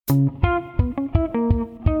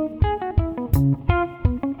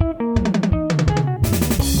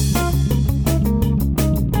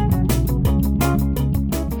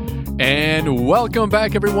And welcome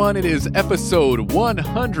back, everyone. It is episode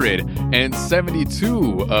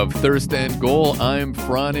 172 of Thirst and Goal. I'm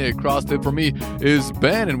Franny. Across it from me is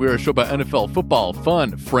Ben, and we're a show about NFL, football,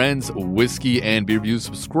 fun, friends, whiskey, and beer reviews.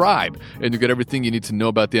 Subscribe, and you get everything you need to know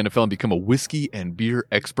about the NFL and become a whiskey and beer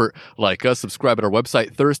expert like us. Subscribe at our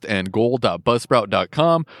website,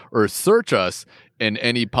 thirstandgoal.buzzsprout.com, or search us in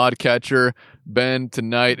any podcatcher. Ben,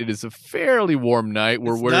 tonight it is a fairly warm night.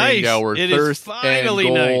 We're wearing our Thirst and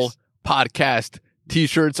Goal podcast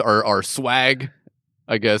t-shirts, our swag.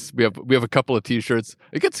 I guess we have a couple of t-shirts.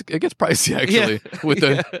 It gets pricey actually with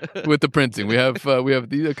the printing. We have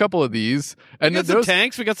a couple of these, and we got some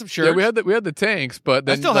tanks. We got some shirts. Yeah, we had the tanks, but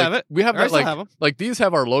then I still have it. We have that like these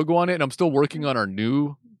have our logo on it, and I'm still working on our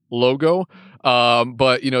new logo.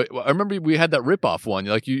 But I remember we had that rip-off one.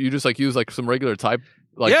 Like you just like use like some regular type,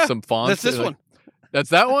 some fonts. That's this one. That's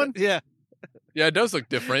that one. Yeah. Yeah, it does look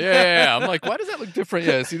different. Yeah. I'm like, why does that look different?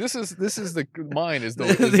 Yeah, see, this is the mine is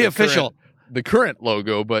the official, the current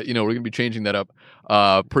logo, but we're gonna be changing that up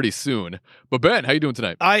pretty soon. But Ben, how you doing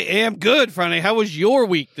tonight? I am good, Friday. How was your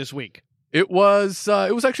week this week? It was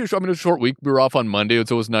actually a short week. We were off on Monday.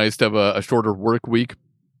 It's always nice to have a shorter work week.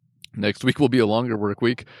 Next week will be a longer work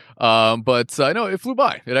week. But I know it flew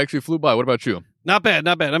by. It actually flew by. What about you? Not bad.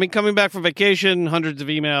 I mean, coming back from vacation, hundreds of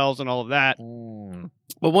emails and all of that.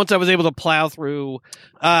 But once I was able to plow through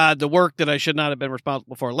the work that I should not have been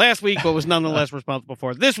responsible for last week, but was nonetheless responsible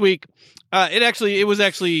for this week, it was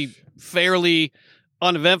actually fairly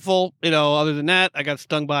uneventful. Other than that, I got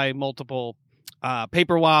stung by multiple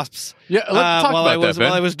paper wasps. Yeah, let's talk about that, Ben.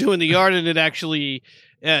 While I was doing the yard, and it actually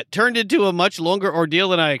turned into a much longer ordeal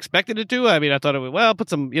than I expected it to. I mean, I thought it would put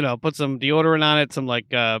some deodorant on it, some like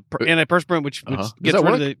antiperspirant, which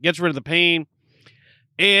gets rid of the pain.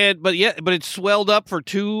 But it swelled up for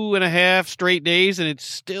 2.5 straight days, and it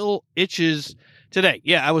still itches today.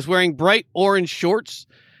 Yeah, I was wearing bright orange shorts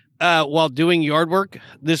while doing yard work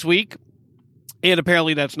this week, and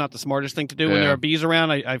apparently that's not the smartest thing to do when there are bees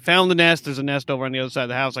around. I found the nest. There's a nest over on the other side of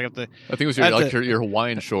the house. I think it was your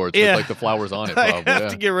Hawaiian shorts with like the flowers on it. Probably. I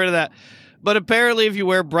have to get rid of that. But apparently, if you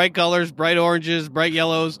wear bright colors, bright oranges, bright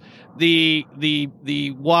yellows, the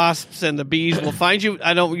wasps and the bees will find you.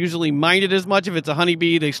 I don't usually mind it as much. If it's a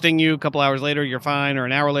honeybee, they sting you. A couple hours later, you're fine, or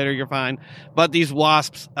an hour later, you're fine. But these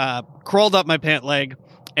wasps crawled up my pant leg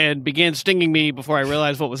and began stinging me before I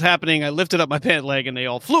realized what was happening. I lifted up my pant leg, and they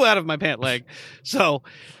all flew out of my pant leg. So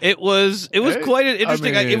it was quite an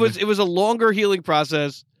interesting. It was a longer healing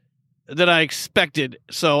process than I expected,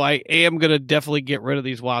 so I am going to definitely get rid of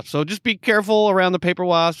these wasps. So just be careful around the paper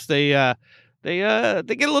wasps. They get a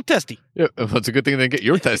little testy. Yeah, it's a good thing they get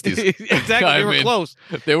your testes. Exactly, they were close.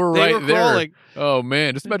 They were right there. Crawling. Oh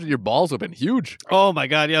man, just imagine your balls have been huge. Oh my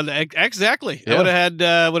god, yeah, exactly. Yeah. I would have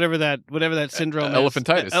had whatever that syndrome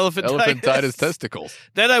elephantitis. is. Elephantitis testicles.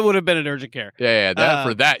 Then I would have been in urgent care. Yeah,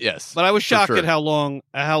 for that, yes. But I was shocked at how long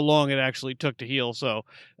it actually took to heal. So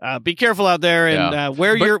be careful out there and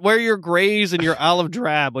wear your grays and your olive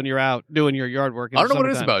drab when you're out doing your yard work. I don't know what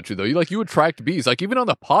it is about you though. You attract bees. Like even on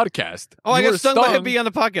the podcast. Oh, I got stung by a bee on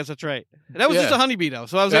the podcast. That's right. That was just a honeybee though,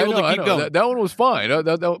 so I was able to keep going. That one was fine.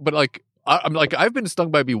 But like. I've been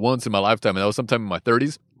stung by a bee once in my lifetime, and that was sometime in my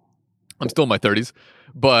 30s. I'm still in my 30s,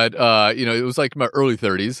 but it was like my early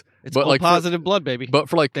 30s. It's positive blood, baby. But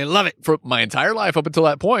for they love it. For my entire life up until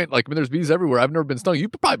that point, there's bees everywhere. I've never been stung.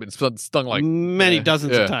 You've probably been stung like many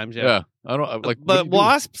dozens of times. Yeah. I don't like. But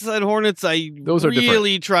wasps and hornets, those are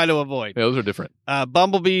really try to avoid. Yeah, those are different.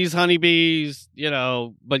 Bumblebees, honeybees,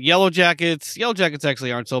 but yellow jackets. Yellow jackets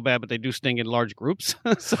actually aren't so bad, but they do sting in large groups.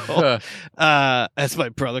 So, as my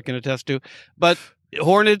brother can attest to. But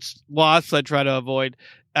hornets, wasps, I try to avoid.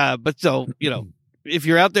 If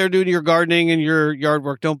you're out there doing your gardening and your yard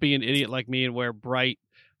work, don't be an idiot like me and wear bright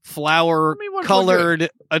flower-colored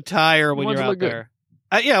attire when you're out there.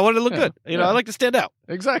 I wanted to look good. I like to stand out.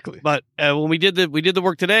 Exactly. But when we did the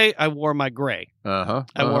work today, I wore my gray. I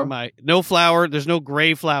wore my no flower. There's no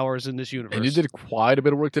gray flowers in this universe. And you did quite a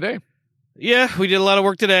bit of work today. Yeah, we did a lot of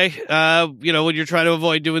work today. When you're trying to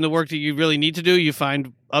avoid doing the work that you really need to do, you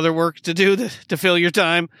find other work to do to fill your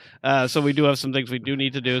time. So we do have some things we do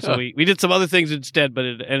need to do. So we did some other things instead, but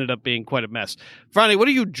it ended up being quite a mess. Franny, what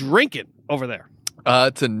are you drinking over there?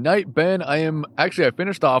 Tonight, Ben, I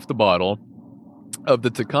finished off the bottle of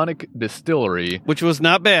the Taconic Distillery. Which was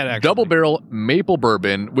not bad, actually. Double barrel maple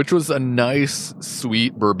bourbon, which was a nice,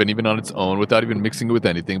 sweet bourbon, even on its own, without even mixing it with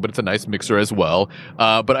anything, but it's a nice mixer as well.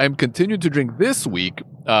 But I'm continuing to drink this week,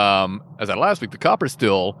 as I last week, the Copper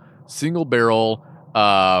Still single barrel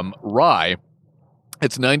rye.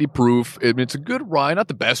 It's 90 proof. It's a good rye, not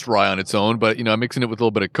the best rye on its own, but, I'm mixing it with a little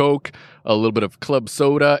bit of Coke, a little bit of club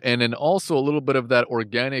soda, and then also a little bit of that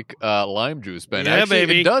organic lime juice, Ben. Yeah, actually,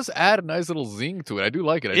 baby. It does add a nice little zing to it. I do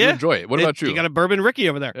like it. I do enjoy it. What about you? You got a Bourbon Ricky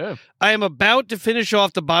over there. Yeah. I am about to finish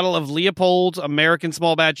off the bottle of Leopold's American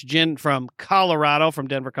Small Batch Gin from Colorado, from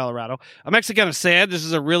Denver, Colorado. I'm actually kind of sad. This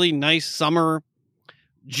is a really nice summer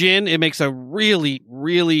gin. It makes a really,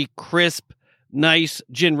 really crisp, nice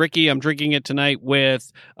gin Ricky. I'm drinking it tonight with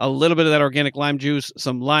a little bit of that organic lime juice,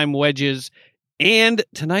 some lime wedges, and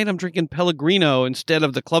tonight I'm drinking Pellegrino instead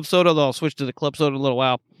of the club soda, though I'll switch to the club soda in a little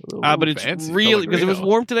while. But it's really, because it was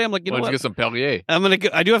warm today, I'm like, you know what? Why don't you get some Perrier?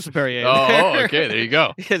 I do have some Perrier. Okay, there you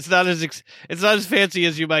go. It's not as fancy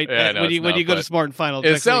as you might when you go to Smart and Final.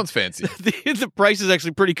 It sounds fancy. The price is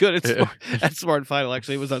actually pretty good at Smart and Final.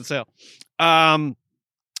 Actually, it was on sale. So I'm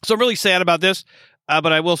really sad about this.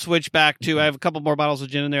 But I will switch back to. I have a couple more bottles of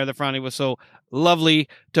gin in there that Franny was so lovely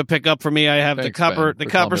to pick up for me. I have the Copper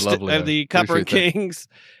and Kings,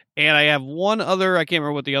 and I have one other. I can't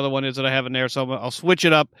remember what the other one is that I have in there, so I'll switch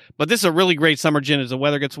it up. But this is a really great summer gin as the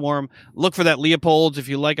weather gets warm. Look for that Leopold's if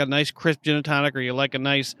you like a nice crisp gin and tonic, or you like a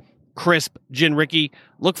nice crisp gin Ricky.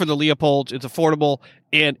 Look for the Leopold's. It's affordable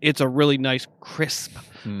and it's a really nice crisp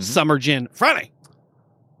summer gin. Franny,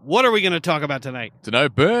 what are we going to talk about tonight?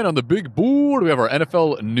 Tonight, Ben, on the big board, we have our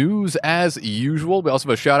NFL news as usual. We also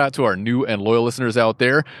have a shout out to our new and loyal listeners out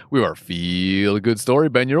there. We have our Feel Good Story.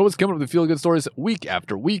 Ben, you're always coming up with Feel Good Stories week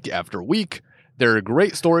after week after week. There are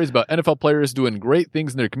great stories about NFL players doing great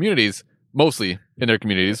things in their communities, mostly in their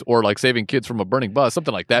communities, or like saving kids from a burning bus,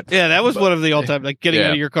 something like that. Yeah, that was one of the all-time, like getting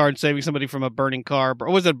out of your car and saving somebody from a burning car.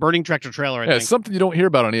 Or was it a burning tractor trailer, I think? Something you don't hear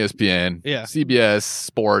about on ESPN, CBS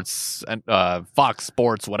Sports, and Fox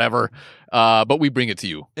Sports, whatever. But we bring it to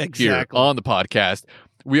you here on the podcast.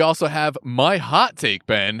 We also have my hot take,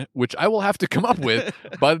 Ben, which I will have to come up with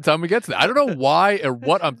by the time we get to that. I don't know why or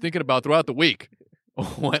what I'm thinking about throughout the week.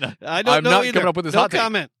 When I don't I'm know not either. coming up with this no hot take.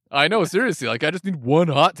 comment. I know, seriously. Like, I just need one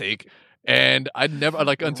hot take. And I never,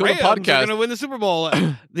 until Rams the podcast. are going to win the Super Bowl.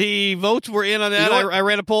 The votes were in on that. I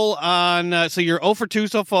ran a poll on, so you're 0 for 2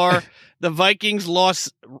 so far. The Vikings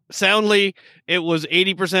lost soundly. It was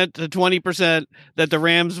 80% to 20% that the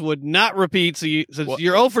Rams would not repeat. So you're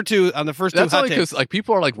 0 for 2 on the first two hot takes. That's only because, like,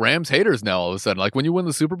 people are like Rams haters now all of a sudden. Like, when you win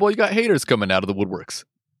the Super Bowl, you got haters coming out of the woodworks.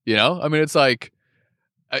 You know? I mean, it's like,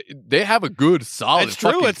 they have a good, solid It's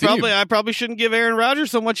true. It's team. I probably shouldn't give Aaron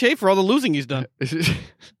Rodgers so much hate for all the losing he's done.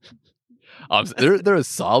 They're a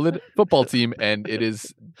solid football team, and they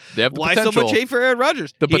have the Why potential. so much hate for Aaron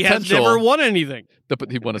Rodgers? He has never won anything.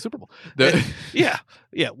 He won a Super Bowl. Yeah.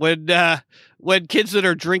 When kids that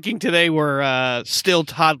are drinking today were still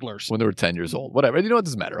toddlers. When they were 10 years old. Whatever. You know what? It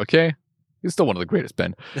doesn't matter, okay? He's still one of the greatest,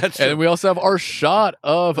 Ben. That's true. And then we also have our shot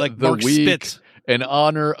of like the Mark week Spitz. in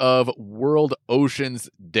honor of World Oceans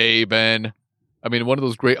Day, Ben. I mean, one of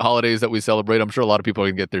those great holidays that we celebrate. I'm sure a lot of people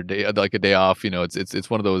can get their day, like a day off. You know, it's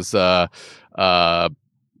one of those, like a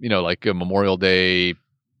Memorial Day,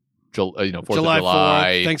 4th of July,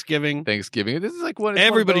 4th, Thanksgiving. This is like what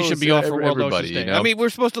everybody should be off for World Oceans Day. You know? I mean, we're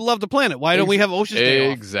supposed to love the planet. Why don't we have Oceans Day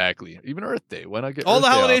off? Exactly. Even Earth Day. Why not get all Earth the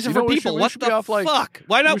Day holidays off? are for people? What the fuck?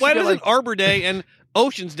 Why not? Why doesn't Arbor Day and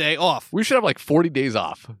Oceans Day off? We should have like 40 days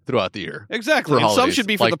off throughout the year. Exactly. And some should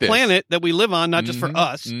be for the planet that we live on, not just for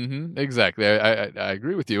us. Exactly. I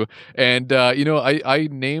agree with you. And, I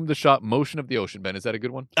named the shot Motion of the Ocean, Ben. Is that a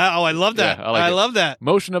good one? Oh, I love that. Yeah, I love that.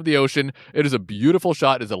 Motion of the Ocean. It is a beautiful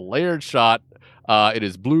shot. It is a layered shot. It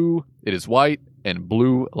is blue. It is white. And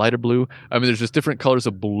blue, lighter blue. I mean, there's just different colors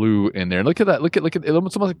of blue in there. Look at that. Look at it. It's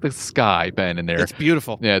almost like the sky, Ben, in there. It's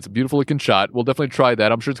beautiful. Yeah, it's a beautiful looking shot. We'll definitely try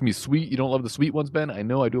that. I'm sure it's going to be sweet. You don't love the sweet ones, Ben? I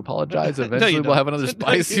know. I do apologize. Eventually, we'll have another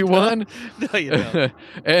spicy one. No, you don't.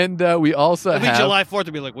 And we also have... July 4th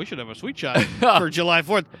to be like, we should have a sweet shot for July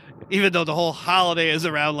 4th, even though the whole holiday is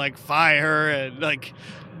around like fire and like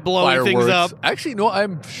blowing fireworks. Things up. Actually, no,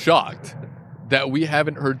 I'm shocked that we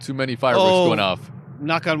haven't heard too many fireworks going off.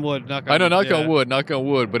 Knock on wood. Knock on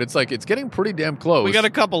wood. But it's like it's getting pretty damn close. We got a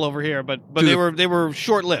couple over here, but they were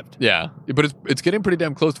short lived. Yeah, but it's getting pretty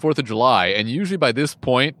damn close to 4th of July, and usually by this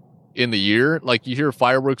point in the year, like you hear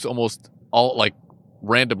fireworks almost all like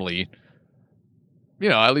randomly. You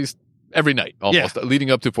know, at least every night, almost leading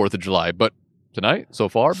up to 4th of July. But tonight, so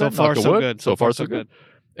far, so far so good. So far so good.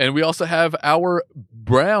 And we also have our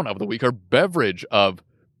brown of the week, our beverage of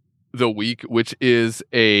the week, which is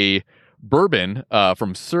a bourbon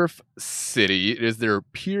from Surf City. It is their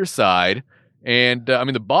Pier Side. And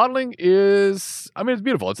the bottling is, it's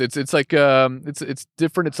beautiful. It's like it's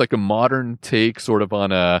different. It's like a modern take, sort of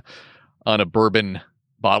on a bourbon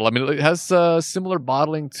bottle. It has similar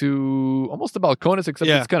bottling to almost the Balcones, except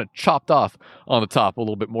it's kind of chopped off on the top a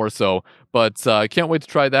little bit more so. But I can't wait to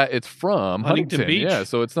try that. It's from Huntington Beach. Yeah,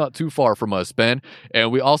 so it's not too far from us, Ben.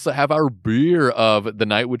 And we also have our beer of the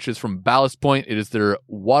night, which is from Ballast Point. It is their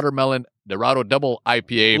Watermelon Dorado Double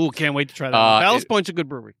IPA. Ooh, can't wait to try that. Ballast Point's a good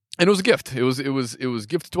brewery. And it was a gift. It was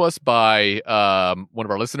gifted to us by one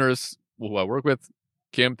of our listeners who I work with.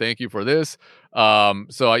 Kim, thank you for this.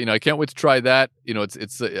 So I can't wait to try that.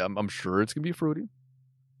 I'm sure it's gonna be fruity,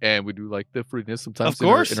 and we do like the fruitiness sometimes. Of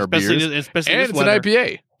course, in our beers, especially and it's weather. an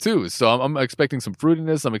IPA too. So I'm expecting some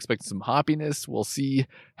fruitiness. I'm expecting some hoppiness. We'll see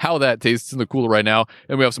how that tastes in the cooler right now,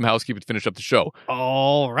 and we have some housekeeping to finish up the show.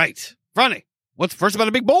 All right, Ronnie. What's first about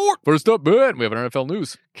a big board? First up, Ben, we have an NFL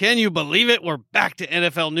news. Can you believe it? We're back to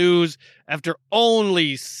NFL news after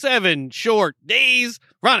only 7 short days.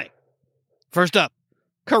 Ronnie, first up,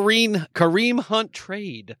 Kareem Hunt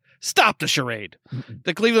trade. Stop the charade.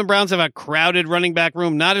 The Cleveland Browns have a crowded running back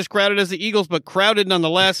room, not as crowded as the Eagles, but crowded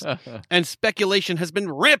nonetheless. And speculation has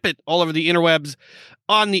been rampant all over the interwebs,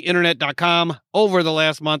 on the internet.com over the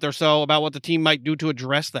last month or so about what the team might do to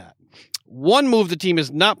address that. One move the team is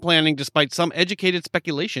not planning, despite some educated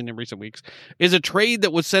speculation in recent weeks, is a trade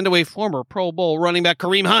that would send away former Pro Bowl running back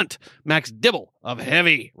Kareem Hunt. Max Dibble of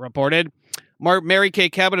Heavy reported. Mary Kay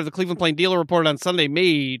Cabot of the Cleveland Plain Dealer reported on Sunday,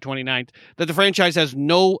 May 29th, that the franchise has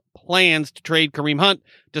no plans to trade Kareem Hunt,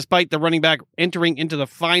 despite the running back entering into the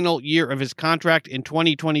final year of his contract in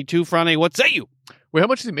 2022. Franny, what say you? Wait, how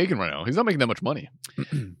much is he making right now? He's not making that much money.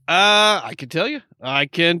 I can tell you.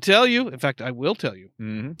 In fact, I will tell you.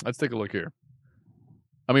 Mm-hmm. Let's take a look here.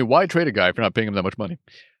 Why trade a guy if you're not paying him that much money?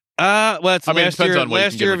 It's last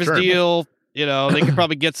year of his deal. They could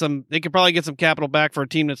probably get some. They could probably get some capital back for a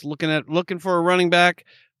team that's looking for a running back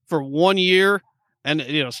for 1 year. And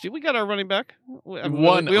Steve, we got our running back. We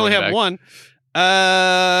only have one.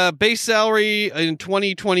 Base salary in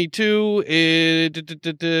 2022 so it's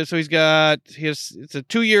a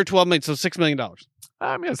 2-year, $12 million, so $6 million.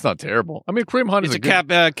 It's not terrible. Kareem Hunt is a cap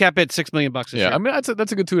hit $6 million this year.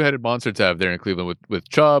 That's a good two-headed monster to have there in Cleveland with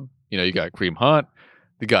Chubb. You got Kareem Hunt.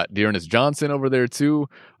 You got Dearness Johnson over there too.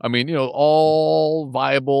 All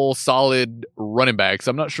viable, solid running backs.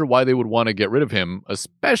 I'm not sure why they would want to get rid of him,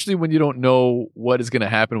 especially when you don't know what is going to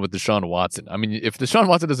happen with Deshaun Watson. If Deshaun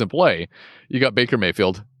Watson doesn't play, you got Baker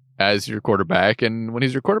Mayfield as your quarterback, and when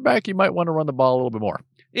he's your quarterback, you might want to run the ball a little bit more.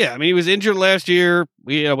 Yeah, he was injured last year.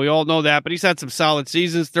 We all know that, but he's had some solid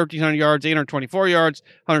seasons: 1,300 yards, 824 yards,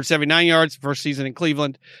 179 yards. First season in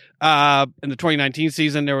Cleveland. In the 2019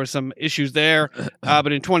 season, there were some issues there,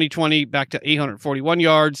 but in 2020, back to 841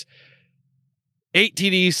 yards, 8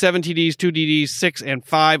 TDs, 7 TDs, 2 DDs, 6 and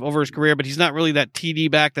 5 over his career. But he's not really that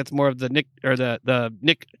TD back. That's more of the Nick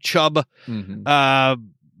Chubb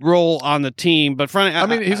role on the team. But he's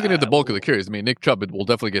going to get the bulk of the carries. Nick Chubb will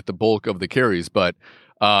definitely get the bulk of the carries, but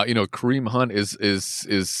Kareem Hunt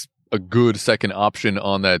is a good second option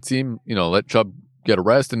on that team. Let Chubb get a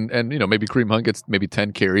rest, and maybe Kareem Hunt gets maybe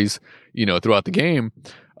 10 carries, throughout the game.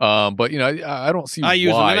 But I don't see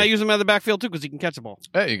why. I use him out of the backfield too because he can catch the ball.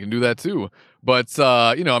 Yeah, you can do that too. But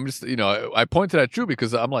I'm just I pointed at you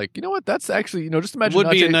because I'm like, you know what? That's actually just imagine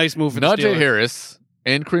would be a nice move for the Najee Steelers. Harris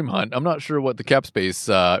and Kareem Hunt. I'm not sure what the cap space.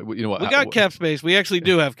 We got cap space. We actually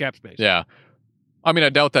do have cap space. Yeah. I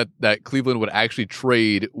doubt that Cleveland would actually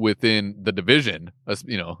trade within the division. That'd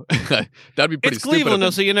be pretty. It's Cleveland,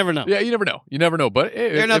 though, so you never know. Yeah, you never know. But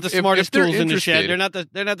they're not the smartest tools in the shed.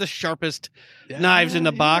 They're not the sharpest knives in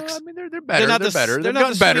the box. They're better. They're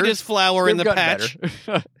not the sweetest flower in the patch.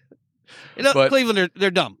 Cleveland,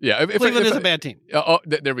 they're dumb. Yeah, Cleveland is a bad team.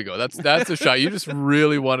 There we go. That's a shot. You just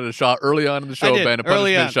really wanted a shot early on in the show, Ben. A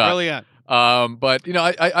punishment shot. Early on. But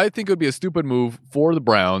I think it would be a stupid move for the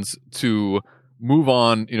Browns to move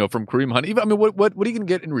on, from Kareem Hunt. Even what are you going to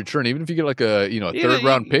get in return? Even if you get like a third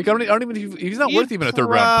round pick, I don't even. He's not worth even a third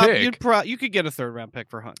round pick. You could get a third round pick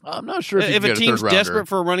for Hunt. I'm not sure if a team's desperate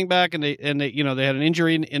for a running back and they had an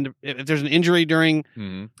injury if there's an injury during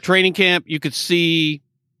training camp, you could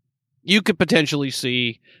potentially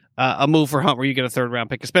see a move for Hunt where you get a third round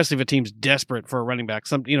pick, especially if a team's desperate for a running back.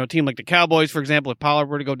 Some a team like the Cowboys, for example, if Pollard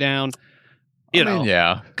were to go down.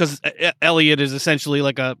 Yeah, because Elliott is essentially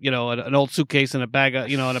like an old suitcase and a bag of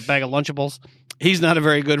Lunchables. He's not a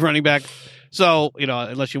very good running back. So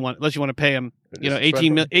unless you want to pay him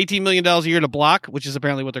 $18 million a year to block, which is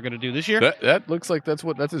apparently what they're going to do this year. That looks like that's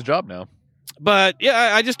his job now. But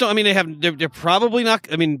yeah, I just don't. I mean, they're probably not.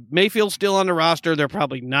 I mean, Mayfield's still on the roster. They're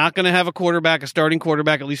probably not going to have a starting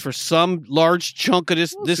quarterback, at least for some large chunk of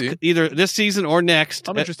either this season or next.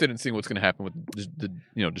 I'm interested in seeing what's going to happen with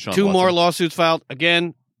Deshaun. Two Watson. more lawsuits filed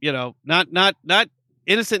again. Not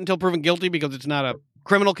innocent until proven guilty because it's not a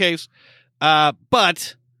criminal case.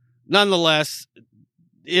 But nonetheless,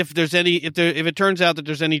 if it turns out that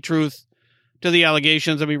there's any truth to the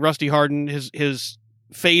allegations, I mean, Rusty Hardin, his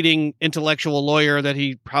fading intellectual lawyer that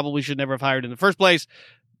he probably should never have hired in the first place,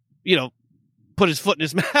 put his foot in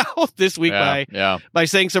his mouth this week by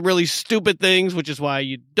saying some really stupid things, which is why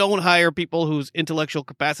you don't hire people whose intellectual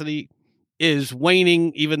capacity is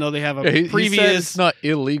waning, even though they have a previous. He said it's not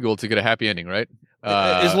illegal to get a happy ending, right?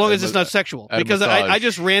 As long as it's not sexual, because I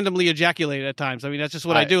just randomly ejaculate at times. I mean, that's just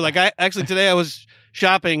what I do. Like today I was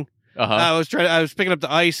shopping. I was picking up the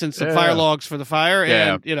ice and some fire logs for the fire,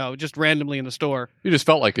 and just randomly in the store. You just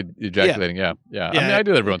felt like ejaculating, yeah. I mean, I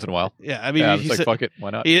do that every once in a while. Yeah, I mean, he said, fuck it,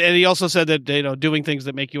 why not? And he also said that doing things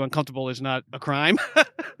that make you uncomfortable is not a crime.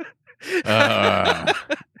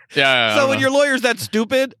 So when your lawyer's that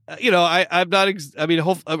stupid, I'm not. I mean,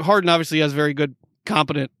 Hardin obviously has very good,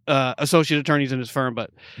 competent associate attorneys in his firm,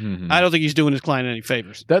 but I don't think he's doing his client any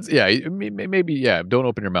favors. Maybe don't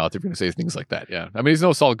open your mouth if you're going to say things like that. Yeah, I mean, he's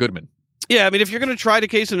no Saul Goodman. Yeah, I mean, if you're going to try the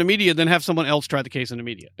case in the media, then have someone else try the case in the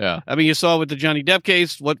media. Yeah, I mean, you saw with the Johnny Depp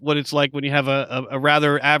case what it's like when you have a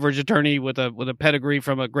rather average attorney with a pedigree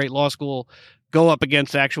from a great law school go up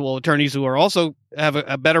against actual attorneys who are also have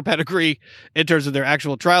a better pedigree in terms of their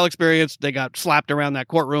actual trial experience. They got slapped around that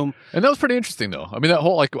courtroom, and that was pretty interesting, though. I mean, that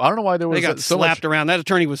whole I don't know why there was they got so slapped much... around. That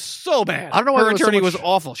attorney was so bad. I don't know why her attorney was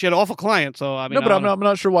awful. She had an awful client. So I mean, no, but I'm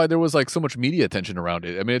not sure why there was like so much media attention around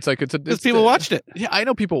it. I mean, because people watched it. Yeah, I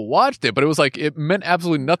know people watched it, but it was like it meant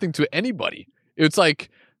absolutely nothing to anybody. It's like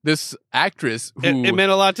this actress who it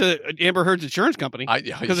meant a lot to Amber Heard's insurance company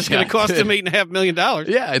because it's going to cost them $8.5 million.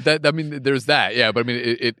 Yeah, I mean, there's that. Yeah, but I mean,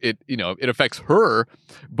 it affects her,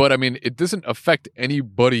 but I mean, it doesn't affect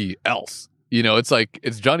anybody else. It's like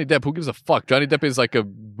it's Johnny Depp. Who gives a fuck? Johnny Depp is like a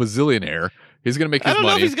bazillionaire. He's going to make his money. I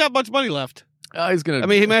don't know if he's got much money left. He's going to. I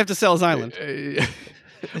mean, he might have to sell his island.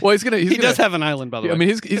 Well, he does have an island, by the way. I mean,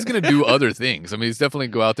 he's going to do other things. I mean, he's definitely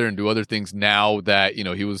go out there and do other things now that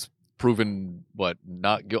he was proven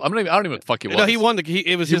not guilty. I don't even know what the fuck he was. No, he won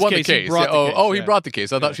it was his case. He brought the case. He brought the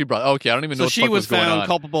case. I thought she brought. Okay, I don't even know. So she was found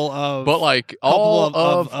culpable of. But like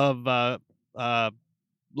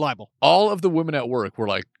libel. All of the women at work were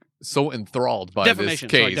like so enthralled by this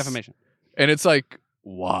case. Defamation. And it's like,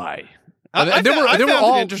 why? I found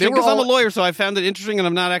it interesting because I'm a lawyer, so I found it interesting, and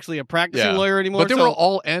I'm not actually a practicing lawyer anymore. But they were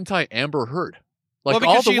all anti-Amber Heard. Like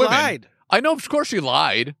because all the women. Lied. I know, of course, she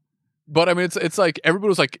lied. But I mean, it's like everybody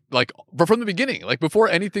was like from the beginning, like before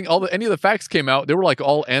any of the facts came out, they were like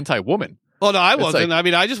all anti-woman. Well, no, I wasn't. Like, I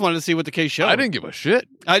mean, I just wanted to see what the case showed. I didn't give a shit.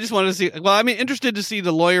 I just wanted to see. Well, I mean, interested to see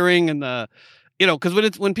the lawyering and the.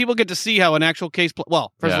 Because when people get to see how an actual case,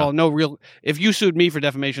 first of all, no real. If you sued me for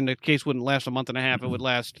defamation, the case wouldn't last a month and a half. It would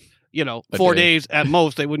last, 4 days at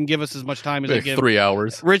most. They wouldn't give us as much time as they give. 3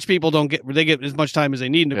 hours. Rich people don't get. They get as much time as they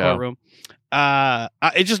need in the courtroom.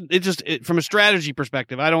 It from a strategy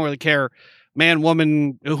perspective, I don't really care. Man,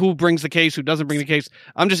 woman, who brings the case, who doesn't bring the case.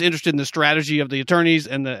 I'm just interested in the strategy of the attorneys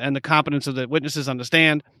and the competence of the witnesses on the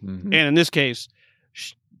stand. Mm-hmm. And in this case,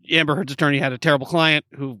 Amber Heard's attorney had a terrible client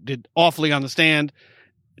who did awfully on the stand.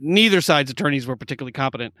 Neither side's attorneys were particularly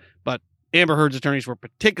competent, but Amber Heard's attorneys were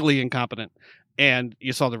particularly incompetent, and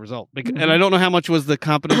you saw the result. And I don't know how much was the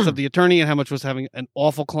competence of the attorney and how much was having an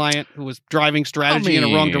awful client who was driving strategy in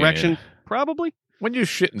a wrong direction. Probably. When you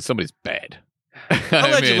shit in somebody's bed.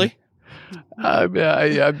 Allegedly.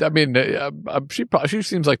 She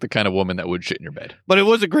seems like the kind of woman that would shit in your bed. But it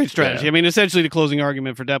was a great strategy. I mean, essentially the closing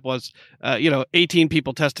argument for Depp was, 18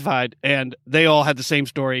 people testified and they all had the same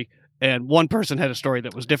story, and one person had a story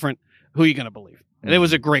that was different. Who are you going to believe? And it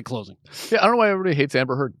was a great closing. Yeah, I don't know why everybody hates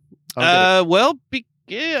Amber Heard. I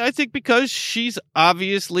think because she's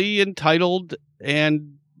obviously entitled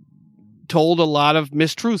and told a lot of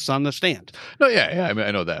mistruths on the stand. No, yeah. I mean,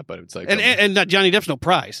 I know that, but it's like, and Johnny Depp's no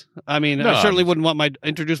prize. I mean, I certainly wouldn't want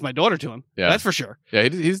introduce my daughter to him. Yeah, that's for sure. Yeah,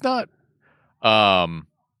 he's not.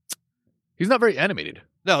 He's not very animated.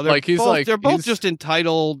 No, they're both just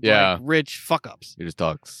entitled, rich fuck ups. He just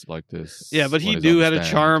talks like this. Yeah, but he had to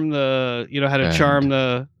charm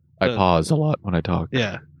the. I pause a lot when I talk.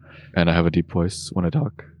 Yeah, and I have a deep voice when I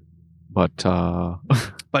talk.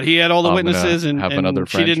 But he had all the witnesses, and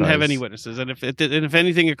she didn't have any franchise. witnesses. And if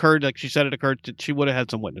anything occurred, like she said it occurred, she would have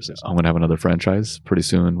had some witnesses. I'm going to have another franchise pretty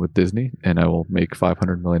soon with Disney, and I will make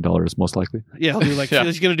 $500 million most likely. Yeah, he'll do like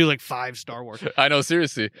he's going to do like 5 Star Wars. I know,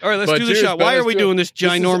 seriously. All right, let's do the shot. Why are we doing this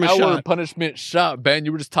ginormous this is our shot? punishment shot, Ben.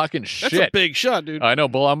 You were just talking shit. That's a big shot, dude. I know,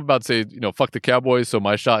 but I'm about to say, fuck the Cowboys. So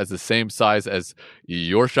my shot is the same size as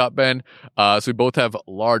your shot, Ben. So we both have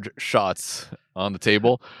large shots on the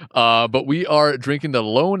table. But we are drinking the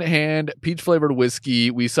Lone Hand peach flavored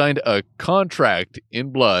whiskey. We signed a contract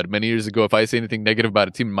in blood many years ago. If I say anything negative about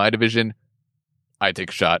a team in my division, I take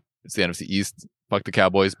a shot. It's the NFC East. Fuck the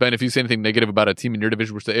Cowboys. Ben, if you say anything negative about a team in your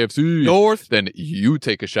division, which is the AFC North, then you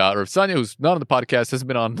take a shot. Or if Sonia, who's not on the podcast, hasn't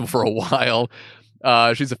been on for a while,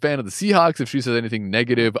 she's a fan of the Seahawks. If she says anything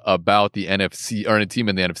negative about the NFC or a team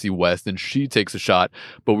in the NFC West, then she takes a shot.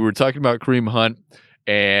 But we were talking about Kareem Hunt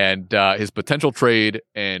and his potential trade.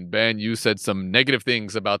 And Ben, you said some negative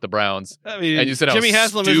things about the Browns. I mean, and you said Jimmy how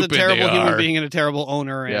Haslam is a stupid terrible they human are. being and a terrible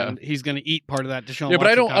owner, and he's going to eat part of that Deshaun Yeah, but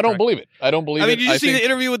Watson I don't believe it. I don't believe it. I mean, did you see think the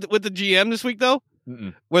interview with the GM this week though?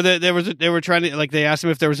 Mm-mm. Where they were trying to, like, they asked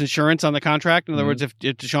him if there was insurance on the contract. In other words, if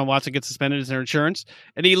Deshaun Watson gets suspended, is there insurance?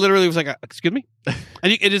 And he literally was like, "Excuse me,"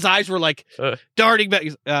 and his eyes were like darting back.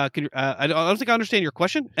 I don't think I understand your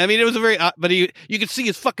question. I mean, it was a very, but you could see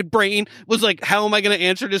his fucking brain was like, "How am I going to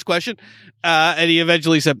answer this question?" And he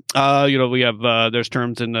eventually said, we have there's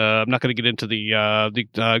terms, and I'm not going to get into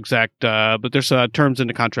the exact, but there's terms in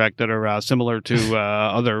the contract that are similar to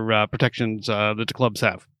other protections that the clubs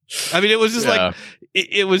have. I mean, it was just like,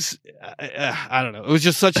 it was, I don't know. It was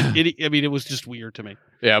just such, it was just weird to me.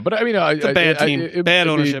 Yeah, but I mean, it's a bad team, bad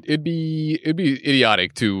ownership. It'd be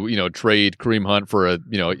idiotic to trade Kareem Hunt for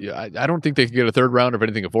I don't think they could get a third round, or if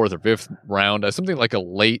anything, a fourth or fifth round, something like a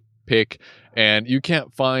late pick. And you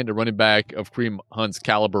can't find a running back of Kareem Hunt's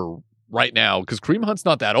caliber right now because Kareem Hunt's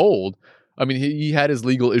not that old. I mean, he had his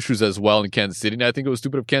legal issues as well in Kansas City, and I think it was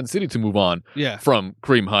stupid of Kansas City to move on from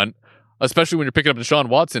Kareem Hunt. Especially when you're picking up Deshaun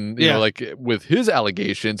Watson, you know, like with his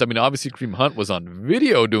allegations. I mean, obviously Kareem Hunt was on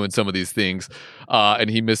video doing some of these things, and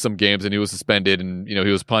he missed some games and he was suspended and, he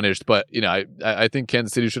was punished. But, I think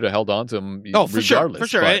Kansas City should have held on to him for sure.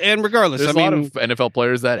 And regardless, there's a lot of NFL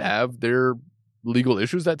players that have their legal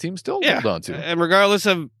issues that teams still hold on to. And regardless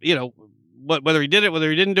of, whether he did it, whether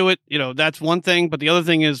he didn't do it, that's one thing. But the other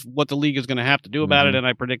thing is what the league is going to have to do about it. And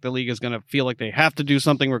I predict the league is going to feel like they have to do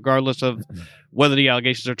something regardless of whether the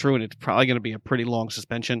allegations are true. And it's probably going to be a pretty long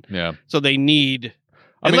suspension. Yeah. So they need,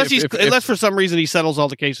 unless for some reason he settles all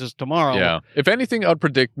the cases tomorrow. Yeah. If anything, I'd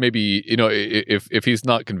predict maybe, if he's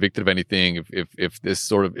not convicted of anything, if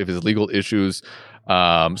his legal issues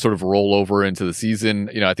sort of roll over into the season,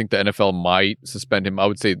 I think the NFL might suspend him. I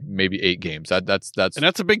would say maybe 8 games. That's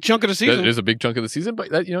a big chunk of the season. It is a big chunk of the season,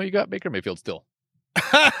 but that, you got Baker Mayfield still.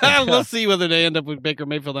 We'll see whether they end up with Baker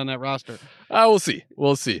Mayfield on that roster. We'll see.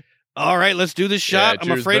 All right, let's do this shot.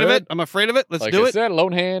 I'm afraid of it. Let's do it. Like I said,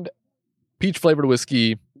 Lone Hand, peach flavored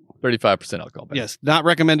whiskey, 35% alcohol. Yes, not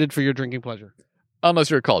recommended for your drinking pleasure. Unless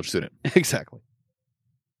you're a college student. Exactly.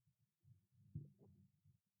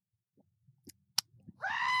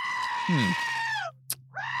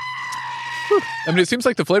 I mean, it seems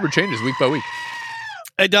like the flavor changes week by week.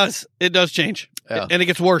 It does. It does change. Yeah. And it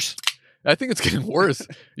gets worse. I think it's getting worse.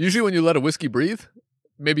 Usually when you let a whiskey breathe,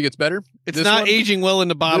 maybe it gets better. It's not aging well in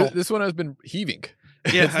the bottle. This one has been heaving.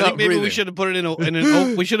 Yeah, I think maybe we should have put it in an oak.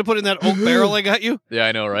 We should have put it in that oak barrel I got you. Yeah,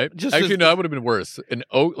 I know, right? Actually, no, that would have been worse. An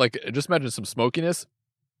oak, just imagine some smokiness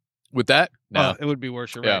with that. No, it would be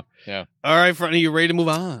worse. You're right. Yeah. All right, Fronty, you ready to move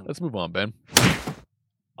on? Let's move on, Ben.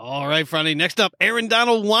 All right, Fronty. Next up, Aaron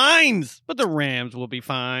Donald whines, but the Rams will be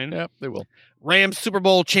fine. Yeah, they will. Rams Super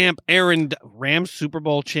Bowl champ Aaron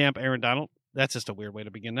Donald. That's just a weird way to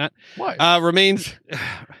begin that. Why? Remains.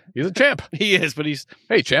 He's a champ. He is, but he's.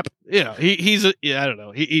 Hey, champ. He's a. Yeah, I don't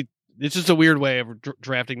know. It's just a weird way of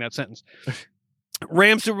drafting that sentence.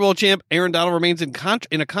 Rams Super Bowl champ Aaron Donald remains in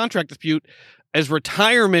a contract dispute as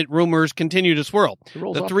retirement rumors continue to swirl.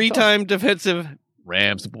 The 3-time defensive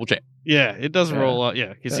Rams Super Bowl champ. Yeah, it doesn't roll out.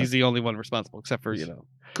 Yeah, because he's the only one responsible, except for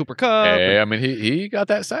Cooper Kupp. Hey, I mean, he got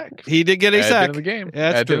that sack. He did get a sack at the end of the game.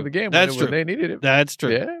 That's true. At the end of the game. That's true. When they needed it. That's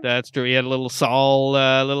true. Yeah. That's true. He had a little little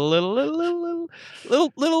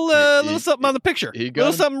something on the picture. He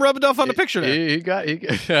got something rubbed off on the picture. There. He got into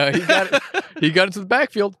the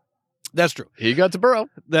backfield. That's true. He got to Burrow.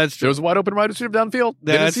 That's true. There was a wide open wide receiver downfield.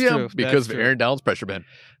 That's Didn't see true. him because of Aaron Donald's pressure, Ben.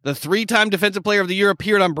 The 3-time Defensive Player of the Year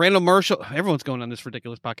appeared on Brandon Marshall. Everyone's going on this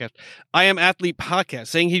ridiculous podcast. I Am Athlete podcast,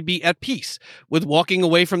 saying he'd be at peace with walking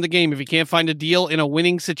away from the game if he can't find a deal in a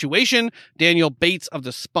winning situation. Daniel Bates of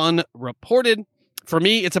The Spun reported. For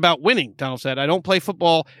me, it's about winning, Donald said. I don't play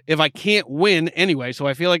football if I can't win anyway, so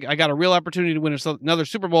I feel like I got a real opportunity to win another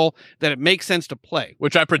Super Bowl that it makes sense to play.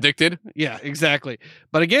 Which I predicted. Yeah, exactly.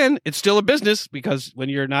 But again, it's still a business because when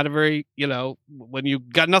you're not a very, when you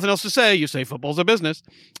got nothing else to say, you say football's a business.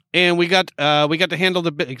 And we got to handle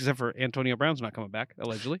except for Antonio Brown's not coming back,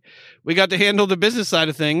 allegedly. We got to handle the business side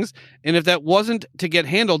of things. And if that wasn't to get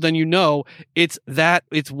handled, then it's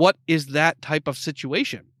what is that type of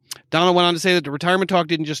situation. Donald went on to say that the retirement talk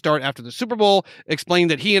didn't just start after the Super Bowl,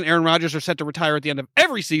 explained that he and Aaron Rodgers are set to retire at the end of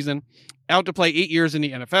every season, out to play 8 years in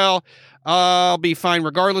the NFL. I'll be fine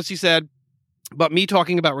regardless, he said. But me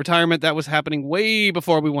talking about retirement, that was happening way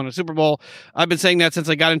before we won a Super Bowl. I've been saying that since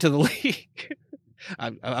I got into the league.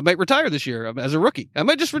 I might retire this year as a rookie. I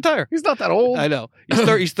might just retire. He's not that old. I know.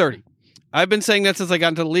 He's 30. I've been saying that since I got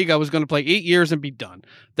into the league. I was going to play 8 years and be done.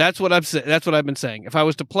 That's what I've been saying. If I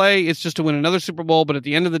was to play, it's just to win another Super Bowl. But at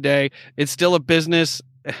the end of the day, it's still a business,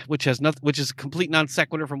 which is a complete non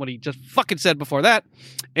sequitur from what he just fucking said before that.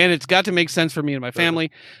 And it's got to make sense for me and my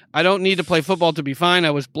family. I don't need to play football to be fine.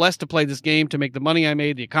 I was blessed to play this game, to make the money I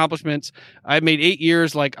made, the accomplishments. I've made 8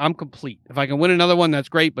 years. Like, I'm complete. If I can win another one, that's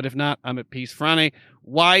great. But if not, I'm at peace. Frane,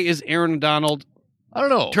 why is Aaron Donald I don't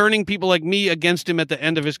know. turning people like me against him at the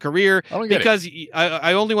end of his career? I don't get because it.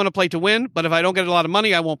 I only want to play to win, but if I don't get a lot of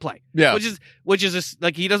money, I won't play. Yeah. Which is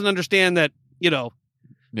like, he doesn't understand that,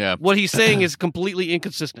 Yeah. what he's saying is completely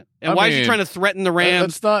inconsistent. And why is he trying to threaten the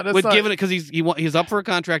Rams giving it? Because he's up for a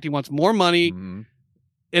contract. He wants more money. Mm-hmm.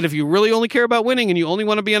 And if you really only care about winning and you only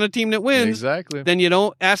want to be on a team that wins, exactly, then you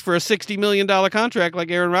don't ask for a $60 million contract like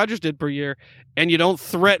Aaron Rodgers did per year. And you don't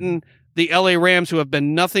threaten the LA Rams, who have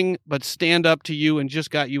been nothing but stand up to you and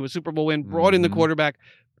just got you a Super Bowl win, brought in the quarterback,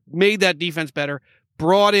 made that defense better,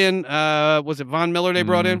 brought in, was it Von Miller they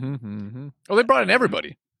brought in? Mm-hmm. Well, they brought in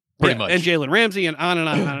everybody, pretty much. And Jalen Ramsey and on and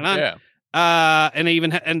on and on and on. Yeah. And they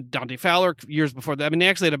even and Dante Fowler years before that. I mean, they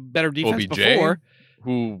actually had a better defense OBJ, before.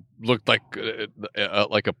 who looked like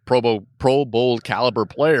a Pro Bowl caliber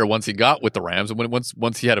player once he got with the Rams, and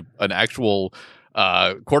once he had an actual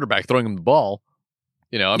quarterback throwing him the ball.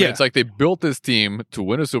 It's like they built this team to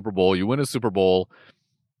win a Super Bowl. You win a Super Bowl.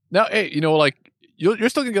 Now, hey, you're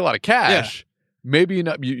still gonna get a lot of cash. Yeah. Maybe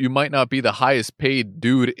you might not be the highest paid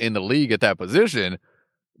dude in the league at that position,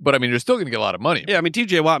 but I mean, you're still gonna get a lot of money. Yeah, I mean,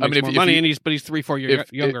 TJ Watt makes more money, but he's 3-4 years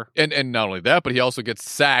younger. And not only that, but he also gets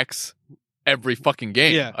sacks every fucking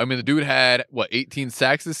game. Yeah. I mean, the dude had 18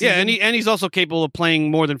 sacks this season. Yeah, and he's also capable of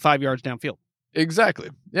playing more than 5 yards downfield. Exactly.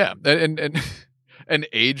 Yeah, and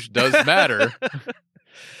age does matter.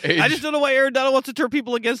 I just don't know why Aaron Donald wants to turn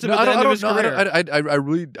people against him at the end of his career. I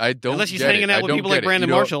really don't. Unless he's hanging out with people like Brandon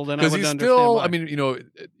Marshall, then I would understand why. I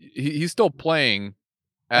mean, he's still playing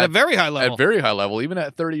at a very high level. At very high level, even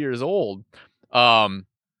at 30 years old.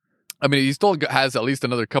 I mean, he still has at least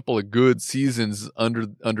another couple of good seasons under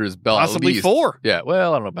his belt. Possibly 4. Yeah.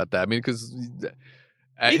 Well, I don't know about that. I mean, because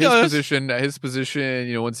at his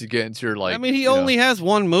position, once you get into your I mean, he only has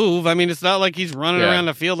one move. I mean, it's not like he's running around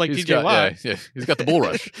the field like TJ Watt. Yeah, he's got the bull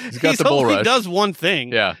rush. He's got the bull rush. He does one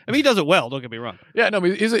thing. Yeah. I mean, he does it well. Don't get me wrong. Yeah, no, I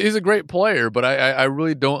mean, he's a great player, but I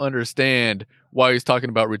really don't understand why he's talking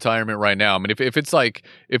about retirement right now. I mean, if it's like,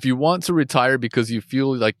 if you want to retire because you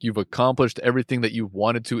feel like you've accomplished everything that you've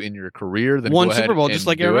wanted to in your career, then one go ahead Super Bowl, just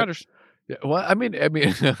like Aaron Rodgers. Yeah, well, I mean,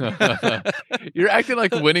 you're acting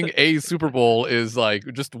like winning a Super Bowl is like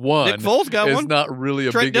just one. Nick Foles got one. It's not really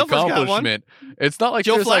a Trent big Dilfer's accomplishment. It's not like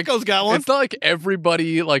Joe Flacco's got one. It's not like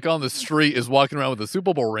everybody like on the street is walking around with a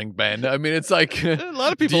Super Bowl ring, Ben. I mean, it's like a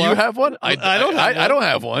lot of people. Do you have one? I don't. I don't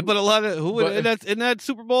have one. But a lot of in that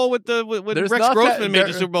Super Bowl with Rex Grossman made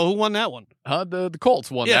the Super Bowl. Who won that one? The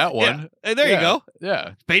Colts won that one. Yeah. Hey, there you go.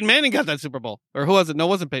 Yeah. Peyton Manning got that Super Bowl, or who was it? No, it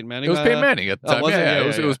wasn't Peyton Manning. It was Peyton Manning at the time.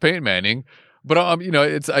 It was Peyton Manning. But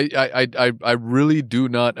it's I really do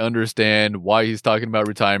not understand why he's talking about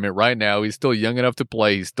retirement right now. He's still young enough to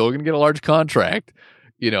play. He's still going to get a large contract.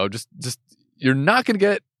 Just you're not going to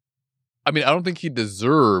get. I mean, I don't think he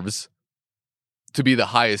deserves to be the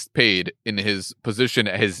highest paid in his position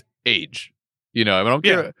at his age. I mean, I don't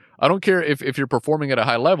care. I don't care if you're performing at a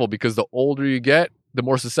high level, because the older you get, the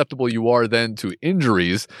more susceptible you are then to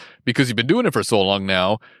injuries, because you've been doing it for so long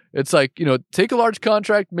now. It's like, take a large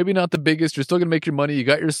contract, maybe not the biggest. You're still going to make your money. You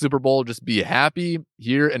got your Super Bowl. Just be happy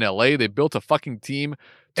here in LA. They built a fucking team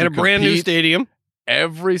and a brand new stadium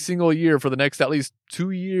every single year for the next at least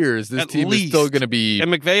 2 years. This team is still going to be.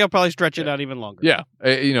 And McVay will probably stretch it out even longer. Yeah.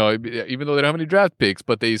 Even though they don't have any draft picks,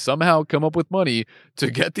 but they somehow come up with money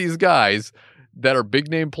to get these guys that are big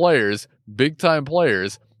name players, big time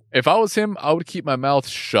players. If I was him, I would keep my mouth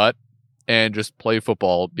shut and just play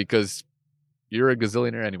football, because you're a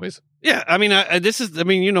gazillionaire anyways. Yeah, I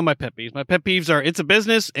mean, you know my pet peeves. My pet peeves are it's a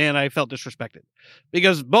business and I felt disrespected.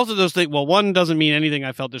 Because both of those things, well, one doesn't mean anything.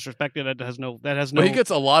 I felt disrespected. That has no. But he gets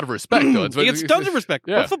a lot of respect, though. He gets tons of respect.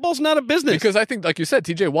 Yeah. But football's not a business. Because I think, like you said,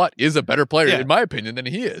 TJ Watt is a better player, in my opinion, than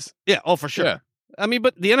he is. Yeah, for sure. Yeah. I mean,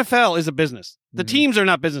 but the NFL is a business. The teams are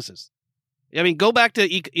not businesses. I mean, go back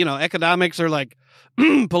to economics or like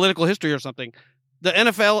political history or something. The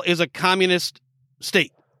NFL is a communist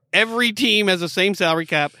state. Every team has the same salary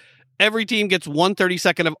cap. Every team gets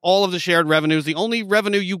 1/32 of all of the shared revenues. The only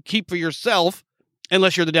revenue you keep for yourself,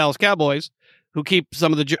 unless you're the Dallas Cowboys, who keep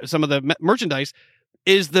some of the merchandise,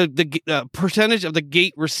 is the percentage of the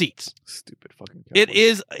gate receipts. Stupid fucking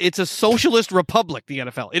Cowboys. It's a socialist republic, the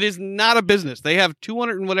NFL. It is not a business. They have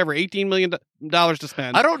 $18 million to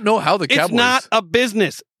spend. I don't know how the Cowboys... It's not a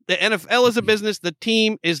business. The NFL is a business. The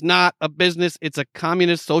team is not a business. It's a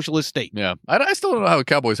communist socialist state. Yeah. I still don't know how the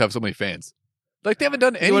Cowboys have so many fans. Like, they haven't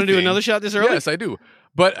done anything. You want to do another shot this early? Yes, I do.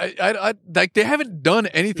 But I like, they haven't done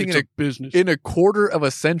anything in a quarter of a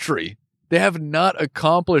century. They have not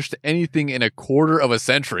accomplished anything in a quarter of a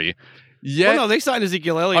century. Yet, well, no, they signed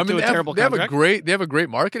Ezekiel Elliott to a terrible contract. They have a great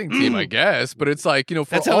marketing team, I guess. But it's like,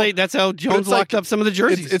 that's how Jones locked up some of the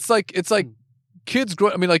jerseys. It's like kids grow.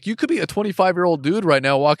 I mean, like, you could be a 25-year-old dude right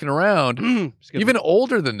now walking around, even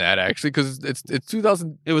older than that, actually, because it's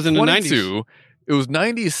 2000. It was in the 90s. It was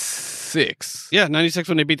 96. Yeah, 96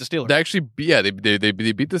 when they beat the Steelers. They actually, they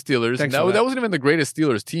beat the Steelers. That wasn't even the greatest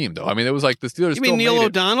Steelers team, though. I mean, it was like the Steelers. You mean Neil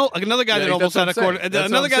O'Donnell, another guy that almost had a quarter,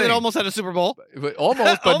 another guy that almost had a Super Bowl,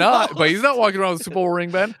 almost, but not. But he's not walking around with a Super Bowl ring,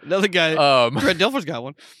 Ben. Another guy. Brett Dilfer's got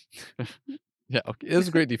one. Yeah, okay. It was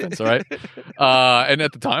a great defense, all right. And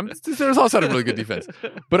at the time, the Steelers also had a really good defense.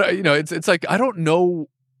 But it's like, I don't know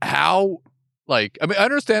how. Like, I mean, I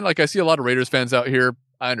understand. Like, I see a lot of Raiders fans out here.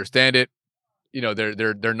 I understand it.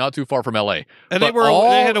 They're not too far from LA. And they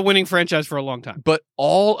had a winning franchise for a long time. But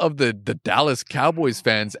all of the Dallas Cowboys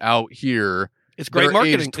fans out here, it's great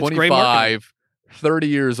marketing. Aged 25, 30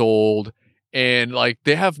 years old, and like,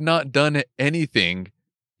 they have not done anything,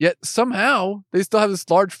 yet somehow they still have this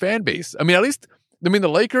large fan base. I mean, the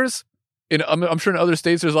Lakers, I'm sure in other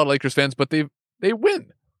states there's a lot of Lakers fans, but they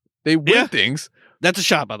win. They win things. That's a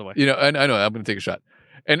shot, by the way. And I know I'm going to take a shot.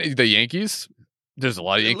 And the Yankees, there's a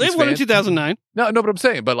lot of Yankees fans. They won in 2009. No, but I'm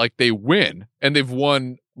saying, but like, they win, and they've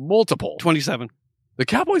won multiple. 27. The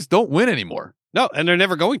Cowboys don't win anymore. No, and they're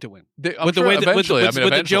never going to win. With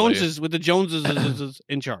the Joneses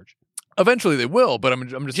in charge. Eventually they will, but I'm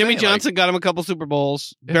just Jimmy saying, Johnson got him a couple Super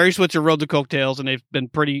Bowls. Barry Switzer rode the coattails, and they've been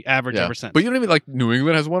pretty average ever since. But you don't even like New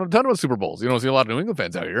England has won a ton of Super Bowls. You don't see a lot of New England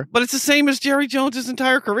fans out here. But it's the same as Jerry Jones'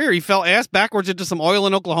 entire career. He fell ass backwards into some oil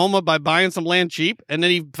in Oklahoma by buying some land cheap, and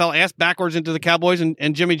then he fell ass backwards into the Cowboys and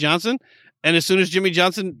Jimmy Johnson. And as soon as Jimmy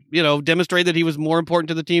Johnson, demonstrated that he was more important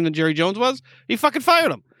to the team than Jerry Jones was, he fucking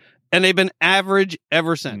fired him. And they've been average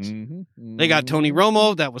ever since. They got Tony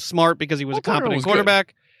Romo. That was smart because he was a competent quarterback.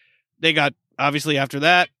 Good. They got, obviously, after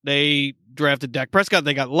that, they drafted Dak Prescott.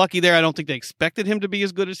 They got lucky there. I don't think they expected him to be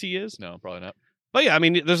as good as he is. No, probably not. But yeah, I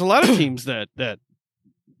mean, there's a lot of teams that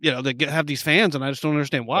have these fans, and I just don't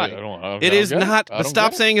understand why. It is not. But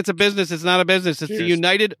stop saying it's a business. It's not a business. It's the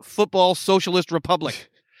United Football Socialist Republic.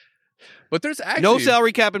 But there's actually no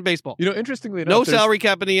salary cap in baseball. Interestingly enough, no salary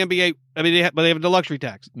cap in the NBA. I mean, they have the luxury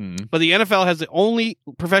tax. But the NFL has the only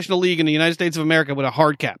professional league in the United States of America with a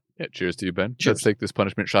hard cap. Yeah, cheers to you, Ben. Cheers. Let's take this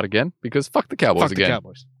punishment shot again, because fuck the Cowboys again. The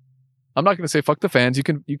Cowboys. I'm not going to say fuck the fans. You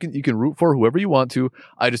can root for whoever you want to.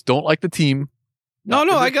 I just don't like the team. No,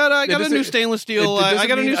 I got a new stainless steel. I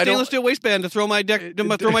got a new stainless steel waistband to throw my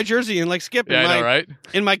throw my jersey in, like Skip.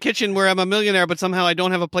 In my kitchen where I'm a millionaire, but somehow I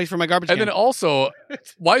don't have a place for my garbage can. And then also,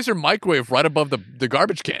 why is there microwave right above the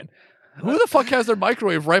garbage can? Who the fuck has their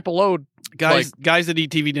microwave right below? Guys that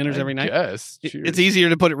eat TV dinners every night. Yes, it's easier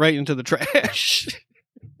to put it right into the trash.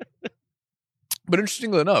 But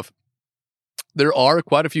interestingly enough, there are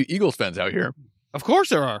quite a few Eagles fans out here. Of course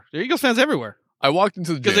there are. There are Eagles fans everywhere. I walked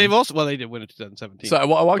into the gym. Because they've also, they did win in 2017. So I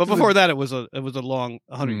walked but before that, it was a long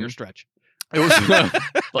 100-year stretch. It was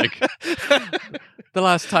like the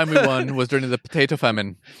last time we won was during the potato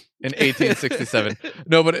famine in 1867.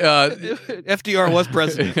 No, but FDR was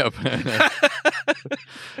president.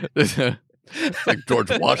 It's like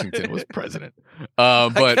George Washington was president.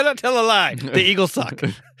 But I cannot tell a lie. The Eagles suck.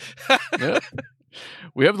 Yeah.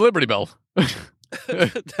 We have the Liberty Bell.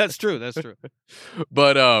 That's true.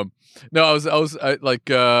 But no, I was I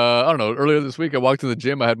don't know. Earlier this week, I walked to the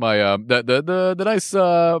gym. I had my the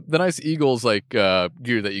nice Eagles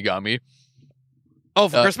gear that you got me. Oh,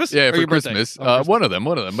 for Christmas? Yeah, or for your Christmas. Christmas. One of them.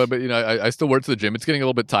 But I still wear it to the gym. It's getting a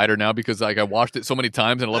little bit tighter now because like I washed it so many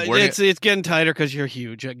times and I love wearing it. It's getting tighter because you're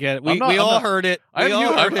huge. I get it. We all heard it. I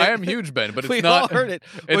am huge, Ben, but it's we not. We all heard it.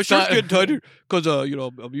 My shirt's getting tighter because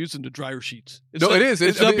I'm using the dryer sheets.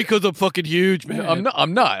 It's not because I'm fucking huge, man.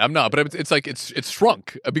 I'm not. But it's like it's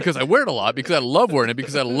shrunk because I wear it a lot because I love wearing it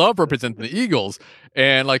because I love representing the Eagles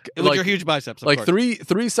and like your huge biceps. Like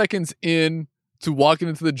 3 seconds in to walking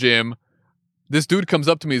into the gym. This dude comes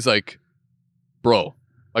up to me. He's like, "Bro,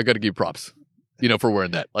 I got to give you props, for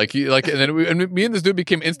wearing that." Like and me and this dude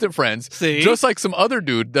became instant friends. See? Just like some other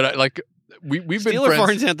dude that I like. We've been Steeler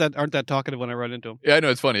friends. fans aren't that talkative when I run into them. Yeah, I know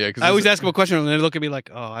it's funny. Yeah, I always ask them a question and they look at me like,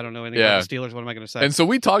 "Oh, I don't know anything about the Steelers. What am I going to say?" And so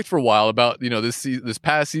we talked for a while about this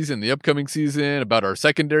past season, the upcoming season, about our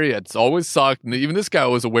secondary. It's always sucked, and even this guy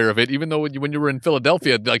was aware of it. Even though when you were in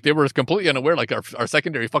Philadelphia, like they were completely unaware, like our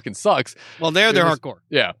secondary fucking sucks. Well, they're hardcore.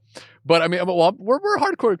 Yeah. But I mean, we're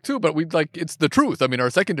hardcore too, but it's the truth. I mean, our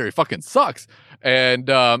secondary fucking sucks. And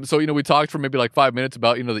so we talked for maybe like 5 minutes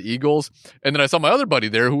about the Eagles, and then I saw my other buddy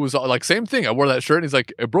there who was like same thing. I wore that shirt, and he's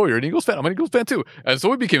like, hey, "Bro, you're an Eagles fan. I'm an Eagles fan too." And so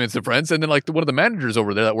we became instant friends. And then like one of the managers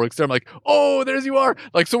over there that works there, I'm like, "Oh, there's you are."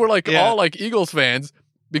 Like so we're like all like Eagles fans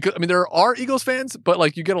because I mean there are Eagles fans, but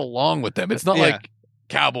like you get along with them. It's not like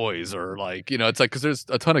Cowboys or like it's like because there's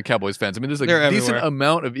a ton of Cowboys fans. I mean there's a decent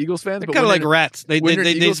amount of Eagles fans. They're kind of like rats. They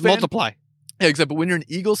multiply. Yeah, exactly. But when you're an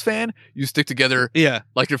Eagles fan, you stick together. Yeah,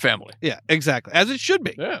 like your family. Yeah, exactly. As it should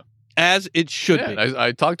be. Yeah, as it should be.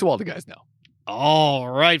 I talk to all the guys now. All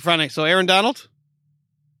right, Friday. So Aaron Donald,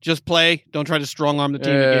 just play. Don't try to strong arm the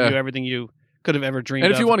team to give you everything you could have ever dreamed.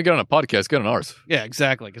 And if you want to get on a podcast, get on ours. Yeah,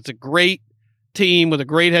 exactly. It's a great team with a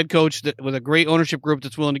great head coach with a great ownership group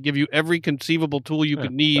that's willing to give you every conceivable tool you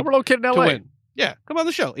could need. And we're located in LA. To win. Yeah, come on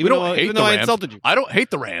the show. Even though I insulted you. I don't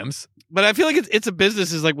hate the Rams. But I feel like it's a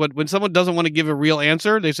business. Is like when someone doesn't want to give a real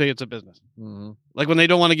answer, they say it's a business. Mm-hmm. Like when they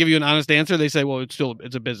don't want to give you an honest answer, they say, "Well, it's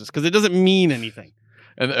a business," because it doesn't mean anything.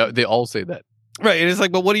 And they all say that, right? And it's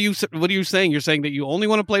like, but what are you saying? You're saying that you only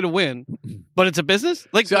want to play to win, but it's a business.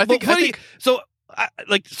 Like, see, I think so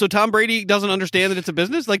Tom Brady doesn't understand that it's a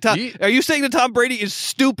business. Like, are you saying that Tom Brady is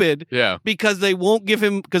stupid? Yeah, because they won't give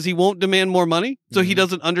him because he won't demand more money, so he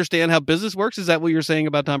doesn't understand how business works. Is that what you're saying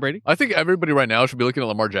about Tom Brady? I think everybody right now should be looking at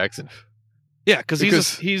Lamar Jackson. Yeah, because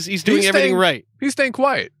he's doing everything right. He's staying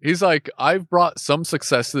quiet. He's like, I've brought some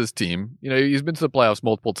success to this team. He's been to the playoffs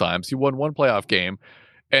multiple times. He won one playoff game,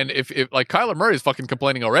 and if like Kyler Murray is fucking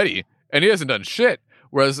complaining already, and he hasn't done shit,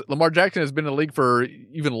 whereas Lamar Jackson has been in the league for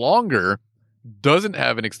even longer. Doesn't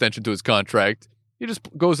have an extension to his contract. He just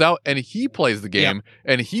goes out and he plays the game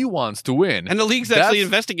and he wants to win. And the league's actually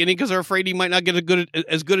investing in him because they're afraid he might not get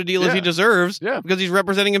as good a deal as he deserves because he's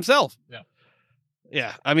representing himself. Yeah.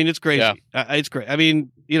 Yeah. I mean, it's crazy. Yeah. It's great. I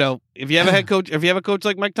mean, if you have a head coach, if you have a coach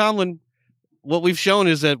like Mike Tomlin, what we've shown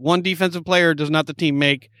is that one defensive player does not the team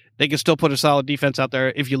make. They can still put a solid defense out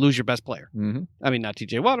there if you lose your best player. Mm-hmm. I mean, not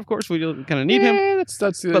TJ Watt, of course. We kind of need him.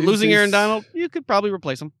 But losing Aaron Donald, you could probably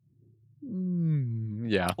replace him.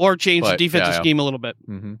 Yeah, or change the defensive scheme a little bit.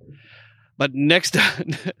 Mm-hmm. But next,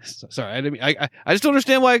 sorry, I just don't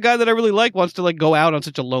understand why a guy that I really like wants to like go out on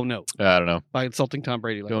such a low note. I don't know, by insulting Tom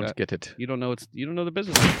Brady like that. Don't get it. You don't know the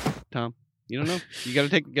business, Tom. You don't know. You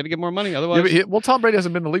got to get more money. Otherwise, Tom Brady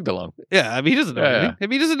hasn't been in the league that long. Yeah, I mean he doesn't know. I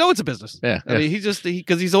mean, he doesn't know it's a business. Yeah, I mean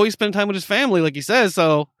because he's always spent time with his family, like he says.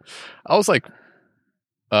 So I was like,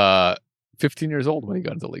 15 years old when he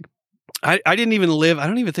got into the league. I didn't even live. I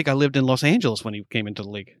don't even think I lived in Los Angeles when he came into the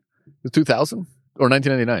league. 2000 or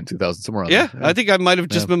 1999, 2000, somewhere around there. I think I might have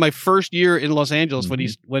just been my first year in Los Angeles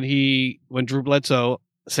when Drew Bledsoe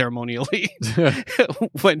ceremonially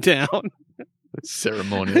went down.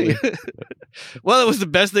 Ceremonially. Well, it was the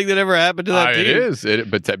best thing that ever happened to that team. It is. It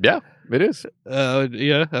is.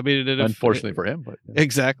 Yeah, I mean, unfortunately for him, but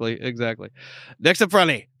exactly. Next up,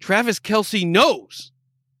 Friday, Travis Kelce knows,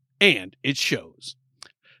 and it shows.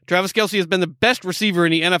 Travis Kelce has been the best receiver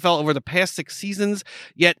in the NFL over the past 6 seasons,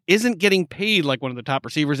 yet isn't getting paid like one of the top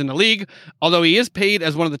receivers in the league. Although he is paid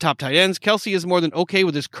as one of the top tight ends, Kelce is more than okay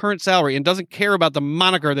with his current salary and doesn't care about the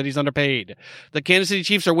moniker that he's underpaid. The Kansas City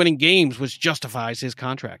Chiefs are winning games, which justifies his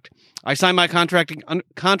contract. I signed my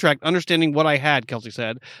contract understanding what I had, Kelce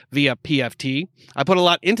said, via PFT. I put a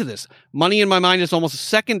lot into this. Money in my mind is almost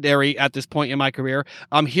secondary at this point in my career.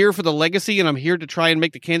 I'm here for the legacy, and I'm here to try and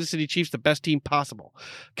make the Kansas City Chiefs the best team possible.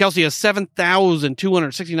 Kelce has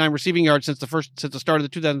 7,269 receiving yards since the start of the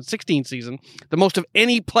 2016 season, the most of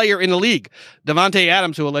any player in the league. Davante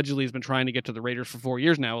Adams, who allegedly has been trying to get to the Raiders for 4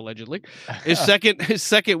 years now, allegedly, is second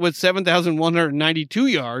with 7,192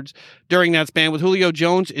 yards during that span. With Julio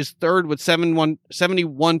Jones is third with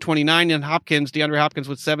 7,129, and DeAndre Hopkins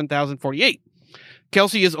with 7,048.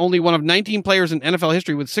 Kelce is only one of 19 players in NFL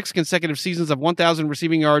history with 6 consecutive seasons of 1,000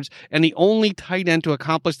 receiving yards and the only tight end to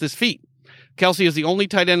accomplish this feat. Kelce is the only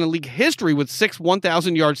tight end in league history with 6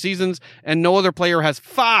 1,000-yard seasons, and no other player has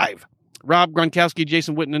 5. Rob Gronkowski,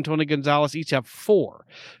 Jason Witten, and Tony Gonzalez each have 4.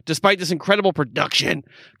 Despite this incredible production,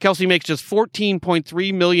 Kelce makes just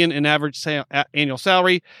 $14.3 million in average annual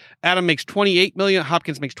salary. Adam makes $28 million.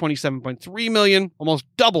 Hopkins makes $27.3 million, almost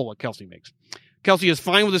double what Kelce makes. Kelce is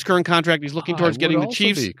fine with his current contract. He's looking towards getting the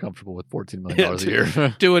Chiefs. Be comfortable with $14 million a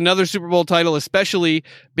year to another Super Bowl title, especially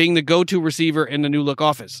being the go-to receiver in the new look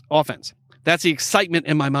offense. That's the excitement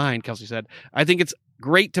in my mind, Kelce said. I think it's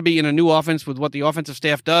great to be in a new offense with what the offensive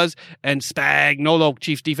staff does, and Spagnuolo,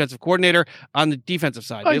 Chiefs defensive coordinator, on the defensive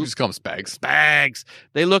side. I just call them Spags. Spags.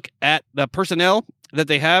 They look at the personnel that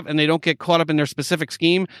they have, and they don't get caught up in their specific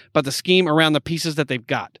scheme, but the scheme around the pieces that they've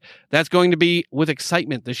got. That's going to be with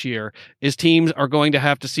excitement this year, is teams are going to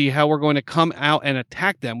have to see how we're going to come out and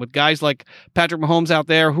attack them with guys like Patrick Mahomes out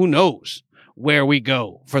there. Who knows where we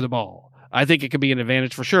go for the ball? I think it could be an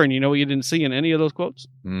advantage for sure. And you know what you didn't see in any of those quotes?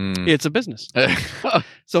 It's a business.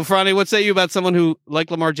 So, Franny, what say you about someone who, like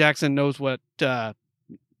Lamar Jackson, knows what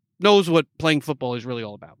playing football is really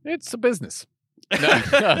all about? It's a business.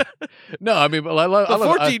 No, I mean, I love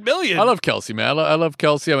 $14 million. I love Kelce, man. I love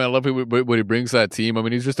Kelce. I mean, I love what he brings to that team. I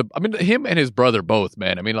mean, he's just him and his brother both,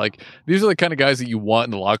 man. I mean, like, these are the kind of guys that you want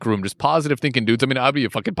in the locker room, just positive thinking dudes. I mean, I'd be a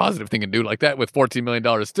fucking positive thinking dude like that with $14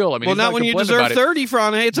 million still. I mean, well, not when you deserve 30,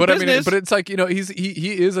 Franny. It's a business. I mean, but it's like, you know, he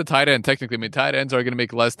is a tight end technically. I mean, tight ends are going to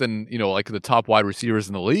make less than, you know, like the top wide receivers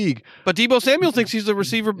in the league. But Deebo Samuel thinks he's a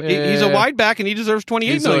receiver. He's a wide back, and he deserves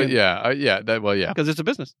 $28 million. Yeah. Because it's a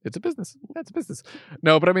business. It's a business. Yeah, it's a business.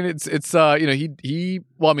 No, but I mean, it's you know,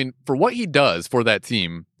 well, I mean, for what he does for that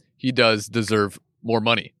team, he does deserve more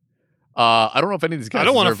money. I don't know if any of these guys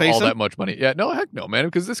deserve all that much money. Yeah, no, heck no, man,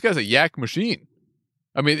 because this guy's a yak machine.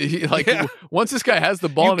 I mean, once this guy has the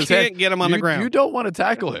ball in his hand, you can't get him on the ground. You don't want to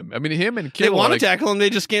tackle him. I mean, him and Kittle. They want to tackle him, they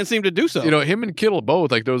just can't seem to do so. You know, him and Kittle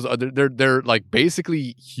both, like, those, they're like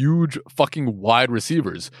basically huge fucking wide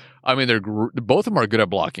receivers. I mean, both of them are good at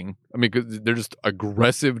blocking. I mean, they're just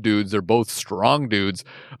aggressive dudes. They're both strong dudes.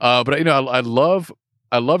 But you know, I love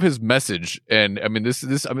his message, and I mean, this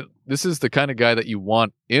is the kind of guy that you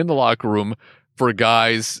want in the locker room for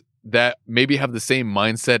guys that maybe have the same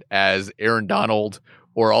mindset as Aaron Donald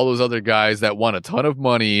or all those other guys that want a ton of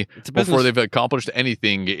money before they've accomplished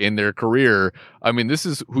anything in their career. I mean, this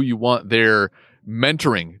is who you want there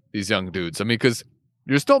mentoring these young dudes. I mean, because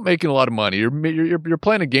you're still making a lot of money. You're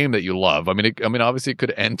playing a game that you love. I mean, obviously it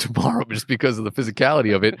could end tomorrow just because of the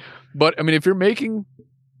physicality of it. But I mean, if you're making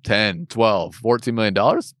 $10, $12, $14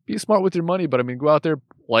 million, be smart with your money. But I mean, go out there,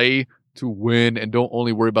 play to win, and don't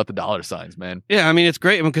only worry about the dollar signs, man. Yeah, I mean, it's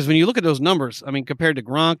great because when you look at those numbers, I mean, compared to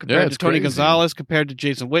Gronk, compared to Tony Gonzalez, compared to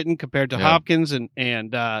Jason Witten, compared to Hopkins and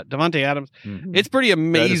Davante Adams, it's pretty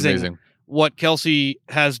amazing what Kelce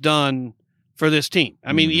has done for this team.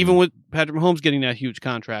 I mean, even with Patrick Mahomes getting that huge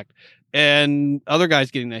contract and other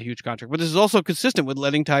guys getting that huge contract, but this is also consistent with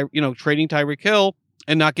trading Tyreek Hill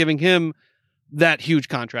and not giving him that huge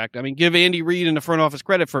contract. I mean, give Andy Reid and the front office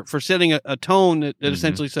credit for setting a tone that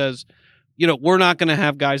essentially says, you know, we're not going to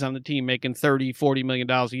have guys on the team making $30, $40 million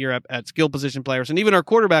a year at skill position players. And even our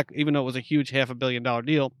quarterback, even though it was a huge $500 million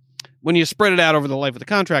deal, when you spread it out over the life of the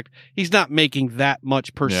contract, he's not making that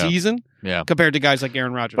much per season compared to guys like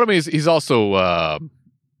Aaron Rodgers. But I mean, he's also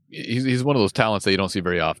he's one of those talents that you don't see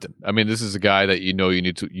very often. I mean, this is a guy that you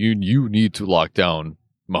need to lock down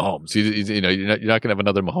Mahomes. He's you know, you're not going to have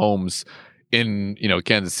another Mahomes in, you know,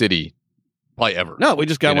 Kansas City probably ever. No, we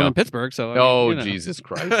just got one in Pittsburgh. So Jesus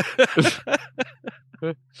Christ.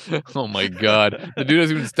 Oh my God. The dude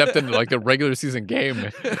hasn't even stepped into like a regular season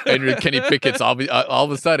game, and Kenny Pickett's all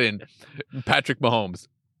of a sudden Patrick Mahomes.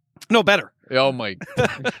 No, better. Oh my.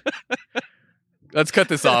 Let's cut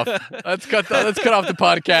this off. Let's cut off the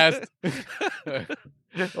podcast.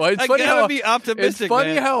 Well, it's funny gotta be optimistic. It's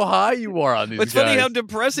funny man. How high you are on these guys. It's funny how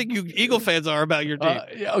depressing you Eagle fans are about your team.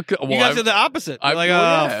 Okay. Well, you guys are the opposite. You're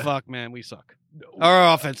like, fuck, man, we suck.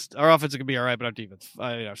 Our offense could be all right, but our defense,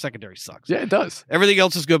 our secondary sucks. Yeah, it does. Everything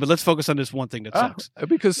else is good, but let's focus on this one thing that sucks.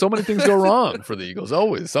 Because so many things go wrong for the Eagles.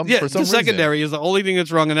 Always. For some reason. Secondary is the only thing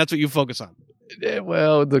that's wrong, and that's what you focus on. Yeah,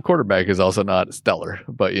 well, the quarterback is also not stellar,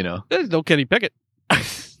 but you know. There's no Kenny Pickett.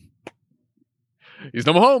 He's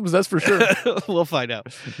no Mahomes, that's for sure. We'll find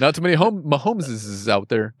out. Not too many Mahomeses out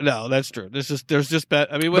there. No, that's true. There's just bad.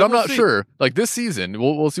 I mean, but I'm not sure. Like this season,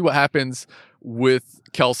 we'll see what happens with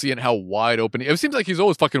Kelce and how wide open. It seems like he's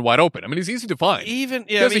always fucking wide open. I mean, he's easy to find. He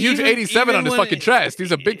has a huge 87 on his fucking chest.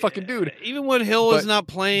 He's a big fucking dude. Even when Hill is not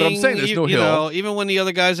playing, but I'm saying there's no Hill. Even when the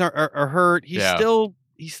other guys are hurt, he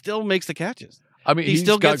still makes the catches. I mean, he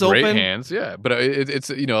still got gets great open. hands. Yeah, but it's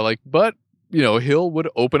Hill would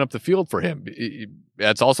open up the field for him.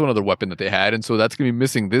 That's also another weapon that they had, and so that's going to be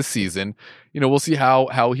missing this season. We'll see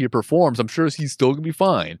how he performs. I'm sure he's still going to be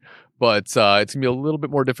fine, but it's going to be a little bit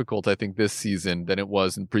more difficult, I think, this season than it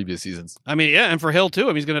was in previous seasons. I mean, yeah, and for Hill too. I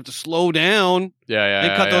mean, he's going to have to slow down.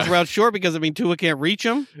 And cut those routes short because Tua can't reach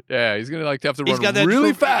him. Yeah, he's going to have to run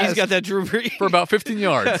really fast. He's got that Drew Brees for about 15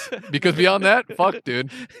 yards because beyond that, fuck,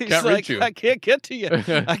 dude, can't reach you. I can't get to you.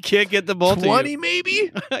 I can't get the ball to you. 20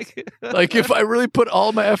 maybe. Like if I really put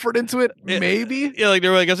all my effort into it, maybe. Yeah, like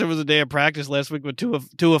I guess there was a day of practice last week when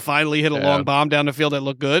Tua finally hit a long bomb down the field that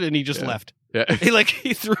looked good, and he just left. Yeah.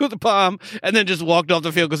 He threw the bomb and then just walked off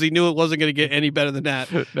the field because he knew it wasn't going to get any better than that.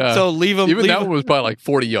 So leave him. Even that one was probably like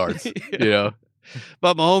 40 yards.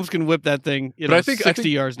 But Mahomes can whip that thing, 60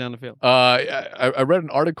 yards down the field. I read an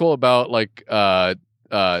article about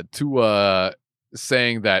Tua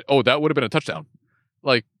saying that, that would have been a touchdown.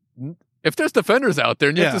 Like, if there's defenders out there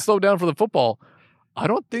and you have to slow down for the football, I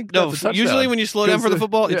don't think that's a touchdown. Usually when you slow down for the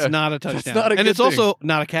football, it's not a touchdown. And it's also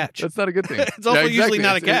not a catch. That's not a good thing. It's also usually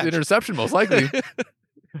not a catch. It's interception, most likely.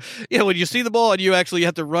 Yeah, when you see the ball and you actually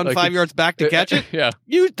have to run 5 yards back to catch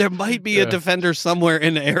it, there might be a defender somewhere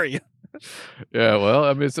in the area. Yeah, well,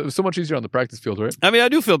 I mean, it's so much easier on the practice field, right? I mean, I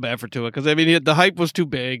do feel bad for Tua because, I mean, the hype was too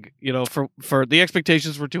big, for the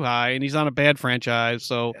expectations were too high, and he's on a bad franchise,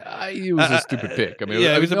 so... he was a stupid pick. I mean,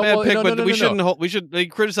 it was a bad pick, but we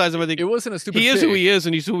shouldn't criticize him. I think it wasn't a stupid pick. He is who he is,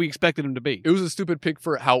 and he's who we expected him to be. It was a stupid pick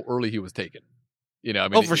for how early he was taken. I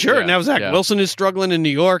mean, for sure. Now Zach Wilson is struggling in New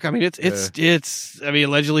York. I mean, it's. I mean,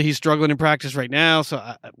 allegedly he's struggling in practice right now. So,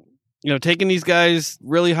 taking these guys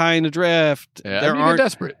really high in the draft, they're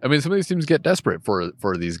desperate. I mean, some of these teams get desperate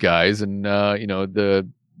for these guys, and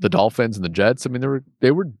the Dolphins and the Jets. I mean, they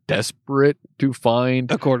were desperate to find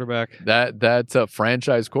a quarterback. That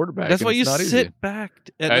franchise quarterback. That's why you sit back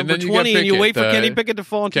at number 20 and you wait for Kenny Pickett to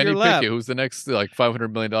fall into your lap. Kenny Pickett, who's the next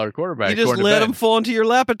 $500 million quarterback. You just let him fall into your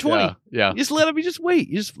lap at 20. Yeah. You just let him. You just wait.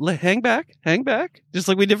 You just hang back, just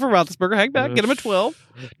like we did for Roethlisberger. Hang back. Get him at 12.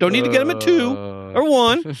 Don't need to get him at 2 or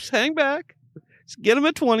 1. Just hang back. Just get him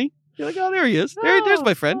at 20. You're like, there he is. There's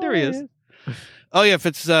my friend. There he is. Oh yeah,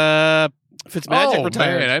 Fitzmagic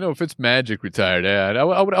retired. Man, I know Fitzmagic retired. Yeah,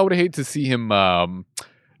 I would hate to see him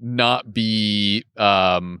not be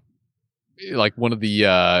like one of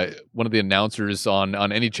the announcers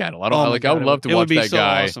on any channel. I would love to watch that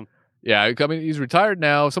guy. Awesome. Yeah, I mean he's retired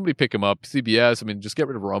now. Somebody pick him up. CBS. I mean, just get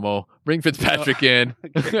rid of Romo. Bring Fitzpatrick in.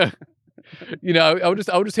 I would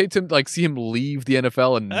just hate to see him leave the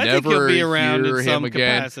NFL and never be around hear in him some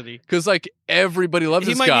again. Because everybody loves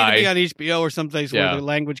this guy. He might need to be on HBO or someplace where the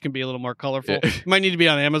language can be a little more colorful. He might need to be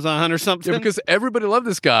on Amazon or something. Yeah, because everybody loved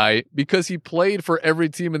this guy because he played for every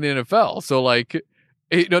team in the NFL. So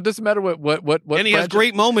it doesn't matter what and he has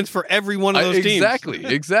great moments for every one of those teams.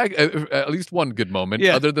 Exactly. At least one good moment,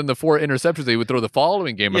 other than the 4 interceptions they would throw the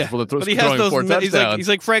following game. But he has those. 4 touchdowns. He's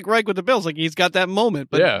like Frank Reich with the Bills. He's got that moment.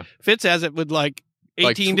 But Fitz has it with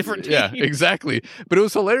 18 different teams. Yeah, exactly. But it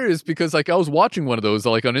was hilarious because I was watching one of those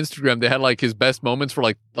on Instagram. They had his best moments for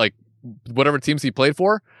like whatever teams he played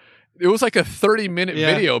for. It was like a 30-minute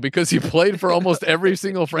video because he played for almost every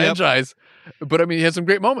single franchise. But I mean, he had some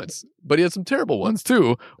great moments, but he had some terrible ones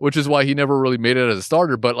too, which is why he never really made it as a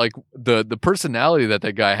starter. But the personality that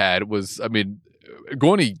guy had was, I mean,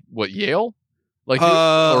 going to Yale, or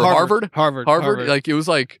Harvard. It was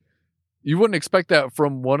you wouldn't expect that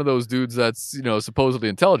from one of those dudes that's supposedly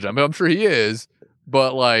intelligent. I mean, I'm sure he is,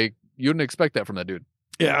 but you wouldn't expect that from that dude.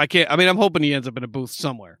 Yeah, I can't. I mean, I'm hoping he ends up in a booth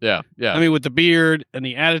somewhere. Yeah. I mean, with the beard and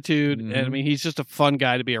the attitude, and I mean, he's just a fun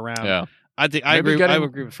guy to be around. Yeah, I agree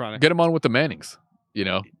with Friday. Get him on with the Mannings.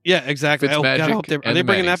 Yeah, exactly. Fitzmagic, God, I hope are they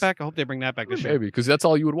bringing that back? I hope they bring that back this year. Maybe because that's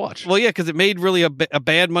all you would watch. Well, yeah, because it made really a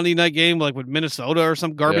bad Monday night game with Minnesota or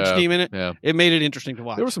some garbage team in it. Yeah. It made it interesting to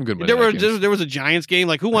watch. There were some good Monday night games. There was a Giants game.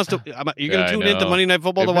 Who wants to? You're going to tune into Monday Night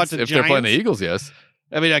Football to watch the Giants? If they're playing the Eagles, yes.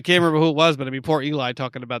 I mean, I can't remember who it was, but I mean, poor Eli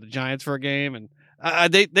talking about the Giants for a game, and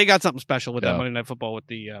they got something special with that Monday Night Football with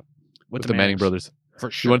the Manning brothers. For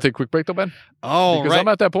sure. You want to take a quick break though, Ben? Oh, because I'm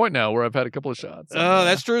at that point now where I've had a couple of shots.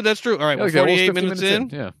 That's true. All right, we're 48 minutes in.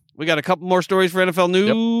 Yeah. We got a couple more stories for NFL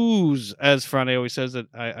news. Yep. As Friday always says, that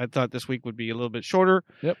I thought this week would be a little bit shorter.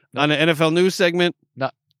 Yep. On the NFL news segment.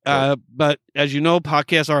 But as you know,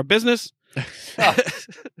 podcasts are a business.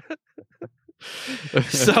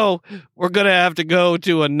 So we're going to have to go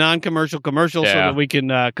to a non-commercial commercial so that we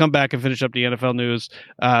can come back and finish up the NFL news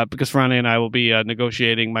because Franny and I will be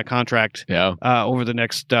negotiating my contract over the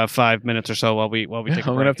next 5 minutes or so while we take a break.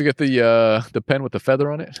 I'm going to have to get the pen with the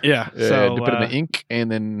feather on it. Yeah. So dip it in the ink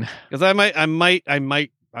and then... Because I might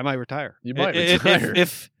retire. You might retire.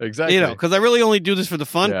 If exactly. Because I really only do this for the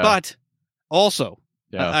fun, but also...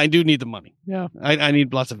 I do need the money. Yeah. I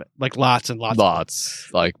need lots of it. Like lots and lots.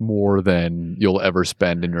 Like more than you'll ever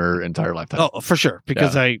spend in your entire lifetime. Oh, for sure.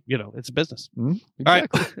 Because it's a business. Mm-hmm.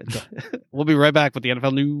 Exactly. All right. We'll be right back with the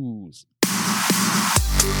NFL news.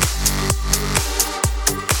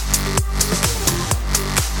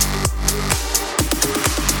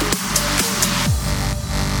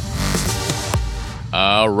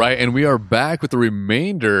 All right. And we are back with the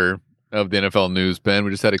remainder of the NFL news, Ben.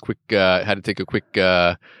 We just had to take a quick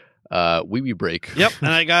wee break. Yep, and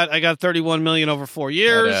I got $31 million over 4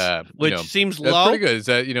 years, which seems low. That's pretty good. Is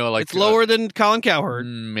that it's lower than Colin Cowherd?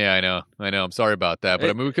 Yeah, I know. I'm sorry about that, but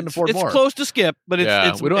I mean we can afford more. It's close to Skip, but we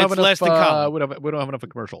don't have enough, less than Colin. We don't have enough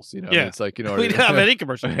commercials. It's like we don't have any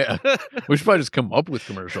commercials. We should probably just come up with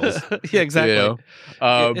commercials. Yeah, exactly.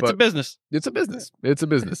 It's a business. It's a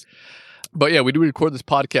business. But yeah, we do record this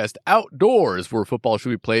podcast outdoors where football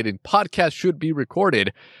should be played and podcasts should be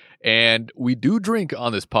recorded. And we do drink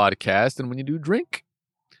on this podcast. And when you do drink,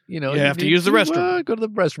 you have to use the restroom. Go to the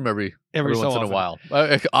restroom every so once in a while.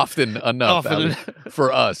 Often enough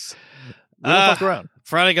for us. We don't fuck around.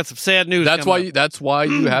 Friday got some sad news. That's why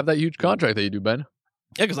you have that huge contract that you do, Ben.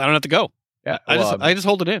 Yeah, because I don't have to go. Yeah, I just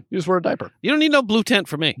hold it in. You just wear a diaper. You don't need no blue tent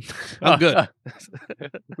for me. I'm good.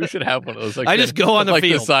 We should have one of those. I just go on the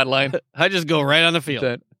field. The sideline. I just go right on the field.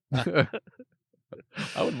 I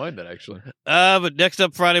wouldn't mind that, actually. But next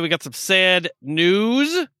up Friday, we got some sad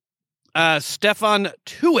news. Stephon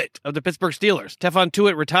Tuitt of the Pittsburgh Steelers. Stephon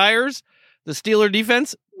Tuitt retires. The Steeler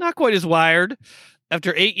defense, not quite as wired.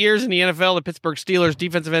 After 8 years in the NFL, the Pittsburgh Steelers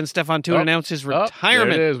defensive end Stephon Tuitt announced his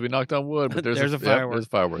retirement. There it is. We knocked on wood, but there's a firework. There's a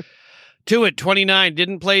firework. Tuitt, 29,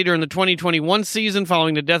 didn't play during the 2021 season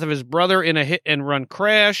following the death of his brother in a hit-and-run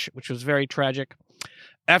crash, which was very tragic.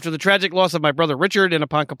 After the tragic loss of my brother Richard and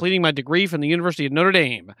upon completing my degree from the University of Notre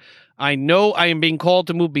Dame, I know I am being called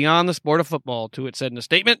to move beyond the sport of football, Tuitt said in a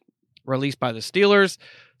statement released by the Steelers.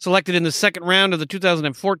 Selected in the second round of the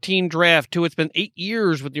 2014 draft, Tuitt spent 8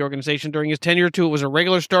 years with the organization. During his tenure, Tuitt was a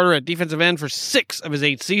regular starter at defensive end for 6 of his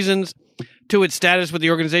 8 seasons. Tuitt's status with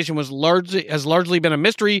the organization has largely been a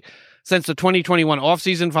mystery since the 2021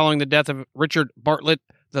 offseason following the death of Richard Bartlett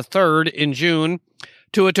III in June.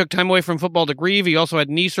 Tuitt took time away from football to grieve. He also had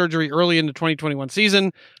knee surgery early in the 2021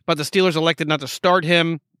 season, but the Steelers elected not to start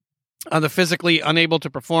him on the physically unable to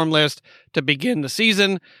perform list to begin the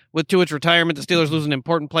season. With Tuitt's retirement, the Steelers lose an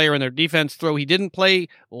important player in their defense. Though he didn't play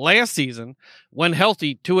last season, when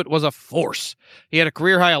healthy, Tuitt was a force. He had a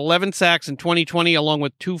career-high 11 sacks in 2020, along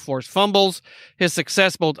with 2 forced fumbles. His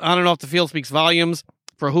success both on and off the field speaks volumes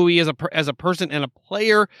for who he is as a person and a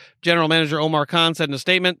player. General Manager Omar Khan said in a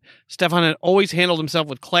statement, Stephon had always handled himself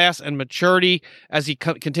with class and maturity as he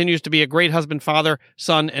continues to be a great husband, father,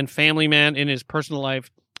 son, and family man in his personal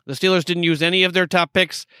life. The Steelers didn't use any of their top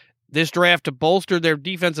picks this draft to bolster their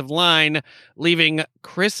defensive line, leaving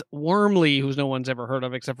Chris Wormley, who no one's ever heard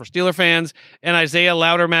of except for Steeler fans, and Isaiah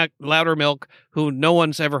Loudermilk, who no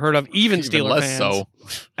one's ever heard of, even Steeler fans,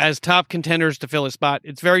 as top contenders to fill his spot.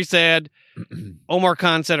 It's very sad. Omar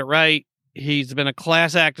Khan said it right. He's been a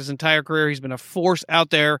class act his entire career. He's been a force out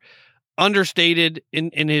there, overstated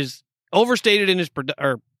in his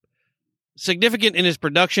significant in his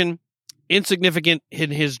production, insignificant in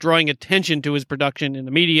his drawing attention to his production in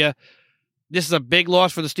the media. This is a big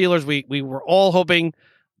loss for the Steelers. We were all hoping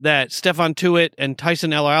that Stephon Tuitt and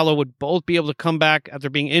Tyson Alualu would both be able to come back after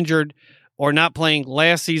being injured or not playing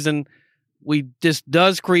last season. This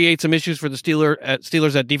does create some issues for the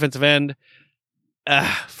Steelers at defensive end.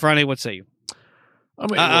 Franny, what say you?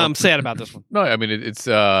 I'm sad about this one. No, I mean it's.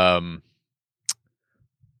 I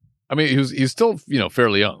mean he's still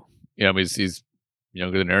fairly young. He's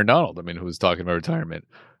younger than Aaron Donald. I mean, who was talking about retirement.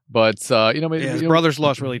 But his brother's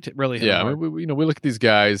loss really hit him hard. We look at these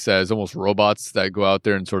guys as almost robots that go out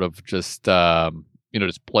there and sort of just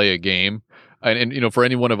just play a game. And for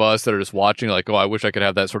any one of us that are just watching, like, oh, I wish I could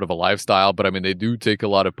have that sort of a lifestyle. But I mean, they do take a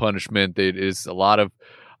lot of punishment. It is a lot of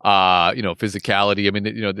physicality. I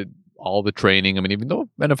mean, all the training. I mean, even though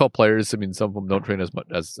NFL players, I mean, some of them don't train as much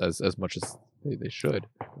as they should.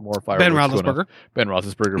 More Ben Roethlisberger,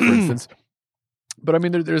 for instance. But I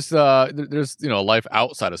mean, there's life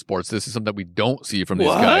outside of sports. This is something that we don't see from these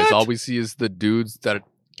guys. All we see is the dudes that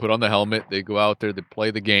put on the helmet, they go out there, they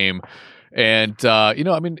play the game, and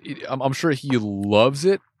I'm sure he loves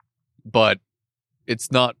it, but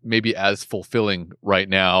it's not maybe as fulfilling right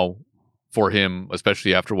now for him,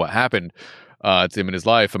 especially after what happened to him in his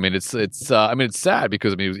life. I mean, it's sad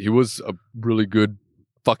because he was a really good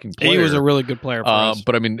fucking player. He was a really good player for us.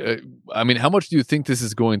 But I mean, how much do you think this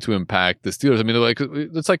is going to impact the Steelers? I mean, like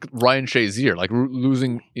it's like Ryan Shazier, like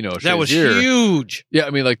losing, Shazier. That was huge. Yeah,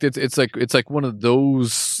 I mean, like it's like one of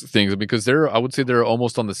those things because I would say they're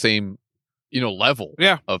almost on the same, level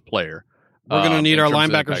of player. We're going to need our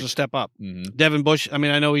linebackers to step up. Mm-hmm. Devin Bush, I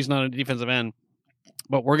mean, I know he's not a defensive end,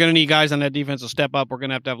 but we're going to need guys on that defense to step up. We're going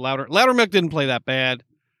to have Loudermilk didn't play that bad.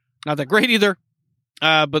 Not that great either.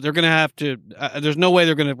 But they're going to have to there's no way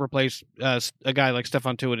they're going to replace a guy like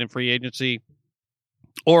Stephon Tuitt in free agency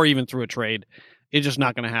or even through a trade. It's just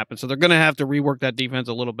not going to happen. So they're going to have to rework that defense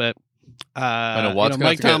a little bit. I know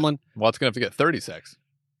Mike Tomlin. Watt's going to have to get 30 sacks.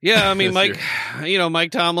 Yeah, I mean,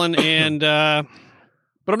 Mike Tomlin and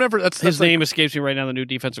but I'm never. That's his name escapes me right now. The new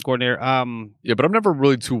defensive coordinator. Yeah, but I'm never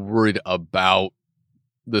really too worried about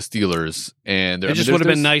the Steelers, and it just would have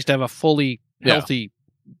been nice to have a fully healthy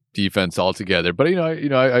defense altogether. But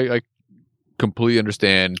I completely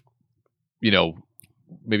understand.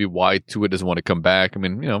 Maybe why Tua doesn't want to come back. I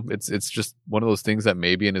mean, it's just one of those things that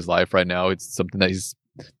maybe in his life right now, it's something that he's.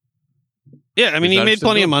 Yeah, I mean, he made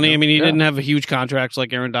plenty of money. I mean, he didn't have a huge contracts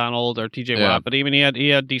like Aaron Donald or T.J. Watt, but even he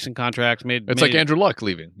had decent contracts. It's like Andrew Luck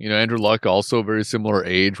leaving. Andrew Luck also very similar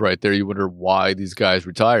age right there. You wonder why these guys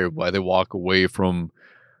retire, why they walk away from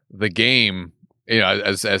the game.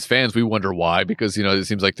 As fans, we wonder why because it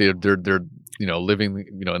seems like they're living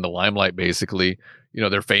in the limelight basically.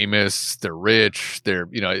 They're famous, they're rich,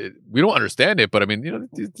 we don't understand it, but I mean,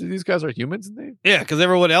 these guys are humans, and because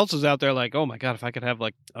everyone else is out there like, oh my god, if I could have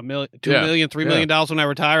like $1 million, $2 million, $3 million when I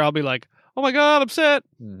retire, I'll be like, oh my god, I'm set.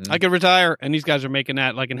 Mm-hmm. I could retire, and these guys are making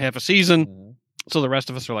that like in half a season. Mm-hmm. So the rest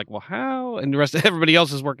of us are like, well, how? And the rest of everybody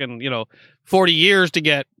else is working, 40 years to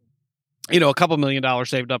get, a couple $1 million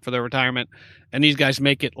saved up for their retirement, and these guys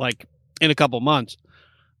make it like in a couple months.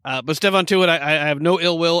 But Stephon Tuitt, I have no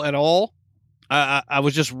ill will at all. I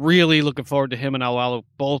was just really looking forward to him and Alualu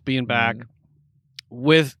both being back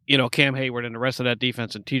with Cam Hayward and the rest of that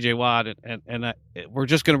defense and T.J. Watt and we're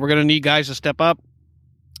gonna need guys to step up.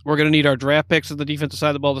 We're gonna need our draft picks at the defensive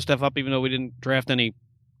side of the ball to step up, even though we didn't draft any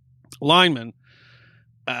linemen.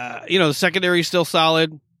 The secondary is still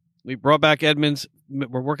solid. We brought back Edmonds.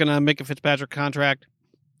 We're working on Minkah Fitzpatrick contract.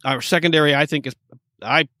 Our secondary, I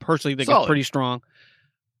personally think is pretty strong.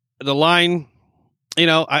 The line.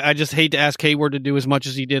 I just hate to ask Hayward to do as much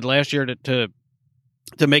as he did last year to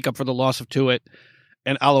make up for the loss of Tuitt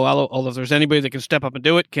and Alualu. Although if there's anybody that can step up and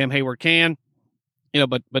do it, Cam Hayward can.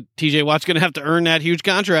 But TJ Watt's going to have to earn that huge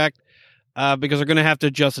contract because they're going to have to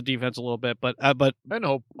adjust the defense a little bit. But I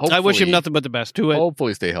wish him nothing but the best. Tuitt,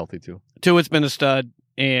 hopefully, stay healthy too. Tuitt's been a stud,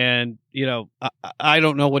 and I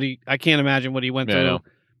don't know I can't imagine what he went through,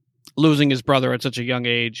 losing his brother at such a young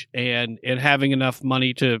age, and having enough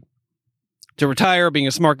money to retire, being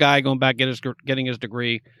a smart guy, going back getting his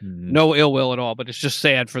degree. Mm-hmm. No ill will at all, but it's just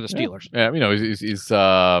sad for the Steelers. Yeah, he's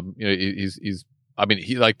I mean,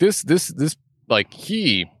 he like this like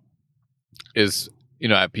he is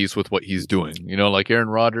at peace with what he's doing. Like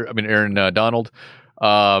Aaron Donald,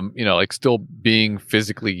 like still being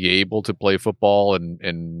physically able to play football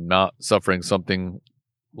and not suffering something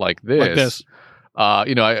like this.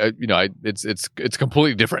 It's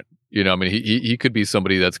completely different. I mean, he could be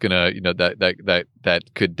somebody that's gonna,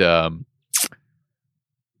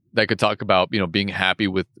 that could talk about, being happy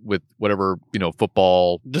with whatever,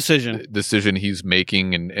 football decision he's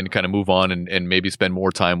making and kind of move on and maybe spend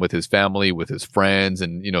more time with his family, with his friends,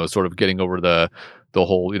 and sort of getting over the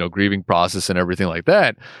whole grieving process and everything like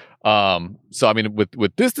that. So I mean,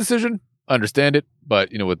 with this decision, I understand it, but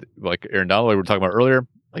with like Aaron Donald, we were talking about earlier,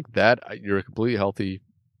 like that, you're a completely healthy.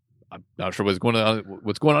 I'm not sure what's going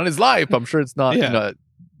on in his life. I'm sure it's not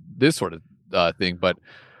this sort of thing, but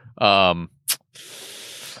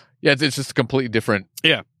it's just a completely different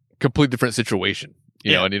situation.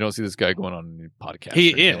 And you don't see this guy going on a podcast.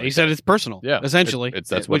 He said it's personal. Yeah, essentially,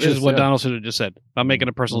 which is what Donald should have just said. I'm making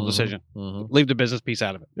a personal decision. Mm-hmm. Leave the business piece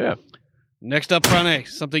out of it. Yeah. Next up, Frane,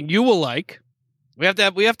 something you will like. We have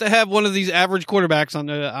to have one of these average quarterbacks on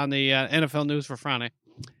the NFL news for Frane.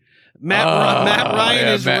 Matt Ryan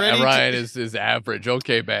is ready. Matt Ryan is average.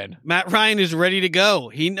 Okay, Ben. Matt Ryan is ready to go.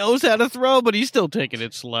 He knows how to throw, but he's still taking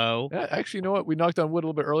it slow. Yeah, actually, you know what? We knocked on wood a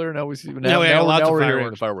little bit earlier. Now we see. Now we're hearing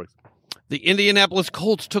the fireworks. The Indianapolis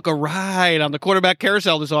Colts took a ride on the quarterback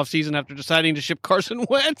carousel this offseason after deciding to ship Carson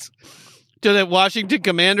Wentz to the Washington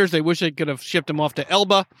Commanders. They wish they could have shipped him off to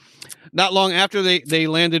Elba. Not long after they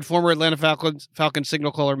landed former Atlanta Falcons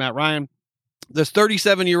signal caller Matt Ryan. This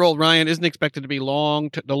 37-year-old Ryan isn't expected to be the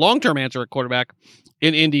long-term answer at quarterback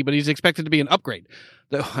in Indy, but he's expected to be an upgrade.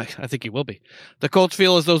 I think he will be. The Colts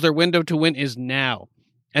feel as though their window to win is now,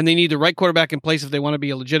 and they need the right quarterback in place if they want to be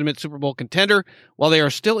a legitimate Super Bowl contender. While they are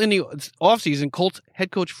still in the offseason, Colts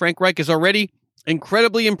head coach Frank Reich is already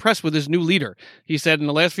incredibly impressed with his new leader. He said in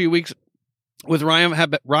the last few weeks with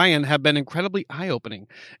Ryan have been incredibly eye-opening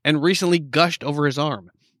and recently gushed over his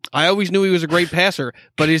arm. I always knew he was a great passer,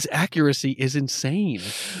 but his accuracy is insane,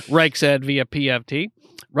 Reich said via PFT.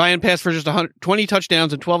 Ryan passed for just 20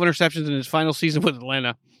 touchdowns and 12 interceptions in his final season with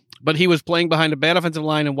Atlanta, but he was playing behind a bad offensive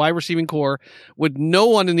line and wide receiving core which no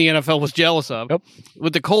one in the NFL was jealous of. Yep.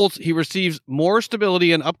 With the Colts, he receives more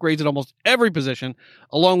stability and upgrades at almost every position,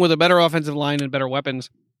 along with a better offensive line and better weapons.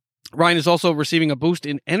 Ryan is also receiving a boost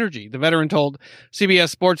in energy. The veteran told CBS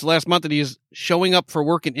Sports last month that he is showing up for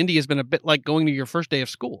work in Indy has been a bit like going to your first day of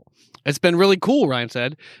school. It's been really cool, Ryan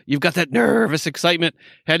said. You've got that nervous excitement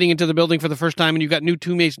heading into the building for the first time, and you've got new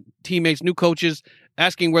teammates, new coaches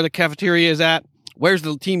asking where the cafeteria is at. Where's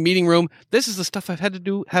the team meeting room? This is the stuff haven't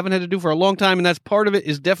had to do for a long time, and that's part of it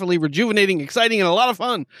is definitely rejuvenating, exciting, and a lot of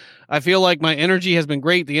fun. I feel like my energy has been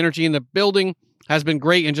great. The energy in the building has been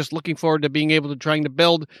great, and just looking forward to looking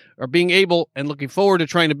forward to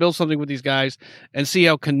trying to build something with these guys and see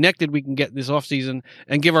how connected we can get this offseason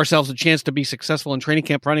and give ourselves a chance to be successful in training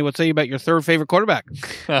camp. Ronnie, what say you about your third favorite quarterback?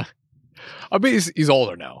 I mean, he's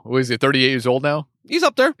older now. What is he, 38 years old now? He's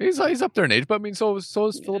up there. He's up there in age, but I mean, so is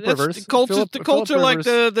Philip Rivers. The Colts are like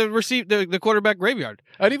the quarterback graveyard.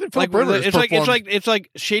 And even Philip Rivers. It's like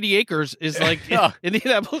Shady Acres is like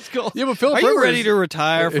Indianapolis Colts. Yeah, but Philip Rivers. Are you ready to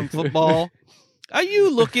retire from football? Are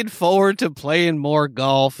you looking forward to playing more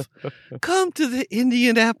golf? Come to the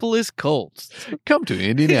Indianapolis Colts. Come to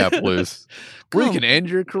Indianapolis, where you can end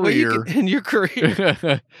your career.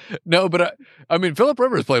 No, but I mean, Philip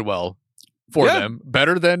Rivers played well for them,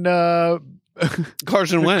 better than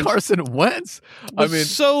Carson Wentz. Carson Wentz. I mean,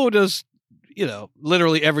 so does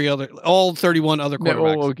literally all 31 other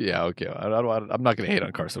quarterbacks. Okay. I'm not going to hate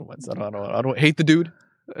on Carson Wentz. I don't hate the dude.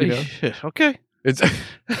 Okay.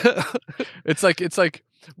 It's like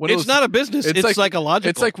when it's not a business. It's psychological.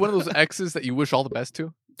 It's like one of those exes that you wish all the best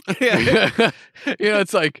to. Yeah.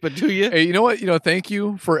 It's like, but do you? Hey, you know what? Thank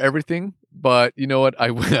you for everything, but you know what?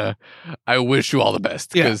 I wish you all the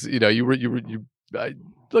best because you were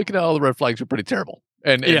looking at all the red flags are pretty terrible,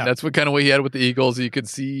 and that's what kind of way he had with the Eagles. You could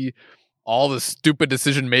see all the stupid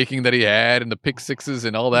decision making that he had and the pick sixes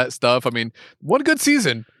and all that stuff. I mean, one good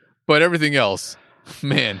season, but everything else,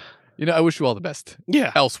 man. I wish you all the best.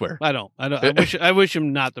 Yeah. Elsewhere. I don't. I wish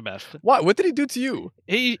him not the best. Why? What did he do to you?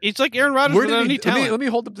 It's like Aaron Rodgers without any talent. Let me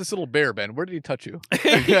hold up this little bear, Ben. Where did he touch you?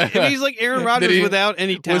 He's like Aaron Rodgers without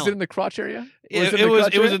any talent. Was it in the crotch area?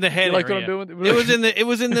 It was in the head area. Like what I'm doing? It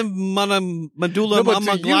was in the medulla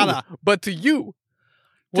oblongata. But to you.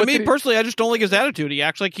 To me personally, I just don't like his attitude. He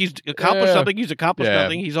acts like he's accomplished something. He's accomplished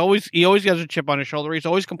nothing. He always has a chip on his shoulder. He's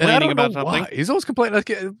always complaining about something. Why. He's always complaining.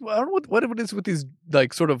 Like, I don't know what it is with these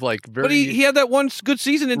sort of very. But he had that one good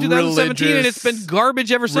season in 2017, and it's been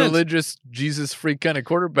garbage ever since. Religious Jesus freak kind of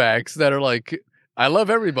quarterbacks that are like, I love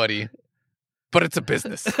everybody, but it's a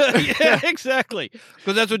business. Yeah, exactly.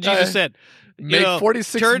 Because that's what Jesus said. Make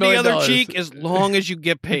 $46 turn million. Turn the other cheek as long as you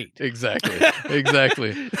get paid. Exactly.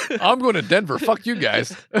 I'm going to Denver. Fuck you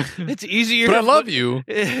guys. It's easier. But I love you.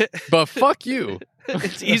 But fuck you.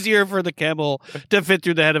 It's easier for the camel to fit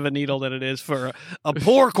through the head of a needle than it is for a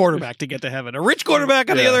poor quarterback to get to heaven. A rich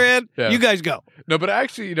quarterback, on the other hand, you guys go. No, but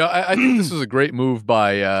actually, I think this was a great move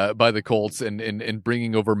by the Colts in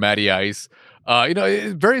bringing over Matty Ice.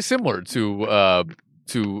 Very similar to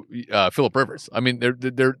Philip Rivers. I mean,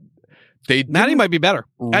 Matty might be better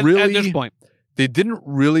at this point. They didn't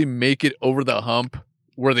really make it over the hump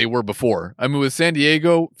where they were before. I mean, with San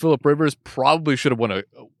Diego, Philip Rivers probably should have won a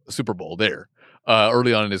Super Bowl there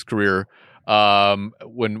early on in his career when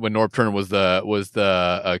Norv Turner was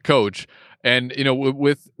the coach. And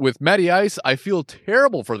with Matty Ice, I feel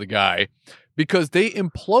terrible for the guy because they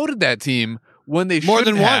imploded that team when they more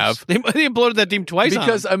than have. Once. They imploded that team twice.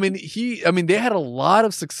 Because they had a lot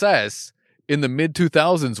of success in the mid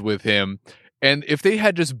 2000s with him, and if they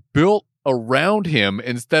had just built around him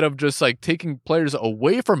instead of just like taking players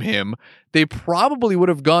away from him, they probably would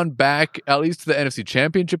have gone back at least to the NFC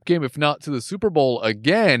Championship game, if not to the Super Bowl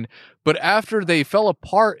again. But after they fell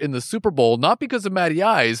apart in the Super Bowl, not because of Matty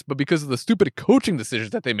Ice, but because of the stupid coaching decisions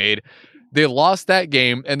that they made, They lost that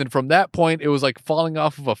game, and then from that point, it was like falling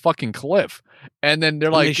off of a fucking cliff. And then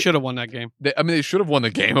they should have won that game. They should have won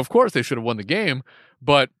the game. Of course, they should have won the game.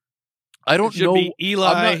 But I don't know. Be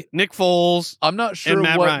Eli, Nick Foles. I'm not sure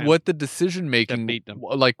what the decision making,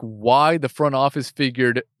 like why the front office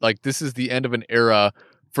figured like this is the end of an era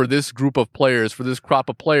for this group of players, for this crop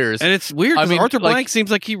of players. And it's weird because Arthur Blank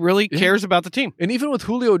seems like he really cares about the team. And even with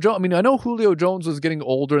Julio Jones, I mean, I know Julio Jones was getting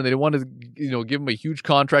older and they didn't want to, give him a huge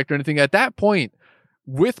contract or anything. At that point,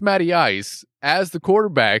 with Matty Ice as the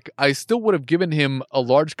quarterback, I still would have given him a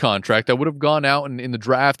large contract. I would have gone out in the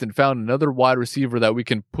draft and found another wide receiver that we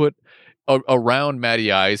can put around Matty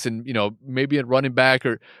Ice and, maybe a running back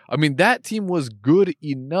that team was good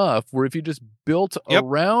enough where if you just built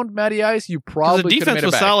around Matty Ice, you probably the defense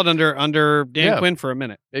was solid under Dan Quinn for a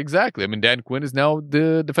minute. Exactly. I mean, Dan Quinn is now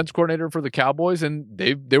the defense coordinator for the Cowboys and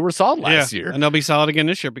they were solid last year. And they'll be solid again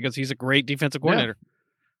this year because he's a great defensive coordinator.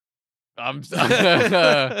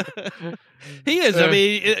 He is. I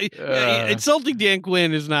mean, insulting Dan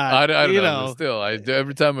Quinn is not. I don't know. Still,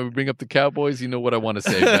 every time I bring up the Cowboys, you know what I want to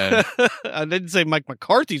say, man. I didn't say Mike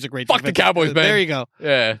McCarthy's a great. Fuck the Cowboys, man. There you go.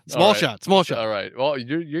 Yeah, small shot. All right. Well,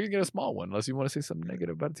 you're gonna get a small one unless you want to say something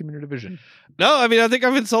negative about a team in your division. No, I mean I think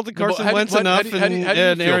I've insulted Carson Wentz enough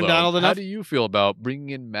and Aaron Donald enough. How do you feel about bringing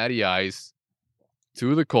in Matty Ice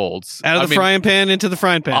to the Colts? Out of the frying pan into the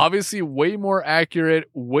frying pan. Obviously, way more accurate,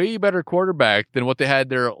 way better quarterback than what they had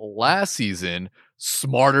there last season.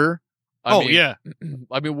 Smarter. I mean,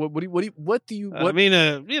 what do you? I mean,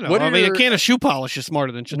 a can of shoe polish is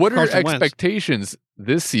smarter than what Carson are your expectations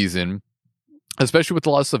this season, especially with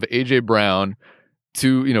the loss of AJ Brown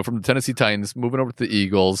to from the Tennessee Titans moving over to the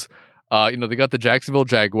Eagles? They got the Jacksonville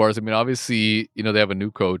Jaguars. I mean, obviously, they have a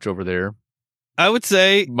new coach over there. I would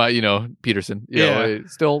say Peterson. It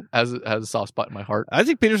still has a soft spot in my heart. I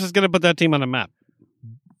think Peterson's going to put that team on the map.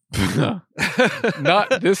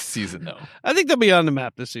 Not this season though. I think they'll be on the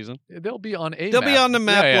map this season. They'll be on a. They'll map. be on the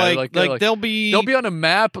map they'll be on a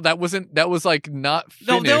map that was like not finished.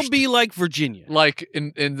 No, they'll be like Virginia, like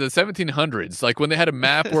in the 1700s, like when they had a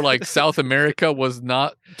map where like South America was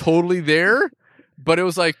not totally there, but it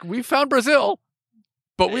was like we found Brazil,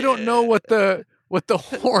 but we don't know what the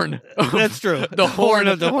horn. That's true. The horn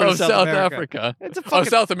of South Africa. It's a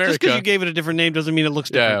South America. Just because you gave it a different name doesn't mean it looks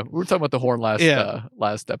different. Yeah, we were talking about the horn last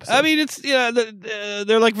episode. I mean, it's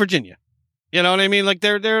they're like Virginia. You know what I mean? Like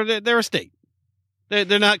they're a state.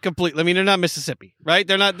 They're not complete. I mean, they're not Mississippi, right?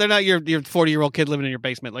 They're not your 40-year-old kid living in your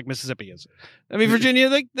basement like Mississippi is. I mean, Virginia,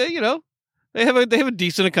 they have a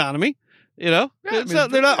decent economy. They're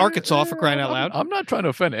not Arkansas for crying out loud. I'm not trying to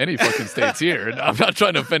offend any fucking states here. I'm not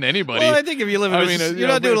trying to offend anybody. Well, I think if you live in Mississippi, you're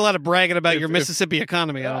not doing a lot of bragging about your Mississippi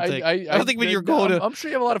economy. I don't think when you're going to. I'm sure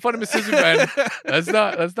you have a lot of fun in Mississippi, man. That's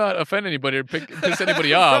not offend anybody or piss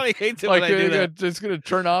anybody off. I probably hate it when I do that. It's going to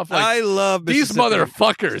turn off. Like, I love Mississippi. These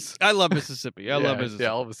motherfuckers. I love Mississippi. I love Mississippi.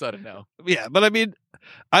 Yeah, all of a sudden now. Yeah, but I mean,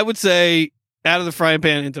 I would say out of the frying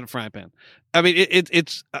pan into the frying pan. I mean,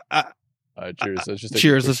 it's. All right, cheers.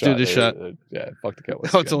 Cheers. Let's do this shot. Fuck the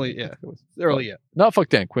Cowboys. Oh, it's only early. Not fuck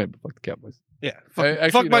Dan Quinn, but fuck the Cowboys. Yeah,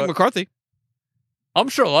 fuck Mike McCarthy. I'm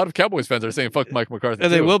sure a lot of Cowboys fans are saying fuck Mike McCarthy.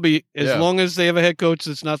 And they will be as long as they have a head coach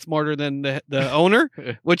that's not smarter than the owner,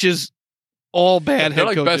 which is all bad head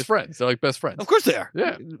coaches. They're like best friends. They're like best friends. Of course they are.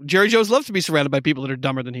 Yeah. Jerry Jones loves to be surrounded by people that are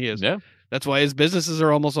dumber than he is. Yeah. That's why his businesses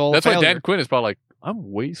are almost all. That's why Dan Quinn is probably like, I'm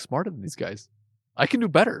way smarter than these guys. I can do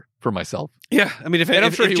better for myself. Yeah, I mean, if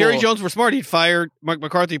Jerry Jones were smart, he'd fire Mike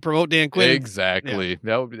McCarthy, promote Dan Quinn. Exactly.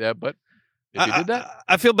 That would be that. But if he did that,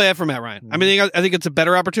 I feel bad for Matt Ryan. I mean, I think it's a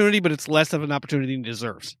better opportunity, but it's less of an opportunity than he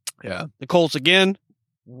deserves. Yeah. The Colts again,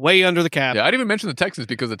 way under the cap. Yeah, I didn't even mention the Texans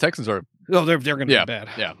because the Texans are. Oh, they're going to be bad.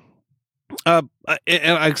 Yeah.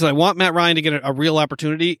 Because I want Matt Ryan to get a real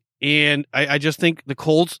opportunity, and I just think the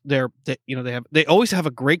Colts, they always have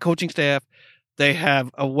a great coaching staff. They have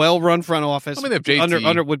a well-run front office. I mean, they have JT.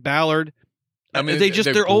 under with Ballard. I mean,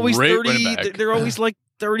 they're always 30. They're always like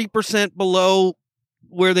 30% below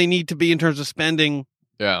where they need to be in terms of spending.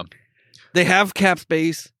 Yeah, they have cap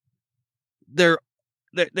space. They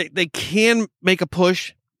can make a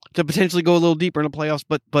push to potentially go a little deeper in the playoffs,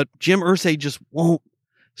 but Jim Irsay just won't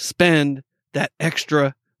spend that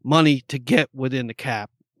extra money to get within the cap.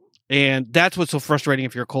 And that's what's so frustrating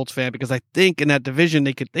if you're a Colts fan, because I think in that division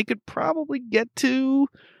they could probably get to.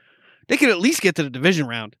 They could at least get to the division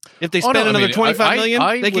round. If they spend another $25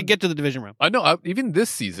 million, they could get to the division round. I know. Even this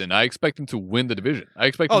season, I expect them to win the division. I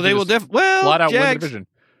expect them they will definitely flat out win the division.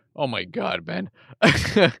 Oh my God, man.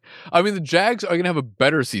 I mean, the Jags are going to have a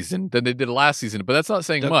better season than they did last season, but that's not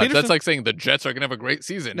saying much. Peterson? That's like saying the Jets are going to have a great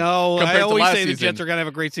season. No, I always say the Jets are going to have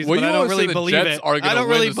a great season, but I don't really believe it. I don't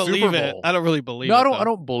really believe it. I don't really believe it. No, I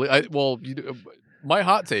don't believe. My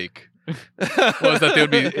hot take was that they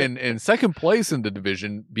would be in second place in the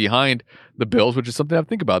division behind the Bills, which is something I have to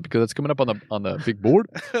think about because that's coming up on the big board.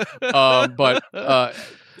 But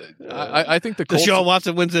I think the Colts... Deshaun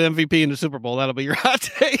Watson wins the MVP in the Super Bowl. That'll be your hot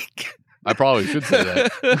take. I probably should say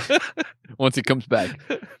that once he comes back.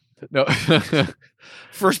 No,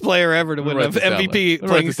 first player ever to win an MVP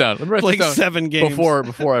playing 7 games.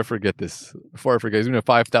 Before I forget this. He's going to have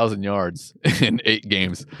 5,000 yards in 8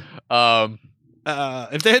 games.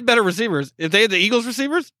 If they had better receivers, if they had the Eagles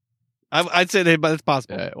receivers, I'd say it's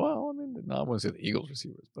possible. Well, I mean, no, I wouldn't say the Eagles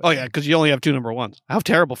receivers. But... Oh yeah, because you only have 2 number ones. How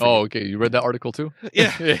terrible for you. Okay. You read that article too?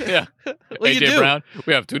 Yeah. Yeah. Well, AJ Brown.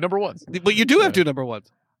 We have 2 number ones. But you do have 2 number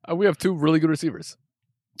ones. We have 2 really good receivers.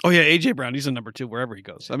 Oh yeah, AJ Brown. He's a number 2 wherever he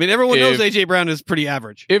goes. I mean, everyone knows AJ Brown is pretty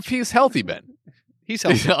average. If he's healthy, Ben. He's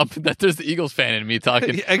healthy. There's the Eagles fan in me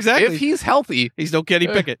talking. Exactly. If he's healthy, he's no Kenny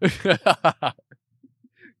Pickett.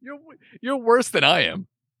 You're worse than I am.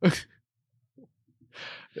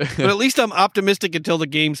 But at least I'm optimistic until the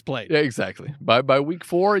game's played. Yeah, exactly. By week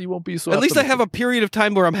 4, you won't be so. At least I have a period of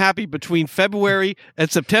time where I'm happy between February and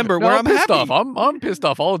September, where I'm pissed happy. Off. I'm pissed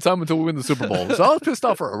off all the time until we win the Super Bowl. So I was pissed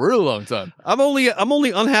off for a really long time. I'm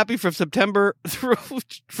only unhappy from September through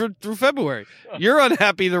February. You're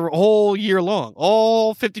unhappy the whole year long,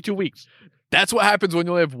 all 52 weeks. That's what happens when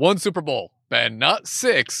you only have 1 Super Bowl, Ben, not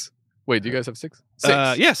 6. Wait, do you guys have 6? 6.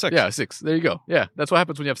 Yeah, 6. Yeah, 6. There you go. Yeah, that's what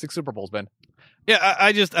happens when you have 6 Super Bowls, Ben. Yeah,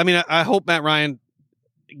 I hope Matt Ryan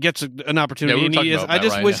gets an opportunity. Yeah, I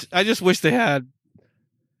just wish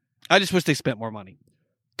they spent more money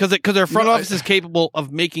because their front office is capable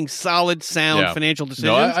of making solid, sound financial decisions.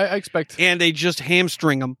 No, I expect, and they just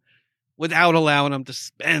hamstring them without allowing them to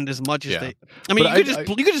spend as much as they. I mean,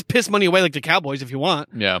 you could just piss money away like the Cowboys if you want.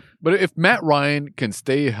 Yeah, but if Matt Ryan can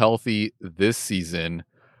stay healthy this season,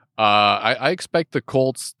 I expect the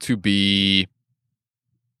Colts to be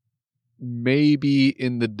maybe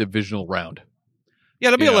in the divisional round.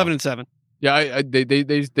 Yeah, they'll be 11-7. Yeah, they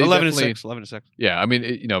 11-6. Yeah, I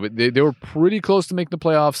mean, they were pretty close to making the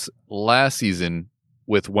playoffs last season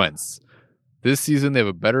with Wentz. This season they have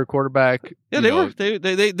a better quarterback. Yeah,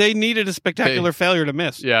 they needed a spectacular failure to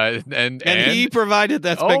miss. Yeah, and he provided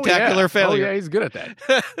that spectacular failure. Oh yeah, he's good at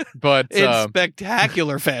that. But in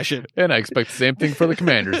spectacular fashion. And I expect the same thing for the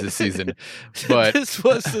Commanders this season. But this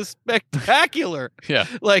was a spectacular. Yeah,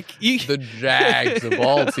 like the Jags of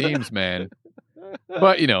all teams, man.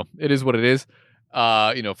 But it is what it is.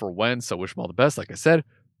 For Wentz, I wish him all the best, like I said.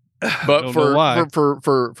 But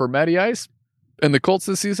for Matty Ice and the Colts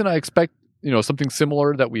this season, I expect something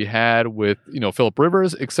similar that we had with Phillip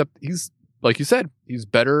Rivers, except he's, like you said, he's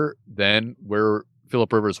better than where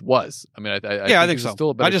Phillip Rivers was. I mean, I think so. Still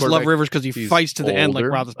a better I just love Rivers because he fights to the end like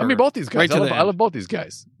Roethlisberger. I mean, both these guys. I love both these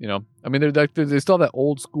guys. I mean, they still have that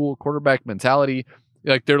old school quarterback mentality.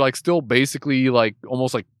 Like they're like still basically like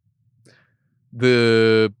almost like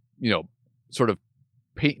the sort of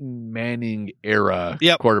Peyton Manning era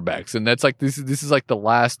quarterbacks, and that's like this is like the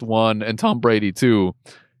last one, and Tom Brady too.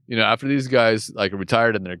 After these guys like are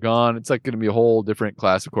retired and they're gone, it's like going to be a whole different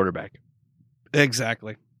class of quarterback.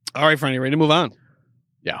 Exactly. All right, Franny, ready to move on?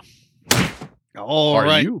 Yeah. All right.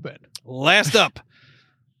 Are you, Ben? Last up,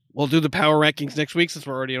 we'll do the power rankings next week since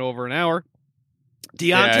we're already over an hour.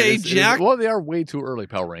 Deontay Jackson. Well, they are way too early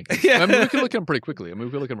power rankings. Yeah. I mean, we can look at them pretty quickly. We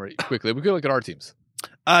can look at our teams.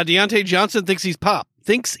 Deontay Johnson thinks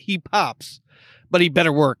he pops, but he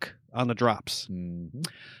better work on the drops. Mm-hmm.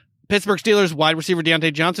 Pittsburgh Steelers wide receiver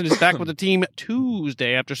Deontay Johnson is back with the team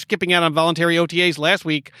Tuesday after skipping out on voluntary OTAs last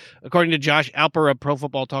week, according to Josh Alper of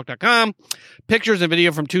ProFootballTalk.com. Pictures and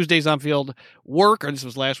video from Tuesday's on-field work, or this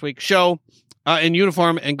was last week, show in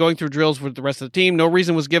uniform and going through drills with the rest of the team. No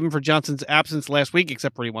reason was given for Johnson's absence last week,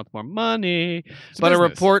 except for he wants more money. But a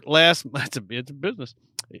report it's a business.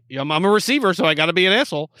 I'm a receiver, so I got to be an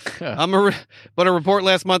asshole. But a report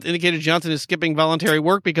last month indicated Johnson is skipping voluntary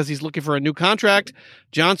work because he's looking for a new contract.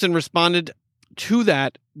 Johnson responded to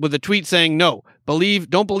that with a tweet saying, "No,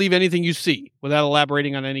 don't believe anything you see," without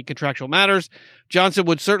elaborating on any contractual matters. Johnson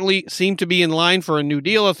would certainly seem to be in line for a new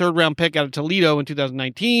deal, a third-round pick out of Toledo in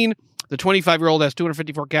 2019. The 25-year-old has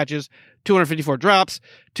 254 catches, 254 drops,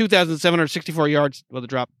 2,764 yards. Well, the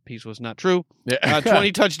drop piece was not true.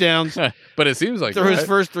 20 touchdowns. But it seems like through his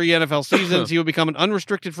first 3 NFL seasons. He will become an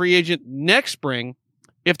unrestricted free agent next spring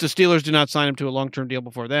if the Steelers do not sign him to a long-term deal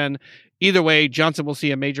before then. Either way, Johnson will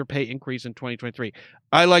see a major pay increase in 2023.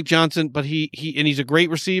 I like Johnson, but he's a great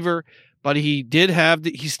receiver, but he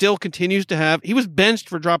still continues to have, he was benched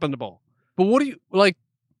for dropping the ball. But what do you like?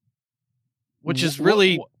 Which is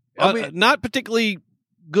really not particularly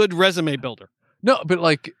good resume builder. No, but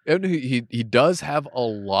like he does have a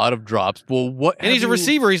lot of drops. Well, and he's a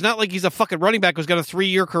receiver. He's not like he's a fucking running back who's got a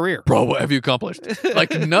 3-year career. Bro, what have you accomplished?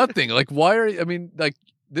 Like nothing. Like why are you? I mean, like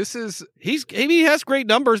this is he has great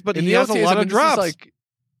numbers, but he has a lot of drops.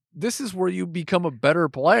 This is where you become a better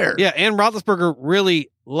player. Yeah, and Roethlisberger really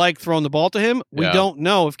liked throwing the ball to him. We don't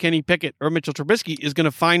know if Kenny Pickett or Mitchell Trubisky is going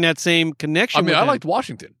to find that same connection. I mean, I liked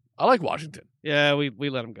Washington. I like Washington. Yeah, we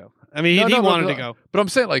let him go. I mean, he wanted to go. But I'm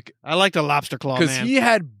saying, like... I like the lobster claw, man. Because he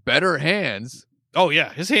had better hands. Oh,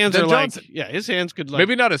 yeah. His hands are Johnson. like... Yeah, his hands could like...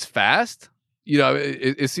 Maybe not as fast. You know,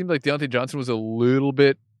 it seemed like Deontay Johnson was a little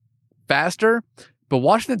bit faster. But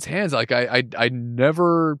Washington's hands, like, I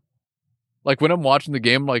never... Like, when I'm watching the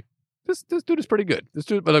game, like, this dude is pretty good. This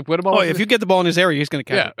dude... But like, when I'm if you get the ball in his area, he's going to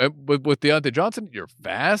catch it. Yeah, with Deontay Johnson, you're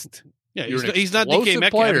fast. Yeah, he's not DK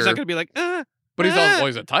Metcalf. Player. He's not going to be like, But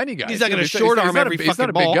he's a tiny guy. He's not going to short arm every fucking ball. He's not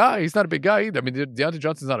a big guy. He's not a big guy either. I mean, Deontay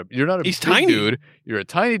Johnson's not a... You're not a big tiny dude. You're a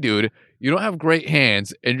tiny dude. You don't have great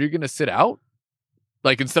hands, and you're going to sit out?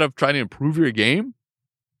 Like, instead of trying to improve your game?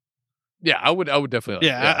 Yeah, I would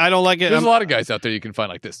definitely. I don't like it. There's a lot of guys out there you can find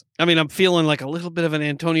like this. I mean, I'm feeling like a little bit of an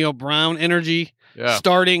Antonio Brown energy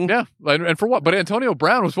starting. Yeah, and for what? But Antonio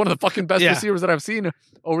Brown was one of the fucking best receivers that I've seen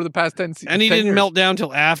over the past 10 seasons. And he didn't melt down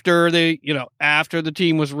till after after the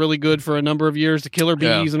team was really good for a number of years, the Killer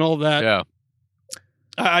Bees and all of that. Yeah.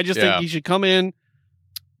 I just think he should come in,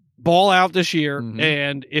 ball out this year,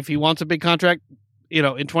 and if he wants a big contract, in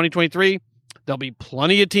 2023, there'll be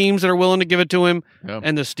plenty of teams that are willing to give it to him,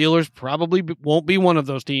 and the Steelers probably won't be one of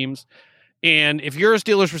those teams. And if you're a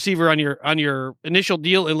Steelers receiver on your initial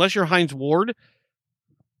deal, unless you're Hines Ward,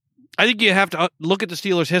 I think you have to look at the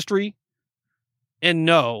Steelers' history and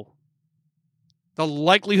know the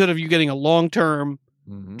likelihood of you getting a long-term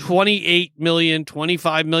 $28 million,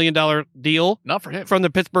 $25 million deal not for him from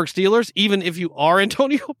the Pittsburgh Steelers, even if you are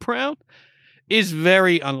Antonio Brown, is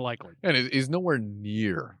very unlikely. And he's nowhere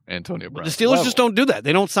near Antonio Brown. The Steelers just don't do that.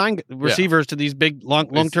 They don't sign receivers to these big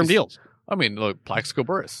long-term deals. I mean, look, Plaxico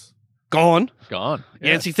Burress. Gone.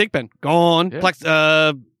 Yancey Thigpen. Gone.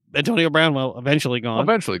 Yeah. Antonio Brown, eventually gone.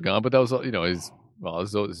 But that was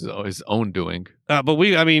his own doing.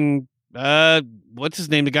 What's his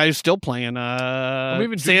name? The guy who's still playing.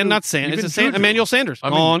 Emmanuel Sanders.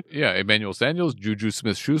 Gone. Emmanuel Sanders, Juju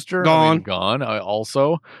Smith-Schuster. Gone. Gone.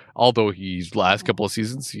 Also, although he's last couple of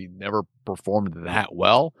seasons, he never performed that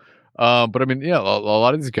well. But I mean, a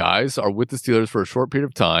lot of these guys are with the Steelers for a short period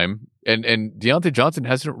of time, and Deontay Johnson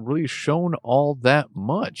hasn't really shown all that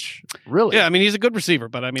much, really. Yeah, I mean, he's a good receiver,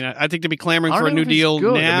 but I mean, I think to be clamoring for a new deal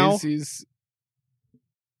now, he's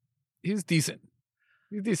decent.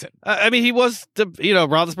 He's decent. I mean, he was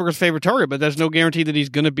Roethlisberger's favorite target, but there's no guarantee that he's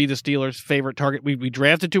going to be the Steelers' favorite target. We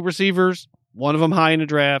drafted 2 receivers, one of them high in the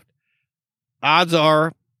draft. Odds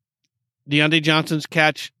are Deontay Johnson's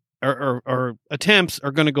catch or attempts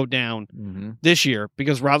are going to go down this year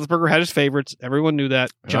because Roethlisberger had his favorites. Everyone knew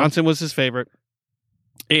that. Johnson was his favorite.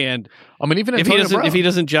 And I mean, even if he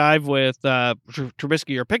doesn't jive with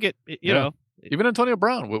Trubisky or Pickett, you know. Even Antonio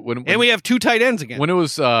Brown. When we have 2 tight ends again. When it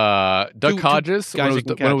was Duck Hodges, when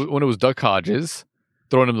it was Duck Hodges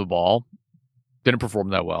throwing him the ball, didn't perform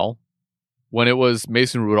that well. When it was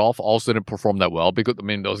Mason Rudolph, also didn't perform that well because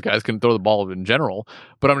those guys can throw the ball in general.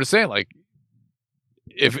 But I'm just saying, like,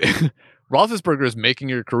 if Roethlisberger is making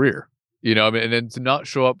your career, and then to not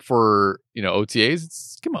show up for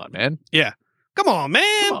OTAs, come on, man. Yeah, come on,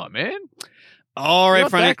 man. All right,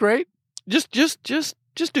 Frank. That great. Just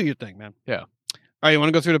do your thing, man. Yeah. All right, you want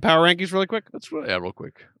to go through the power rankings really quick? Real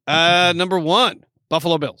quick. Number 1,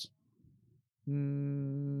 Buffalo Bills.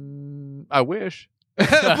 I wish.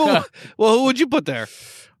 Well, who would you put there?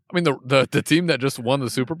 I mean, the team that just won the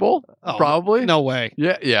Super Bowl? Probably. No way.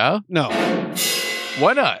 Yeah. No.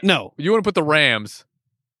 Why not? No. You want to put the Rams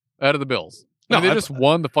out of the Bills? They just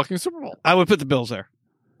won the fucking Super Bowl. I would put the Bills there.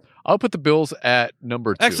 I'll put the Bills at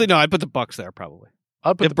number 2. Actually, no, I'd put the Bucs there probably.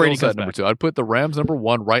 I'd put the Bills at number 2. I'd put the Rams number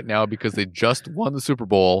 1 right now because they just won the Super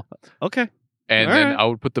Bowl. Okay. And then I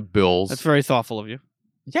would put the Bills. That's very thoughtful of you.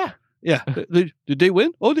 Yeah. Yeah. Did they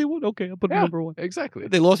win? Oh, they won. Okay, I'll put them number 1. Exactly.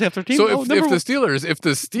 They lost half their team. So if the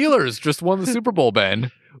Steelers just won the Super Bowl,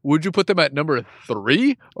 Ben, would you put them at number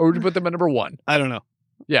 3 or would you put them at number 1? I don't know.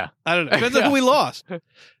 Yeah. I don't know. Depends on who we lost.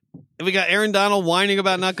 We got Aaron Donald whining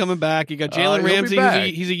about not coming back. You got Jalen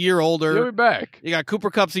Ramsey, he's a year older. He'll be back. You got Cooper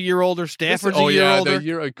Kupp's a year older. Stafford's a year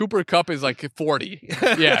older. Cooper Kupp is like 40.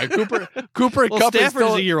 Yeah, Cooper Kupp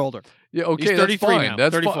Stafford's a year older. Yeah, okay, he's 33 now.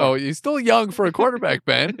 That's fine. Oh, he's still young for a quarterback,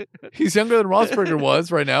 Ben. He's younger than Roethlisberger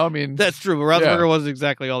was right now. I mean, that's true. But Roethlisberger wasn't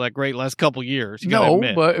exactly all that great last couple years. But when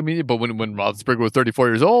Roethlisberger was 34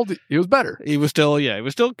 years old, he was better. He was still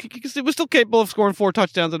capable of scoring 4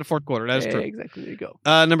 touchdowns in the fourth quarter. That's true. Exactly. There you go.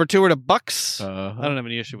 Number 2 are the Bucks. I don't have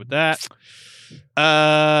any issue with that.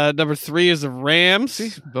 Number 3 is the Rams.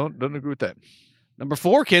 See, don't agree with that. Number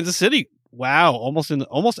 4, Kansas City. Wow, almost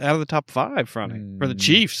out of the top 5 for the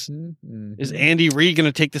Chiefs. Is Andy Reid going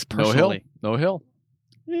to take this personally? No Hill.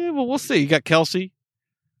 Yeah, well, we'll see. You got Kelsey.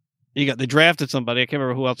 They drafted somebody. I can't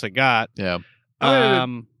remember who else they got. Yeah.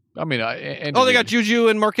 They got Juju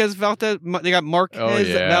and Marquez Valdez. They got Marquez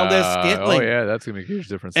Valdez-Scantling. Oh yeah, that's going to make a huge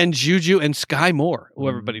difference. And Juju and Sky Moore, who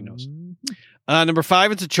everybody knows. Number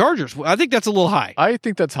 5, it's the Chargers. I think that's a little high. I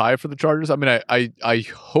think that's high for the Chargers. I mean, I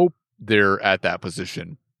hope they're at that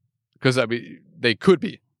position. Because, they could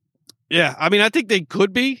be. Yeah, I think they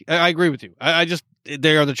could be. I agree with you.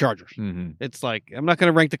 They are the Chargers. Mm-hmm. It's like, I'm not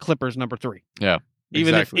going to rank the Clippers number 3. Yeah,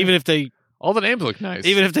 even if they... All the names look nice.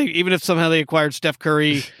 Even if somehow they acquired Steph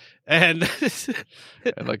Curry and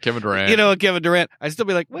like Kevin Durant. Kevin Durant, I'd still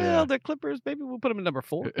be like, well, they're Clippers. Maybe we'll put them in number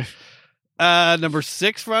 4. Number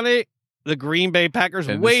 6, Friday, the Green Bay Packers.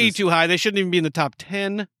 Way too high. They shouldn't even be in the top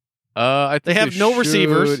 10. I think they have no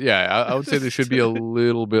receivers. Yeah, I would say they should be a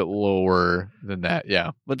little bit lower than that.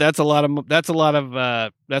 Yeah, but that's a lot of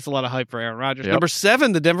hype for Aaron Rodgers. Yep. Number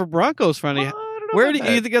 7, the Denver Broncos. Friday, where do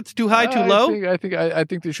you think that's too high, too low? I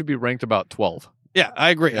think they should be ranked about 12. Yeah, I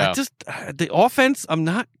agree. Yeah. The offense. I'm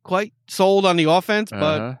not quite sold on the offense,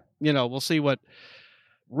 but we'll see what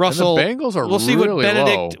Russell. And the Bengals are really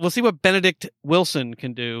low. We'll see what Benedict Wilson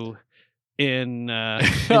can do in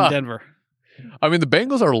Denver. I mean, the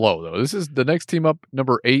Bengals are low, though. This is the next team up,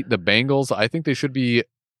 number 8, the Bengals. I think they should be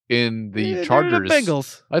in the Chargers. The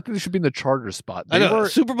Bengals. I think they should be in the Chargers spot. They were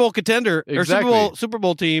Super Bowl contender, exactly. Or Super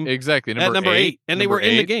Bowl team. Exactly. At number 8. And they were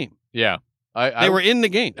in the game. Yeah. They were in the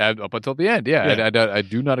game. Up until the end, yeah. I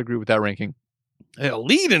do not agree with that ranking. They had a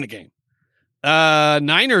lead in the game.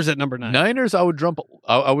 Niners at number 9. Niners, I would drop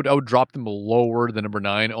them lower than number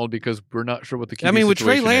 9, only because we're not sure what the QB with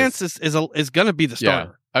Trey Lance is going to be the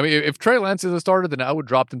starter. Yeah. I mean, if Trey Lance is a starter, then I would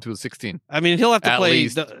drop them to a 16. I mean, he'll have to play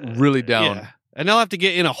really down, and they'll have to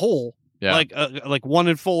get in a hole, like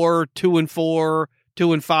 1-4, 2-4,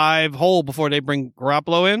 2-5 hole before they bring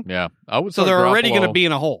Garoppolo in. Yeah, I would. So they're already going to be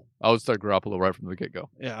in a hole. I would start Garoppolo right from the get go.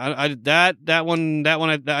 Yeah, that one.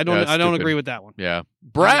 I don't agree with that one. Yeah,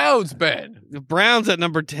 Browns, Ben. The Browns at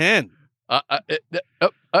number 10.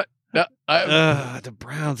 The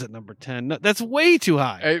Browns at number 10. No, that's way too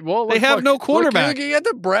high. Hey, they have no quarterback. Looking at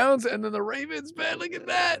the Browns and then the Ravens, man. Look at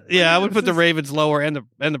that. I would put the Ravens lower and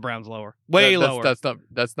the Browns lower. Lower.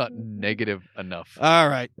 That's not negative enough. All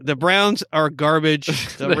right. The Browns are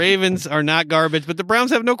garbage. The Ravens are not garbage, but the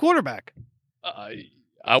Browns have no quarterback.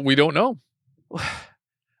 We don't know.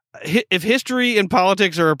 If history and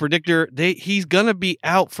politics are a predictor, he's gonna be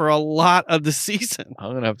out for a lot of the season.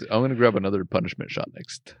 I'm gonna grab another punishment shot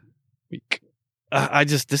next week.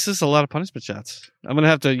 This is a lot of punishment shots. You're gonna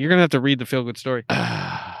have to read the feel good story.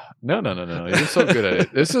 No. You're so good at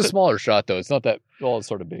it. This is a smaller shot though. It's not that. Well, it's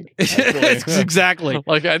sort of big. Exactly.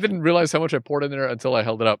 Like I didn't realize how much I poured in there until I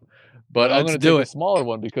held it up. But I'm gonna do a smaller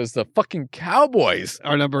one because the fucking Cowboys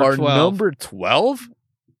are number 12. Number 12.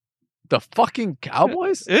 The fucking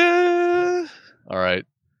Cowboys? Yeah. All right.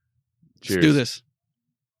 Cheers. Let's do this.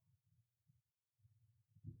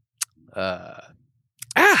 That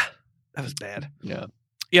was bad. Yeah.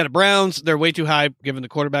 Yeah, the Browns, they're way too high given the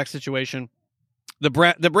quarterback situation.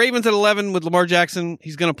 The Ravens at 11 with Lamar Jackson,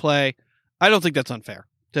 he's going to play. I don't think that's unfair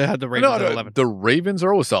to have the Ravens at 11. The Ravens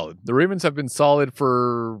are always solid. The Ravens have been solid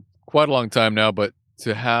for quite a long time now, but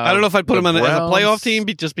to have I don't know if I'd put them as a playoff team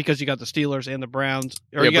just because you got the Steelers and the Browns,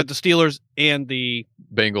 or you got the Steelers and the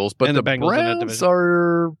Bengals, but the Browns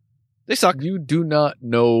are they suck. You do not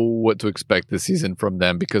know what to expect this season from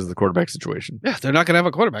them because of the quarterback situation. Yeah, they're not going to have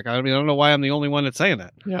a quarterback. I mean, I don't know why I'm the only one that's saying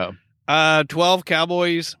that. Yeah. 12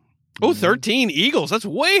 Cowboys. 13 Eagles. That's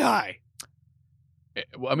way high.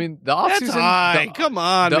 I mean, the offseason. That's high. Come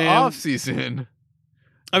on, man. The offseason.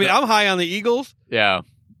 I mean, I'm high on the Eagles. Yeah.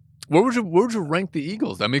 Where would you rank the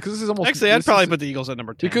Eagles? I mean, because this is almost actually, I'd probably put the Eagles at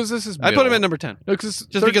number 10 because this is. I'd put them at number 10. No, just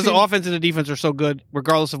because the offense and the defense are so good,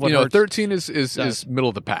 regardless of what. 13 is middle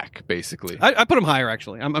of the pack, basically. I put them higher.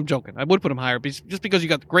 Actually, I'm joking. I would put them higher, just because you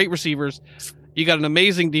got great receivers, you got an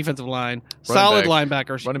amazing defensive line, solid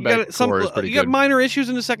linebackers, running back core is pretty good. You got minor issues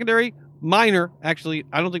in the secondary. Minor, actually,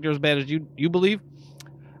 I don't think they're as bad as you believe.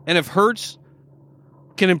 And if Hurts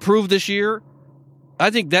can improve this year, I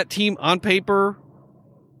think that team on paper.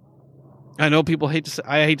 I know people hate to say.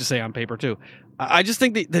 I hate to say on paper too. I just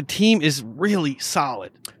think the team is really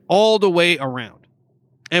solid all the way around,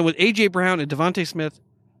 and with A.J. Brown and Devontae Smith,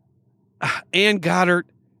 and Goddard,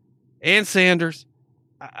 and Sanders,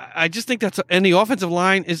 I just think and the offensive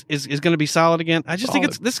line is going to be solid again. I just think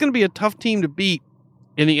this is going to be a tough team to beat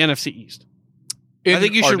in the NFC East. I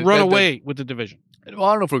think you should run away with the division. Well,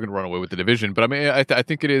 I don't know if we're going to run away with the division, but I mean, I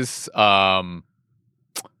think it is. I think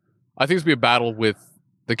it's going to be a battle with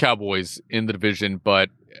the Cowboys in the division, but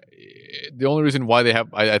the only reason why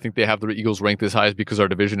I think they have the Eagles ranked this high is because our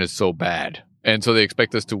division is so bad. And so they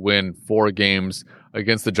expect us to win 4 games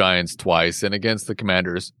against the Giants twice and against the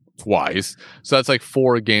Commanders twice. So that's like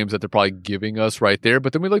 4 games that they're probably giving us right there.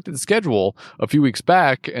 But then we looked at the schedule a few weeks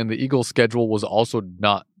back, and the Eagles schedule was also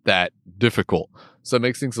not that difficult. So it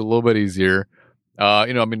makes things a little bit easier.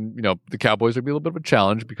 The Cowboys would be a little bit of a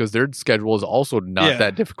challenge because their schedule is also not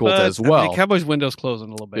that difficult as well. The Cowboys' window's closing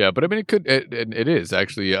a little bit. Yeah, but I mean, it is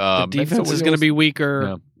actually. The defense is going to be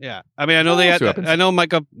weaker. Yeah. I mean, I know I know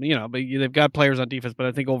Micah. But they've got players on defense, but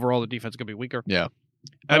I think overall the defense is going to be weaker. Yeah.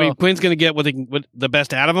 I mean, Quinn's going to get what the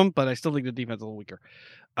best out of him, but I still think the defense is a little weaker.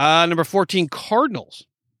 Number 14, Cardinals.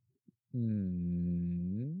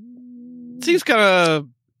 Seems kind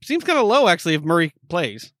of low actually if Murray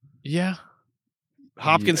plays. Yeah.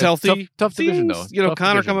 Hopkins healthy. Tough division though.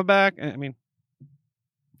 Connor coming back. I mean,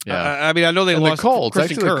 yeah. I know they lost the Colts.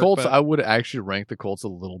 Christian Actually, Kirk, the Colts. but I would actually rank the Colts a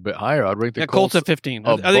little bit higher. I'd rank the Colts at 15.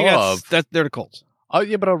 Above. I think they're the Colts. Oh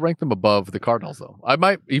yeah, but I'll rank them above the Cardinals though. I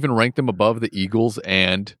might even rank them above the Eagles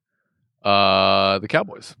and the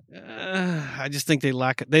Cowboys. I just think they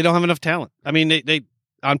lack. They don't have enough talent. I mean, they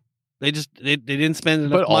didn't spend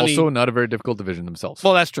enough money. But also not a very difficult division themselves.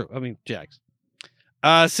 Well, that's true. I mean, Jags.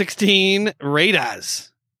 16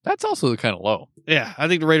 Raiders. That's also kind of low. Yeah, I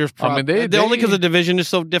think the Raiders. Only because the division is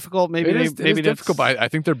so difficult. Maybe it is difficult. But I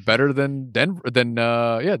think they're better than Denver. Than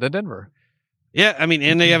Denver. Yeah, I mean,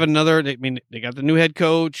 and they have another. They got the new head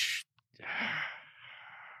coach.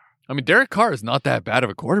 I mean, Derek Carr is not that bad of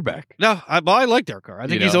a quarterback. No, I like Derek Carr. I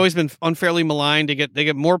think he's always been unfairly maligned. They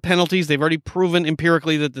get more penalties. They've already proven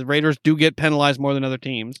empirically that the Raiders do get penalized more than other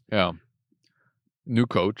teams. Yeah. New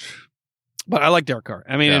coach. But I like Derek Carr.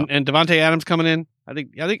 I mean, and Devontae Adams coming in. I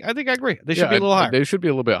think I agree. They should be a little higher. They should be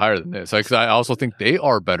a little bit higher than this. Because I also think they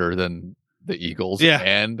are better than the Eagles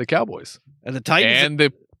and the Cowboys. And the Titans.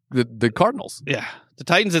 And the Cardinals. Yeah. The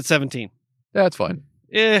Titans at 17. Yeah, that's fine.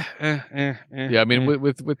 Yeah, I mean,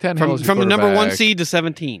 with Tannehill from the number 1 seed to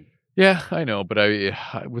 17. Yeah, I know, but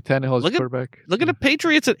with Tannehill as quarterback. Look at the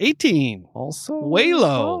Patriots at 18. Also way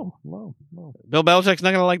low. Low. Bill Belichick's not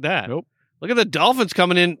going to like that. Nope. Look at the Dolphins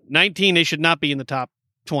coming in 19. They should not be in the top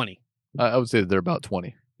 20. I would say they're about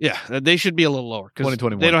 20. Yeah, they should be a little lower because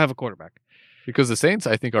 2021. They don't have a quarterback. Because the Saints,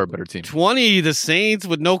 I think, are a better team. 20, the Saints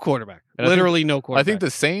with no quarterback. Literally no quarterback. I think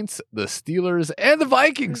the Saints, the Steelers, and the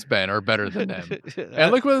Vikings, Ben, are better than them.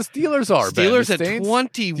 And look where the Steelers are, Steelers Ben. Steelers at 21.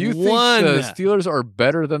 Do you think the Steelers are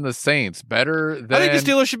better than the Saints? Better than... I think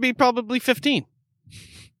the Steelers should be probably 15.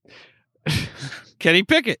 Kenny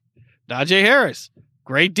Pickett. Najee Harris.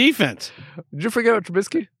 Great defense. Did you forget about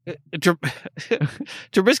Trubisky?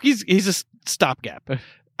 Trubisky's he's a stopgap.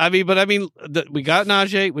 We got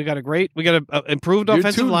Najee. We got an improved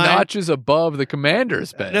offensive line. 2 notches above the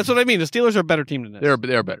Commanders, Ben. That's what I mean. The Steelers are a better team than this. They're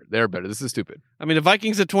better. They're better. This is stupid. I mean, the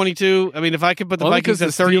Vikings at 22. I mean, if I could put the Vikings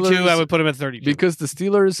at 32, I would put them at 32. Because the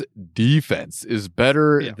Steelers' defense is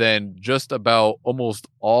better than just about almost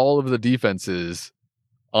all of the defenses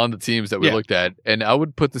on the teams that we looked at. And I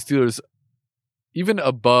would put the Steelers even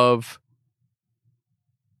above,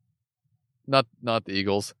 not the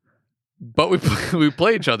Eagles. But we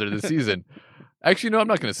play each other this season. Actually, no, I'm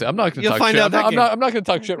not going to say. I'm not going to talk shit. I'm not going to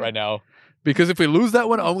talk shit right now because if we lose that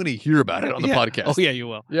one, I'm going to hear about it on the podcast. Oh yeah, you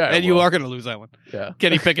will. Yeah, and you are going to lose that one. Yeah.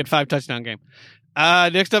 Kenny Pickett 5 touchdown game.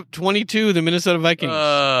 Next up, 22, the Minnesota Vikings.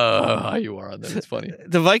 You are on that. It's funny.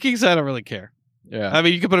 The Vikings, I don't really care. Yeah. I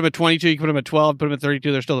mean, you can put them at 22, you can put them at 12, put them at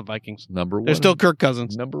 32. They're still the Vikings. Number 1. They're still Kirk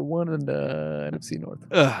Cousins. Number 1 in NFC North.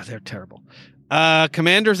 They're terrible.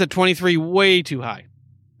 Commanders at 23, way too high.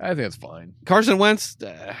 I think that's fine. Carson Wentz.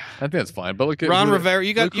 I think that's fine. But look at Ron Rivera.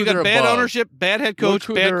 You got bad ownership, bad head coach,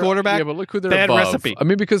 bad quarterback. Yeah, but look who they're bad above. Recipe. I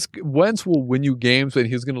mean, because Wentz will win you games, but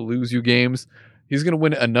he's going to lose you games. He's going to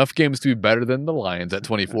win enough games to be better than the Lions at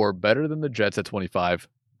 24, better than the Jets at 25.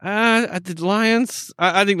 The Lions.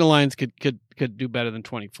 I think the Lions could do better than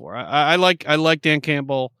 24. I like Dan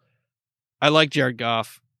Campbell. I like Jared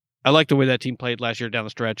Goff. I like the way that team played last year down the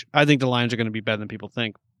stretch. I think the Lions are going to be better than people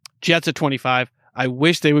think. Jets at 25. I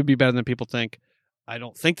wish they would be better than people think. I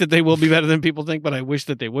don't think that they will be better than people think, but I wish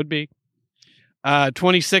that they would be.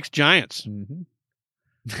 26 Giants. Mm-hmm.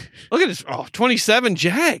 Look at this. 27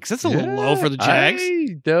 Jags. That's a little low for the Jags.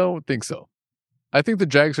 I don't think so. I think the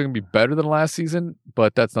Jags are going to be better than last season,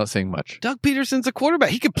 but that's not saying much. Doug Peterson's a quarterback.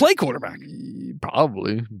 He could play quarterback.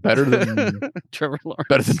 Probably. Better than Trevor Lawrence.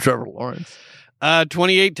 Better than Trevor Lawrence.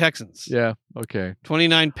 28 Texans. Yeah, okay.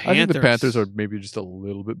 29 Panthers. I think the Panthers are maybe just a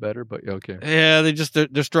little bit better, but okay. Yeah,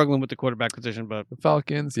 they're struggling with the quarterback position, but the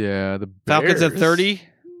Falcons, yeah, the Bears. Falcons at 30.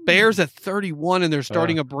 Bears at 31, and they're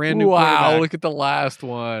starting a brand new quarterback. Wow, look at the last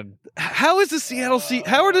one. How are the Seattle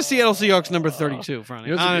Seahawks number 32, Franny?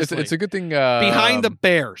 You know, honestly, it's a good thing. Behind the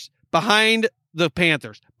Bears, behind the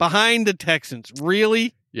Panthers, behind the Texans.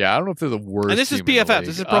 Really? Yeah, I don't know if they're the worst. And this is team PFF.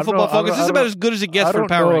 This is Pro Football Focus. This is about as good as it gets for power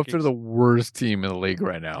rankings. I don't know if they're the worst team in the league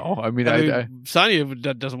right now. I mean, Sonia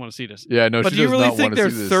doesn't want to see this. Yeah, no, but she do you does really not think want to they're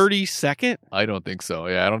see this. 32nd? I don't think so.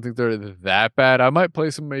 Yeah, I don't think they're that bad. I might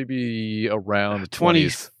place them maybe around the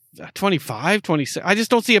 20s. 25, 26. I just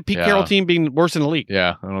don't see a Pete Carroll team being worse in the league.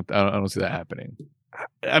 Yeah, I don't see that happening.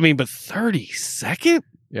 I mean, but 32nd?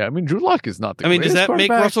 Yeah, I mean, Drew Lock is not the does that make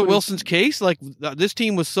Russell Wilson's case? Like, this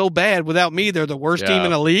team was so bad. Without me, they're the worst team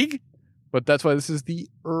in the league? But that's why this is the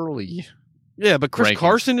early. Yeah, but Chris rankings.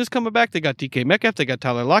 Carson is coming back. They got DK Metcalf. They got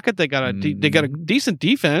Tyler Lockett. They got a decent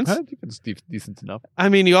defense. I think it's decent enough. I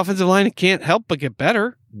mean, the offensive line can't help but get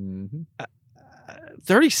better. Mm-hmm.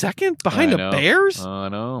 32nd behind the Bears? I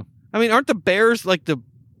know. I mean, aren't the Bears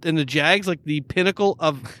and the Jags like the pinnacle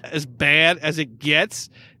of as bad as it gets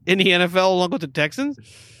in the NFL along with the Texans?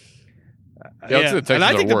 Yeah. The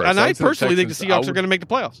Texans I personally think the Seahawks are going to make the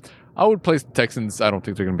playoffs. I would place the Texans. I don't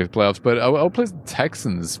think they're going to make the playoffs, but I would place the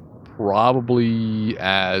Texans probably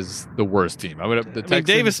as the worst team. I mean,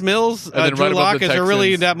 Davis Mills, Drew Lock, is there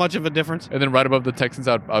really that much of a difference? And then right above the Texans,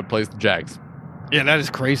 I'd place the Jags. Yeah, that is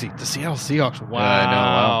crazy. The Seattle Seahawks. Wow. Yeah,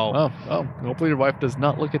 I know. Well, hopefully your wife does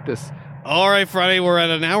not look at this. All right, Friday, we're at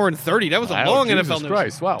an hour and 30. That was a long NFL news.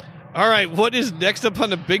 Christ, wow. All right, what is next up on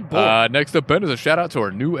the big board? Next up, Ben, is a shout-out to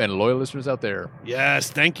our new and loyal listeners out there.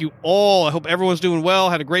 Yes, thank you all. I hope everyone's doing well,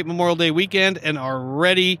 had a great Memorial Day weekend, and are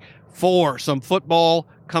ready for some football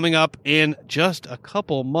coming up in just a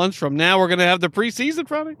couple months from now. We're going to have the preseason,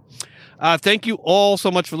 Friday. Thank you all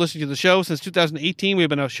so much for listening to the show. Since 2018, we've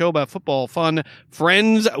been a show about football, fun,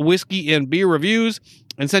 friends, whiskey, and beer reviews.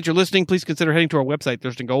 And since you're listening, please consider heading to our website,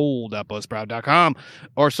 thirstinggold.buzzsprout.com,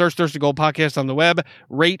 or search Thirsty Gold Podcast on the web.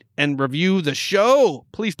 Rate and review the show.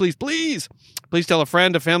 Please, please, please. Please tell a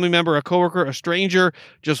friend, a family member, a coworker, a stranger,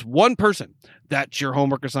 just one person. That's your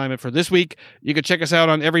homework assignment for this week. You can check us out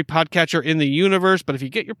on every podcatcher in the universe, but if you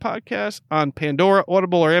get your podcast on Pandora,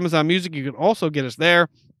 Audible, or Amazon Music, you can also get us there.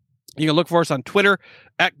 You can look for us on Twitter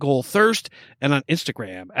at GoalThirst and on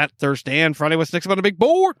Instagram at ThirstDan. Friday, what's next up on the big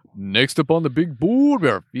board? Next up on the big board, we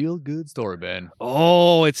have our feel-good story, Ben.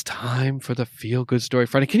 Oh, it's time for the feel-good story,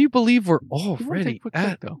 Friday. Can you believe we're already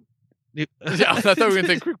at... though? Yeah, I thought we were going to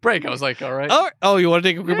take a quick break. I was like, all right. Oh, you want to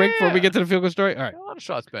take a quick break before we get to the feel-good story? All right. A lot of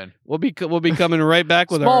shots, Ben. We'll be coming right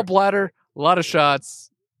back with Small bladder, a lot of shots.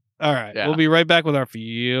 All right. Yeah. We'll be right back with our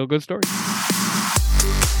feel-good story.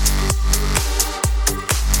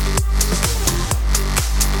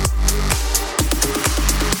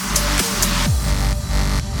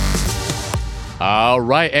 All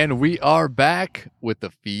right, and we are back with the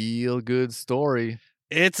feel-good story.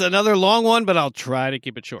 It's another long one, but I'll try to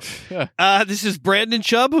keep it short. This is Brandon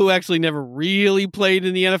Chubb, who actually never really played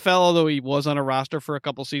in the NFL, although he was on a roster for a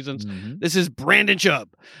couple seasons. Mm-hmm. This is Brandon Chubb.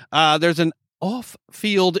 There's an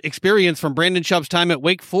off-field experience from Brandon Chubb's time at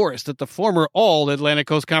Wake Forest that the former All-Atlantic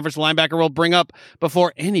Coast Conference linebacker will bring up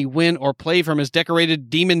before any win or play from his decorated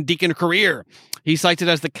Demon Deacon career. He cites it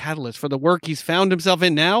as the catalyst for the work he's found himself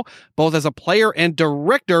in now, both as a player and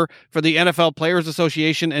director for the NFL Players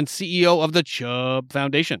Association and CEO of the Chubb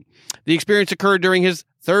Foundation. The experience occurred during his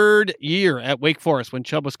third year at Wake Forest when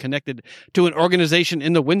Chubb was connected to an organization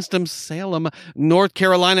in the Winston-Salem, North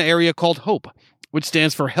Carolina area called HOPE, which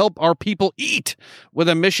stands for Help Our People Eat, with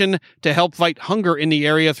a mission to help fight hunger in the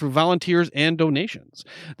area through volunteers and donations.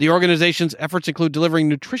 The organization's efforts include delivering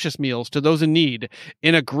nutritious meals to those in need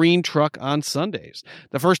in a green truck on Sundays.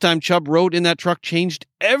 The first time Chubb rode in that truck changed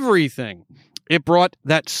everything. It brought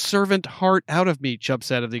that servant heart out of me, Chubb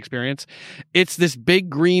said of the experience. It's this big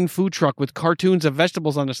green food truck with cartoons of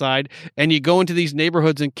vegetables on the side, and you go into these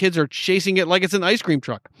neighborhoods and kids are chasing it like it's an ice cream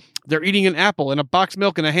truck. They're eating an apple and a boxed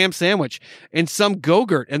milk and a ham sandwich and some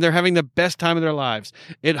Go-Gurt, and they're having the best time of their lives.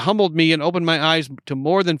 It humbled me and opened my eyes to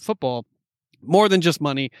more than football, more than just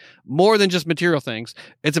money, more than just material things.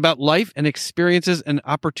 It's about life and experiences and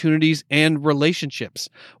opportunities and relationships.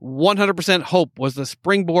 100% hope was the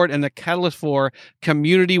springboard and the catalyst for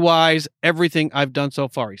community-wise everything I've done so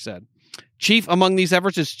far, he said. Chief among these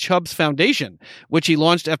efforts is Chubb's Foundation, which he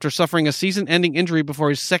launched after suffering a season-ending injury before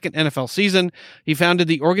his second NFL season. He founded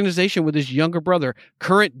the organization with his younger brother,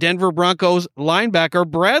 current Denver Broncos linebacker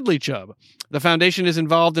Bradley Chubb. The foundation is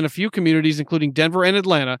involved in a few communities, including Denver and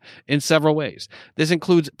Atlanta, in several ways. This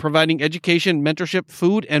includes providing education, mentorship,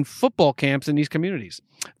 food, and football camps in these communities.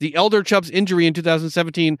 The elder Chubb's injury in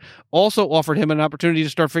 2017 also offered him an opportunity to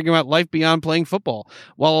start figuring out life beyond playing football.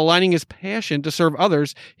 While aligning his passion to serve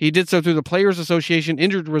others, he did so through the Players Association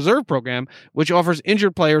Injured Reserve Program, which offers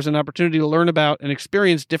injured players an opportunity to learn about and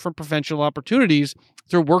experience different professional opportunities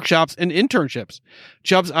through workshops and internships.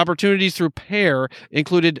 Chubb's opportunities through PAIR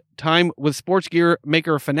included time with sports gear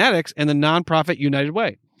maker Fanatics and the nonprofit United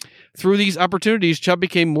Way. Through these opportunities, Chubb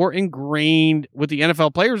became more ingrained with the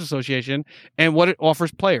NFL Players Association and what it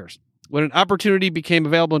offers players. When an opportunity became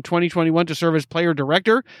available in 2021 to serve as player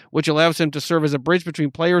director, which allows him to serve as a bridge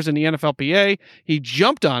between players and the NFLPA, he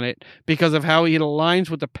jumped on it because of how it aligns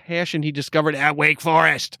with the passion he discovered at Wake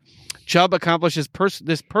Forest. Chubb accomplishes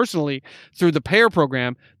this personally through the PAIR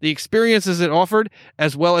program, the experiences it offered,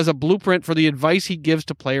 as well as a blueprint for the advice he gives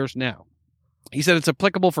to players now. He said it's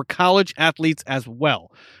applicable for college athletes as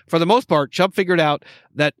well. For the most part, Chubb figured out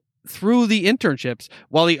that through the internships,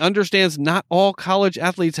 while he understands not all college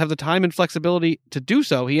athletes have the time and flexibility to do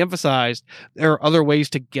so, he emphasized there are other ways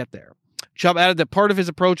to get there. Chubb added that part of his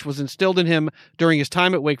approach was instilled in him during his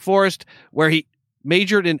time at Wake Forest, where he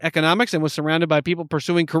majored in economics and was surrounded by people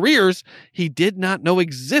pursuing careers he did not know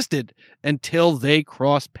existed until they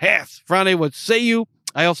crossed paths. Frane, what say you?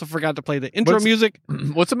 I also forgot to play the intro music.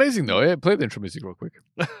 What's amazing, though, play the intro music real quick.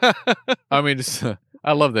 I mean,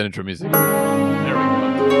 I love that intro music. There we go.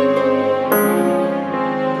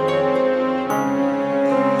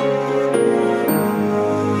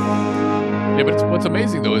 Yeah, but what's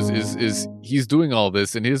amazing, though, is he's doing all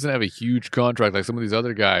this, and he doesn't have a huge contract like some of these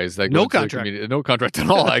other guys. That no contract. No contract at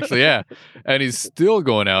all, actually, yeah. And he's still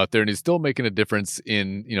going out there, and he's still making a difference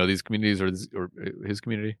in, these communities or his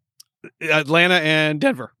community. Atlanta and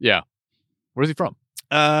Denver. Yeah. Where's he from?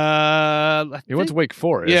 He went to Wake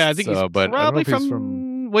Forest. Yeah, I think he's probably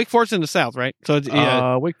from Wake Forest in the south, right? So it's,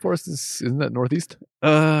 Wake Forest isn't that northeast?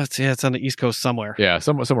 It's on the East Coast somewhere. Yeah,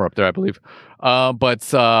 somewhere up there, I believe. But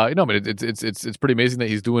it's pretty amazing that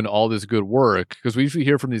he's doing all this good work, because we usually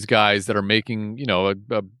hear from these guys that are making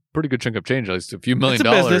a pretty good chunk of change, at least a few $1 million.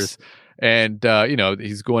 Business. And,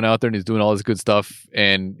 he's going out there and he's doing all this good stuff,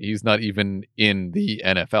 and he's not even in the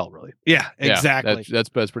NFL, really. Yeah, exactly. Yeah, that's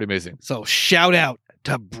pretty amazing. So shout out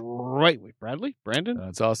to Brandon?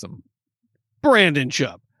 That's awesome. Brandon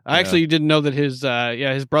Chubb. I actually didn't know that his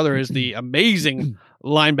brother is the amazing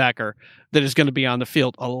linebacker that is going to be on the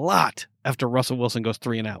field a lot after Russell Wilson goes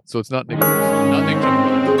 3 and out. So it's not Nick Chubb.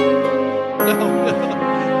 No.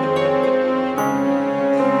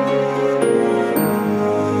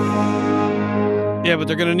 Yeah, but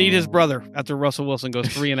they're going to need his brother after Russell Wilson goes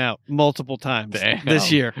 3 and out multiple times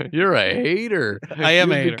this year. You're a hater. I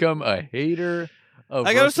am a hater. You've become a hater.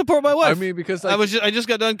 I got to support my wife. I mean, because I just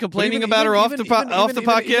got done complaining about her off the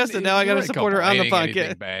podcast, and now I got to support her on the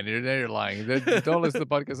podcast. Man, you're lying. Don't listen to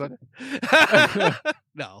the podcast.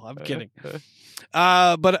 No, I'm kidding.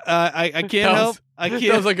 But I can't help. I can't.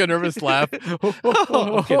 That was like a nervous laugh.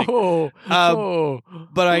 I'm kidding.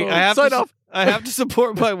 But I have sign to. off. I have to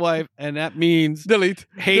support my wife, and that means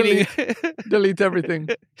hating. Delete everything.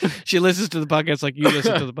 She listens to the podcast like you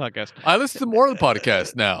listen to the podcast. I listen to more of the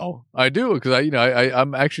podcast now. I do, because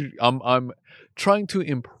I'm trying to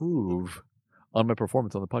improve on my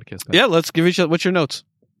performance on the podcast now. Yeah, let's give each other. What's your notes?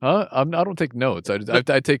 I don't take notes.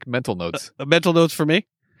 I take mental notes. Mental notes for me?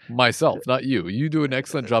 Myself, not you. You do an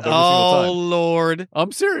excellent job every single time. Oh, Lord.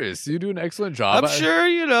 I'm serious. You do an excellent job. I'm sure,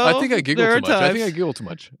 I think I giggle too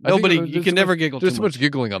much. You can never giggle too much. There's too much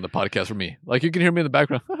giggling on the podcast for me. Like, you can hear me in the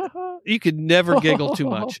background. You could never giggle too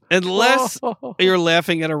much unless you're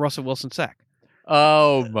laughing at a Russell Wilson sack.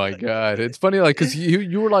 Oh my God. It's funny, like, because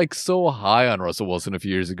you were like so high on Russell Wilson a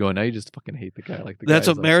few years ago, and now you just fucking hate the guy. Like that's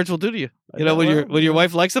what marriage will do to you. You know, when your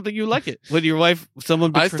wife likes something, you like it. When your wife,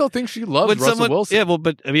 I still think she loves Russell Wilson.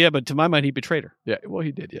 Yeah, but to my mind, he betrayed her. Yeah, well,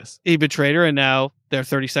 he did. Yes, he betrayed her, and now they're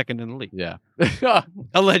 32nd in the league. Yeah,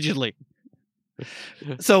 allegedly.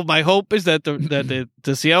 So my hope is that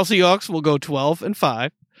the Seattle Seahawks will go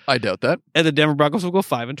 12-5. I doubt that, and the Denver Broncos will go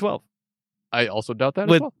 5-12. I also doubt that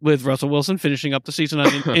with Russell Wilson finishing up the season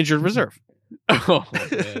on injured reserve. Oh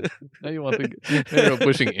man! Now you want to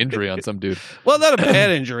pushing injury on some dude? Well, not a bad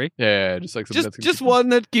injury. Yeah, just like just one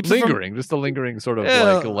that keeps lingering, just a lingering sort of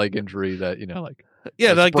like a leg injury that like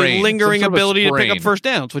like sprain, the lingering ability to pick up first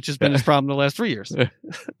downs, which has been his problem the last 3 years.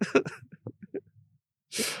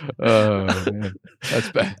 Oh man,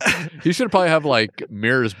 that's bad. He should probably have like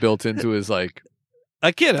mirrors built into his I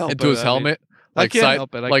can't help into his helmet. Like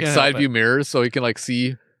side view mirrors, so he can like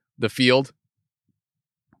see the field.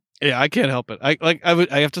 Yeah, I can't help it. I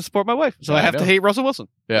have to support my wife, so I have to hate Russell Wilson.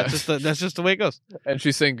 Yeah, that's just the way it goes. And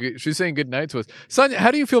she's saying good night to us. Sonia,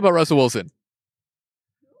 how do you feel about Russell Wilson?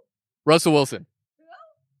 Russell Wilson.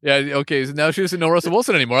 Yeah. Okay. So now she doesn't know Russell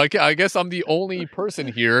Wilson anymore. I guess I'm the only person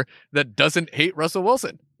here that doesn't hate Russell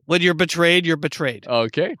Wilson. When you're betrayed, you're betrayed.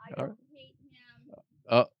 Okay. I don't hate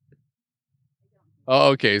him. Oh,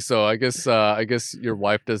 okay. So I guess your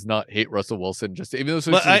wife does not hate Russell Wilson. Just even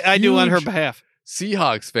though I do on her behalf.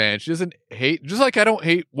 Seahawks fan, she doesn't hate. Just like I don't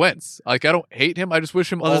hate Wentz. Like I don't hate him. I just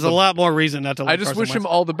wish him. Well, there's a lot more reason not to. I just wish him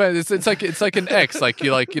all the best. It's like an ex. Like we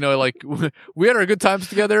had our good times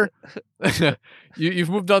together. You've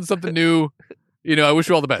moved on to something new. I wish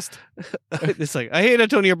you all the best. It's like I hate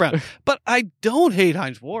Antonio Brown, but I don't hate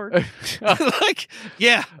Hines Ward.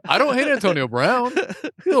 Yeah, I don't hate Antonio Brown. He's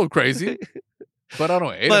a little crazy. But I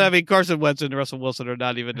don't hate him. But I mean, Carson Wentz and Russell Wilson are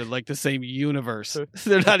not even in the same univerce.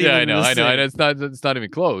 They're not even. Yeah, I know. It's not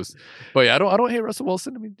even close. But yeah, I don't hate Russell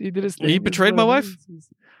Wilson. I mean, he did his thing. He betrayed my wife.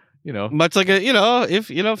 Much like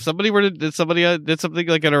if somebody did something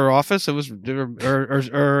like in her office, it was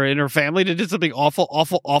or in her family, did something awful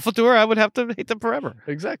to her, I would have to hate them forever.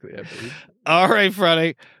 Exactly. All right,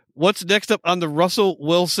 Friday. What's next up on the Russell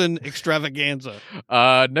Wilson extravaganza?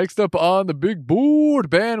 Next up on the big board,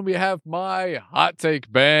 Ben, we have my hot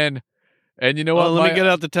take, Ben. And you know what? Let me get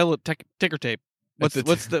out the ticker tape. What's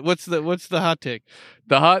the hot take?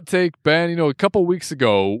 The hot take, Ben. A couple weeks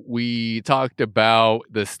ago we talked about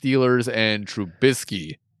the Steelers and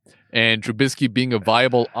Trubisky being a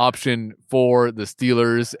viable option for the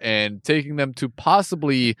Steelers and taking them to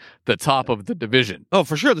possibly the top of the division. Oh,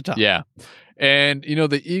 for sure, the top. Yeah. And,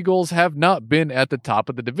 the Eagles have not been at the top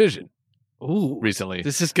of the division recently.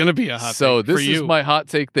 This is going to be a hot take. So this is my hot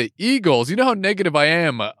take. The Eagles, you know how negative I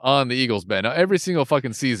am on the Eagles, Ben, every single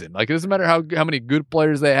fucking season. Like, it doesn't matter how many good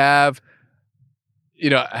players they have,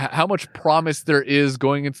 how much promise there is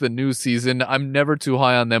going into the new season. I'm never too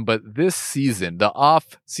high on them, but this season, the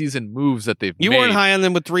off-season moves that they've made. You weren't high on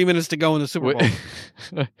them with 3 minutes to go in the Super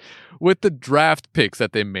Bowl. With the draft picks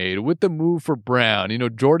that they made, with the move for Brown,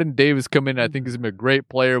 Jordan Davis coming in, I think he's been a great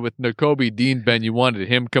player. With Nakobe Dean, Ben, you wanted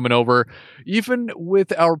him coming over. Even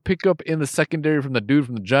with our pickup in the secondary from the dude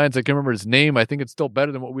from the Giants, I can't remember his name. I think it's still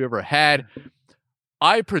better than what we ever had.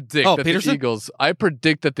 I predict that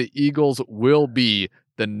the Eagles will be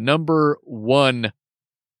the number one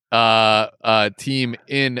team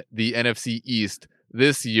in the NFC East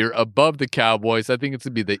this year, above the Cowboys. I think it's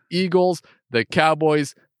going to be the Eagles, the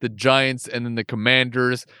Cowboys, the Giants, and then the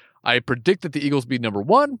Commanders. I predict that the Eagles be number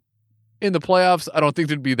one in the playoffs. I don't think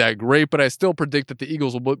it'd be that great, but I still predict that the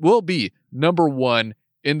Eagles will be number one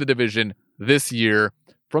in the division this year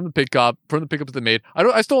from the pickups that they made.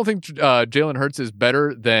 I still don't think Jalen Hurts is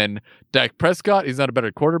better than Dak Prescott. He's not a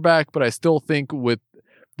better quarterback, but I still think with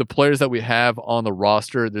the players that we have on the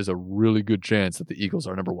roster, there's a really good chance that the Eagles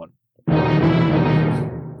are number one.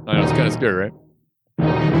 I know it's kind of scary, right?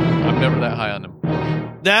 I'm never that high on them.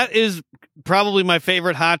 That is probably my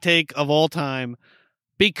favorite hot take of all time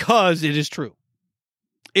because it is true.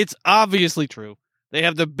 It's obviously true. They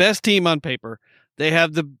have the best team on paper. They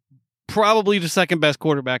have probably the second best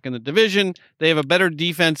quarterback in the division. They have a better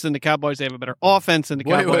defense than the Cowboys. They have a better offense than the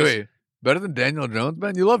Cowboys. Wait. Better than Daniel Jones,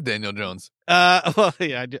 man? You love Daniel Jones. Well,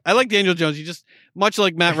 yeah, I do. I like Daniel Jones. He just, much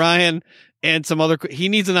like Matt Ryan and some other, he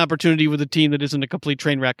needs an opportunity with a team that isn't a complete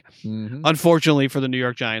train wreck, unfortunately, for the New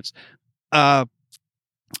York Giants.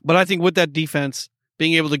 But I think with that defense,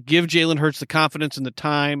 being able to give Jalen Hurts the confidence and the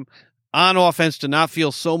time on offense to not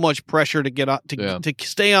feel so much pressure to get to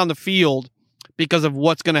stay on the field because of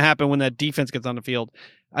what's going to happen when that defense gets on the field.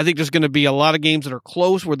 I think there's going to be a lot of games that are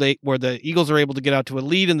close where the Eagles are able to get out to a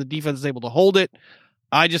lead and the defense is able to hold it.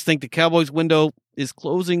 I just think the Cowboys' window is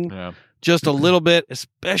closing just a little bit,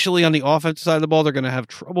 especially on the offensive side of the ball. They're going to have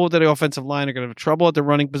trouble with the offensive line. They're going to have trouble at the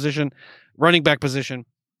running back position.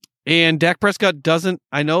 And Dak Prescott doesn't.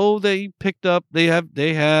 I know they picked up. They have.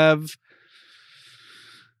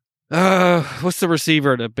 What's the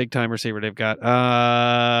receiver? The big time receiver they've got. Was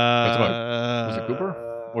it Cooper?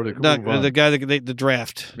 Or the guy that the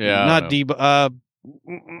draft. Yeah, not Debo.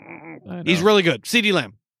 He's really good. CeeDee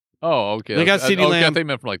Lamb. Oh, okay. They got CeeDee Lamb. I think they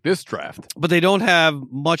meant from like this draft. But they don't have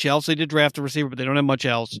much else. They did draft a receiver, but they don't have much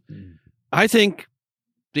else. I think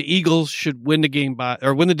the Eagles should win the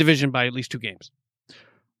division by at least 2 games.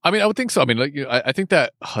 I mean, I would think so. I mean, I think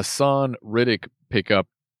that Hassan Riddick pickup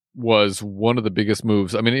was one of the biggest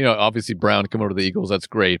moves. I mean, obviously Brown coming over to the Eagles, that's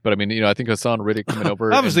great. But I mean, I think Hassan Riddick coming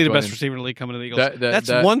over, obviously the best receiver in the league coming to the Eagles. That's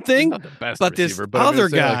one thing. Not the best but receiver, this other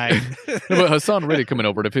guy, but Hassan Riddick coming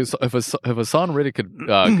over. If Hassan Riddick could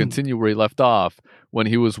continue where he left off when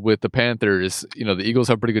he was with the Panthers, the Eagles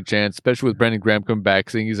have a pretty good chance, especially with Brandon Graham coming back,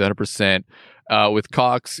 saying he's 100%. With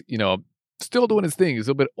Cox, still doing his thing. He's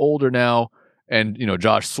a little bit older now. And,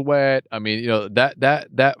 Josh Sweat, I mean,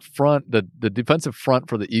 that front, the defensive front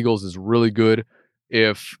for the Eagles is really good.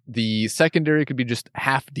 If the secondary could be just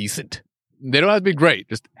half decent, they don't have to be great,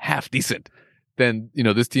 just half decent, then,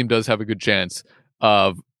 this team does have a good chance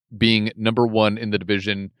of being number 1 in the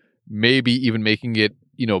division, maybe even making it,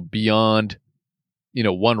 beyond,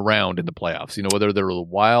 one round in the playoffs, whether they're a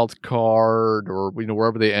wild card or,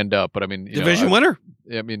 wherever they end up. But I mean, division winner.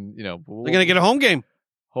 I mean, they're going to get a home game.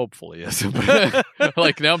 Hopefully, yes.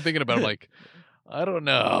 Like now I'm thinking about it, I'm like, I don't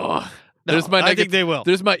know. I think they will.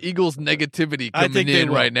 There's my Eagles negativity coming in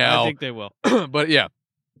right now. I think they will. But yeah,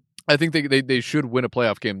 I think they should win a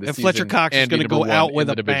playoff game this season. And Fletcher Cox is going to go out with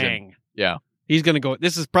a bang. Yeah. He's going to go.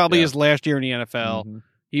 This is probably his last year in the NFL. Mm-hmm.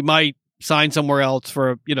 He might sign somewhere else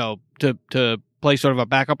for, to play sort of a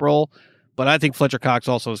backup role. But I think Fletcher Cox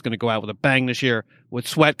also is going to go out with a bang this year with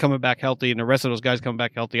Sweat coming back healthy and the rest of those guys coming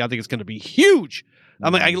back healthy. I think it's going to be huge. I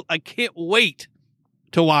mean, I can't wait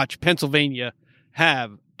to watch Pennsylvania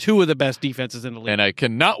have 2 of the best defenses in the league. And I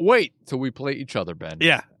cannot wait till we play each other, Ben.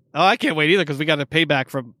 Yeah. Oh, I can't wait either because we got a payback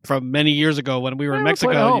from many years ago when we were in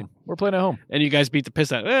Mexico. We're playing at home. And you guys beat the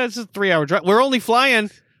piss out. It's a 3-hour drive. We're only flying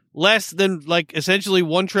less than essentially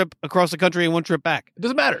 1 trip across the country and 1 trip back. It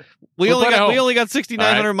doesn't matter. We only got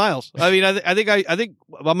 6,900 miles. I mean, I think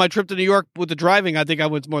on my trip to New York with the driving, I think I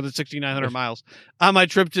went more than 6,900 miles on my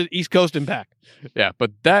trip to the East Coast and back. Yeah,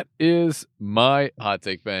 but that is my hot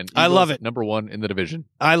take, Ben. Eagles, I love it. Number 1 in the division.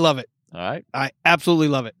 I love it. All right. I absolutely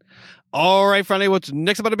love it. All right, Friday, what's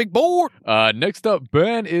next up on the big board? Next up,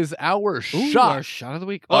 Ben, is our shot. Our shot of the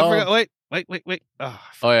week. Oh, I forgot. Wait. Wait. Wait.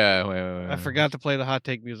 I forgot to play the hot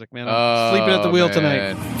take music, man. I'm sleeping at the wheel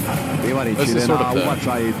tonight. This is sort of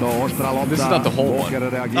this is not the whole one. Oh,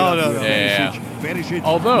 no. Yeah.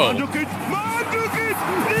 Although...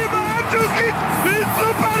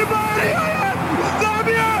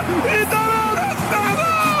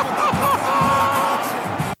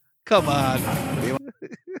 Come on.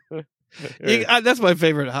 That's my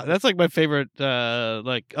favorite. That's like my favorite,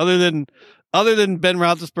 other than Ben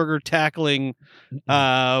Roethlisberger tackling,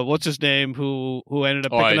 what's his name, who ended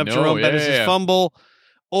up picking up Jerome Bettis' fumble,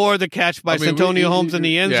 or the catch by Santonio Holmes in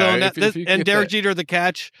the end zone, and Derek Jeter the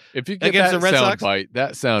catch against the Red Sox.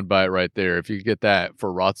 That sound bite right there, if you get that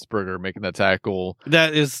for Roethlisberger making that tackle,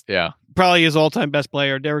 that is probably his all-time best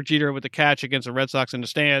player. Derek Jeter with the catch against the Red Sox in the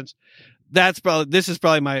stands. This is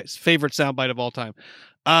probably my favorite soundbite of all time.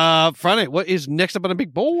 Friday, what is next up on the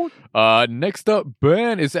big board? Next up,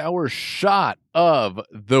 Ben, is our shot of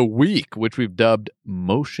the week, which we've dubbed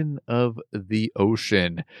Motion of the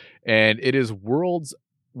Ocean. And it is World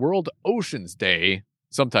Oceans Day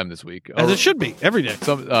sometime this week. As it should be, every day. I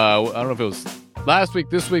don't know if it was last week,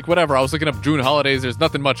 this week, whatever. I was looking up June holidays. There's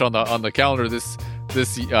nothing much on the calendar this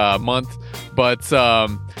month, but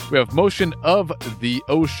we have Motion of the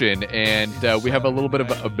Ocean, and we have a little bit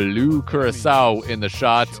of a blue curacao in the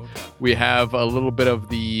shot. We have a little bit of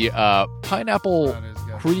the pineapple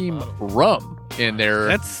cream rum in there.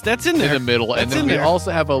 That's in there in the middle, and then we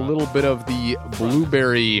also have a little bit of the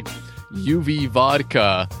blueberry UV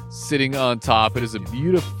vodka sitting on top. It is a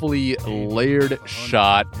beautifully layered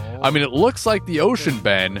shot. I mean, it looks like the ocean,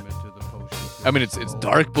 Ben. I mean, it's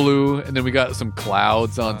dark blue, and then we got some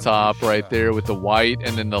clouds on top right there with the white,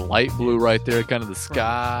 and then the light blue right there, kind of the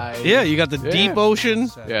sky. Yeah, you got the deep ocean.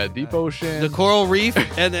 Yeah, deep ocean. The coral reef,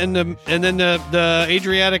 and then the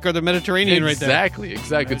Adriatic or the Mediterranean right there. Exactly.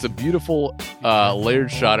 It's a beautiful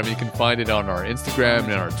layered shot. I mean, you can find it on our Instagram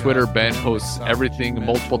and our Twitter. Ben posts everything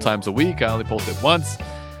multiple times a week. I only post it once,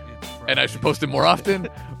 and I should post it more often,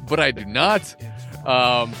 but I do not.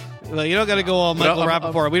 You don't got to go all Michael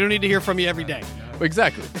Rappaport. We don't need to hear from you every day.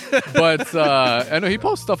 Exactly. But I know he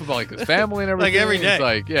posts stuff about like his family and everything. Like every day. It's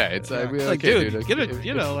like, yeah, it's like, dude, like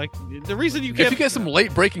the reason you can't. If you get some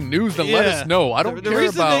late breaking news, then let us know. I don't care about. The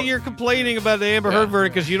reason that you're complaining about the Amber Heard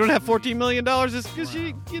verdict because you don't have $14 million is because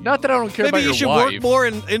you not that I don't care about your wife. Maybe you should work more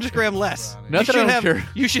and Instagram less. Not that I don't care.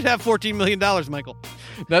 You should have $14 million, Michael.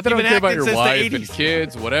 Not that I don't care about your wife and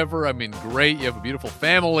kids, whatever. I mean, great. You have a beautiful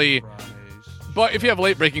family. But if you have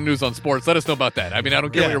late-breaking news on sports, let us know about that. I mean, I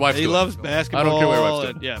don't care what your wife's doing. He loves basketball. I don't care what your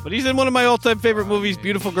wife's doing. Yeah, but he's in one of my all-time favorite movies,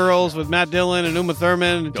 Beautiful Girls, with Matt Dillon and Uma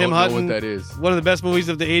Thurman and Tim Hutton. Don't know what that is. One of the best movies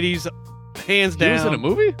of the 80s, hands down. He was in a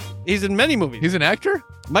movie? He's in many movies. He's an actor?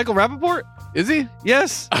 Michael Rappaport? Is he?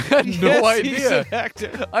 Yes. I had no idea. He's an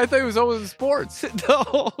actor. I thought he was always in sports. No.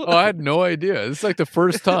 Oh, I had no idea. This is like the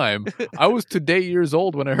first time. I was today years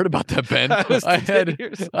old when I heard about that, Ben.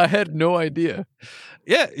 I had no idea.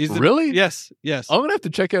 Yeah. Really? Yes. I'm going to have to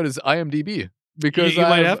check out his IMDb because you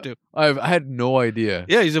might have to. I had no idea.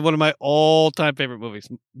 Yeah, he's in one of my all-time favorite movies.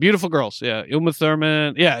 Beautiful Girls. Yeah. Uma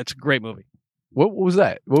Thurman. Yeah, it's a great movie. What was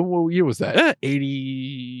that? What year was that?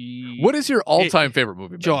 80. What is your all-time favorite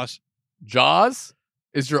movie, Ben? Jaws. Jaws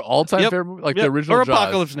is your all-time favorite movie? Like the original or Jaws?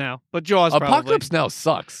 Apocalypse Now. But Jaws probably. Apocalypse Now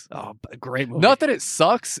sucks. Oh, great movie. Not that it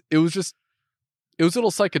sucks. It was a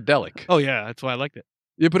little psychedelic. Oh, yeah. That's why I liked it.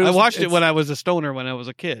 Yeah, but I watched it when I was a stoner when I was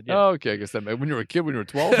a kid. Yeah. Oh, okay. I guess that when you were a kid, when you were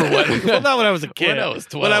 12 or what? Well, not when I was a kid. When I was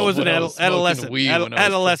 12. When I was an adolescent.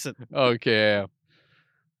 Adolescent. Okay, yeah.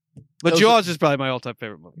 But Jaws is probably my all-time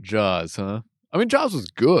favorite movie. Jaws, huh? I mean, Jaws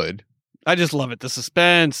was good. I just love it. The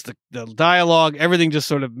suspense, the dialogue, everything just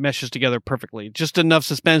sort of meshes together perfectly. Just enough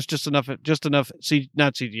suspense, just enough, not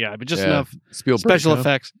CGI, but just enough special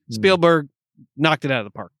effects. Spielberg knocked it out of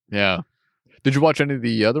the park. Yeah. Did you watch any of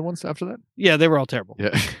the other ones after that? Yeah, they were all terrible.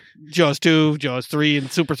 Yeah. Jaws 2, Jaws 3,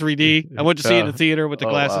 and Super 3D. I went to see it in the theater with the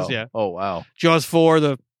glasses. Wow. Yeah. Oh, wow. Jaws 4,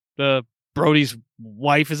 the Brody's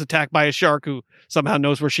wife is attacked by a shark who somehow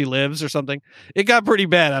knows where she lives or something. It got pretty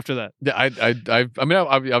bad after that. Yeah, I mean,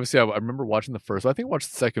 obviously, I remember watching the first one. I think I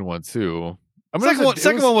watched the second one too. I mean,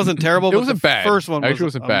 second one wasn't terrible. It wasn't bad. First one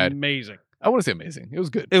wasn't bad. Amazing. I want to say amazing. It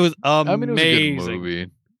was good. It was amazing. I mean, it was a good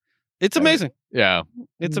movie. It's amazing. Yeah,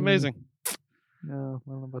 it's amazing. No, I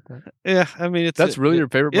don't know about that. Yeah, I mean, that's really your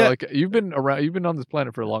favorite. Yeah. Like you've been on this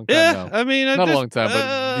planet for a long time now. I mean, not a long time, but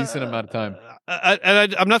a decent amount of time.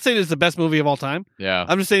 I'm not saying it's the best movie of all time. Yeah,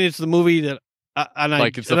 I'm just saying it's the movie that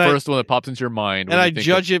it's the first one that pops into your mind, and I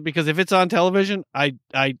judge it because if it's on television, I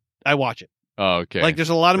watch it. Oh, okay. Like, there's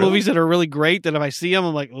a lot of movies that are really great that if I see them,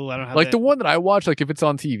 I'm like, oh, I don't have like the one that I watch. Like, if it's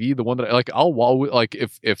on TV, the one that I'll like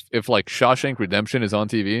if like Shawshank Redemption is on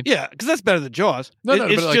TV. Yeah, because that's better than Jaws.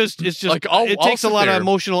 It's just like it takes a lot of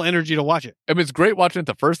emotional energy to watch it. I mean, it's great watching it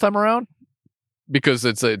the first time around because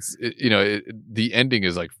the ending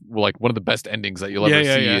is like one of the best endings that you'll ever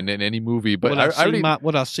see in any movie. But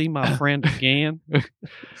would I see my friend again?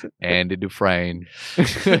 Andy Dufresne.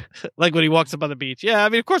 Like when he walks up on the beach. Yeah, I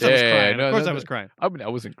mean, of course I was crying. Of course I was crying. I mean, I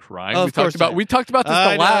wasn't crying. We talked about this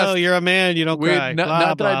the last. Know, you're a man. You don't cry.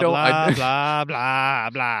 Not that I don't. Blah blah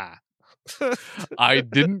blah. I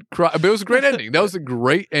didn't cry, but it was a great ending. That was a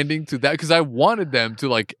great ending to that because I wanted them to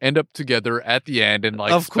like end up together at the end and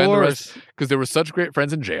like spend the rest because they were such great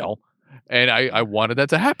friends in jail. And I wanted that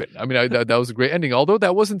to happen. I mean, that was a great ending. Although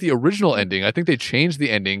that wasn't the original ending. I think they changed the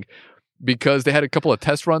ending because they had a couple of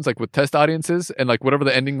test runs, like with test audiences, and like whatever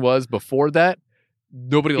the ending was before that,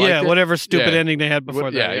 nobody liked it. Yeah, whatever stupid ending they had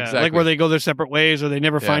before that. Yeah, exactly. Like where they go their separate ways or they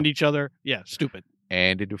never find each other. Yeah, stupid.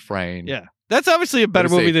 Andy Dufresne. Yeah. That's obviously a better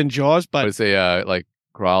movie than Jaws, but it's like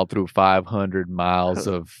crawl through 500 miles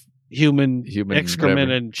of human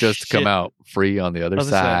excrement and just to come out free on the other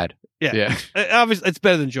side. Yeah. Obviously, it's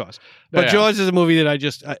better than Jaws. But Jaws is a movie that I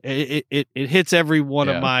just it hits every one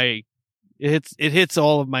of my it hits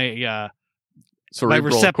all of my cerebral my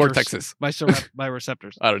receptors, cortexes. my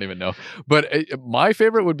receptors. I don't even know. But my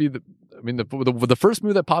favorite would be the first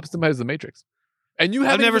movie that pops to my head is The Matrix. And you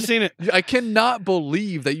have never seen it. I cannot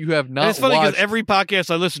believe that you have not. And it's funny because every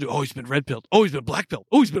podcast I listen to, he's been red pilled. Oh, he's been black pilled.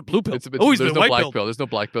 Oh, he's been blue pilled. He's been white pilled. There's no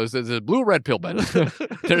black pill. There's a blue red pill, Ben.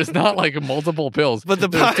 There's not like multiple pills. But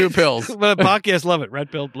there's two pills. But the podcasts love it.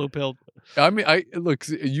 Red pilled, blue pilled. I mean, look.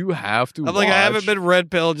 You have to. I'm like, I haven't been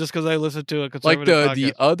red pilled just because I listened to a conservative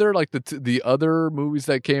podcast. the other movies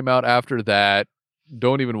that came out after that.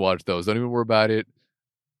 Don't even watch those. Don't even worry about it.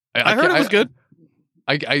 I heard it was good.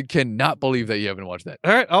 I cannot believe that you haven't watched that.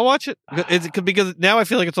 All right, I'll watch it. Because now I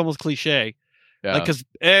feel like it's almost cliche. Yeah. Because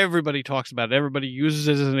everybody talks about it. Everybody uses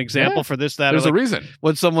it as an example for this, that. There's a reason.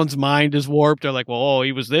 When someone's mind is warped, they're like, well,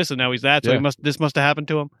 he was this and now he's that, so this must have happened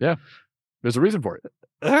to him. Yeah. There's a reason for it.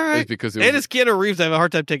 All right. It's because and it's Keanu Reeves. I have a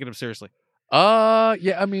hard time taking him seriously.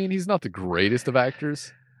 Yeah. I mean, he's not the greatest of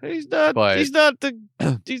actors. He's not. But, he's not in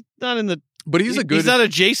the. But he's a good. He's not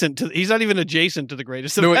adjacent to. He's not even adjacent to the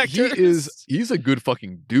greatest of actors. He's a good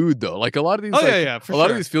fucking dude though. Like a lot of these. For a lot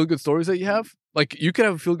of these feel good stories that you have. Like you could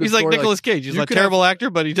have a feel good. He's like Nicolas Cage. He's a terrible actor,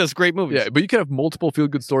 but he does great movies. Yeah, but you could have multiple feel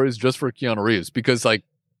good stories just for Keanu Reeves because like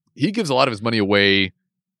he gives a lot of his money away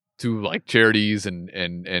to like charities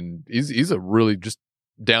and he's a really just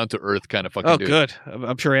down to earth kind of fucking dude. Good.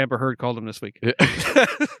 I'm sure Amber Heard called him this week. Yeah.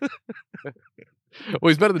 Well,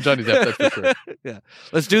 he's better than Johnny Depp, that's for sure. Yeah.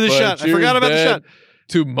 Let's do the shot. I forgot about the shot.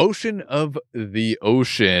 To Motion of the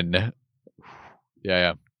Ocean.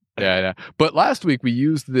 Yeah. But last week we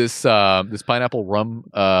used this pineapple rum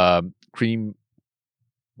cream,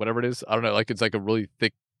 whatever it is. I don't know. Like it's like a really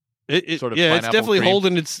thick sort of pineapple it's definitely cream.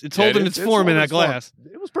 holding its form in that glass.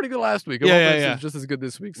 It was pretty good last week. It's just as good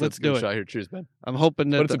this week. So let's do it. Shot here. Cheers, Ben. I'm hoping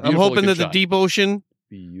that the deep ocean.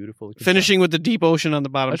 Beautiful. Finishing with the deep ocean on the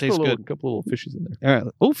bottom tastes good. A couple little fishies in there. All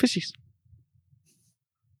right. Oh, fishies.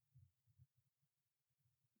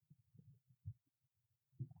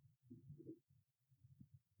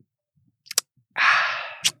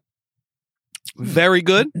 Very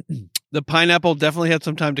good. The pineapple definitely had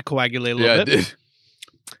some time to coagulate a little bit. It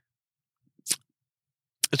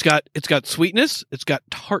did. It's got sweetness. It's got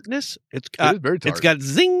tartness. It is very tart. It's got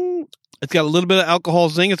zing. It's got a little bit of alcohol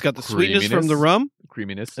zing. It's got the sweetness from the rum.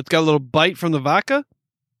 Creaminess. It's got a little bite from the vodka.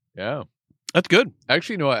 Yeah. That's good.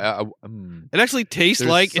 Actually, no. It actually tastes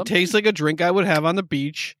like a drink I would have on the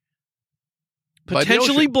beach.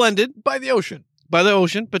 Potentially blended by the ocean.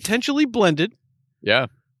 Potentially blended. Yeah.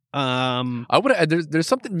 I would add there's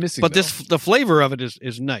something missing. But the flavor of it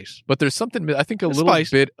is nice. But there's something I think a little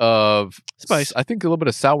bit of spice. I think a little bit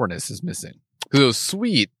of sourness is missing. Because it was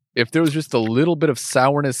sweet. If there was just a little bit of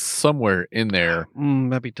sourness somewhere in there,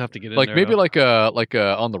 that'd be tough to get in like there. Maybe like a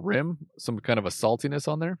on the rim, some kind of a saltiness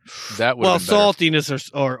on there. That would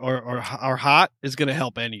saltiness or hot is going to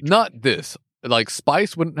help any drink. Not this. Like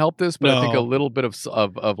spice wouldn't help this, but I think a little bit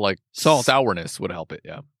of like salt sourness would help it.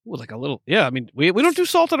 Yeah, well, like a little. Yeah, I mean we don't do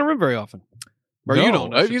salt on a rim very often. Or no, you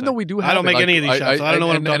don't. Even though we do. Have I don't make any of these shots. So I don't know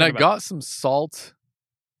what I'm talking about. And I got some salt,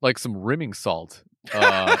 like some rimming salt.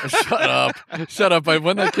 Shut up.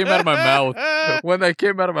 When that came out of my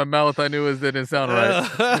mouth, I knew it didn't sound right.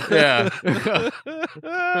 Yeah.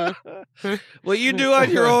 What you do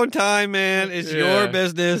on your own time, man, is your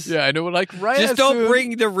business. Yeah, I know. Like, right. Just don't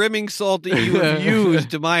bring the rimming salt that you have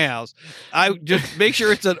used to my house. I just make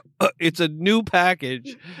sure it's a new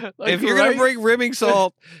package. Like, if you're gonna bring rimming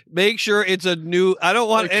salt, make sure it's a new. I don't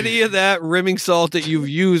want any of that rimming salt that you've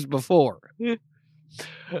used before.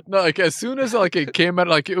 No, like as soon as it came out,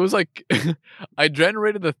 like it was like I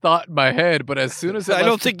generated the thought in my head, but as soon as I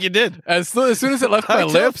don't think you did. As soon as it left my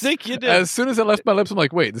lips, I don't think you did. As soon as it left my lips, I'm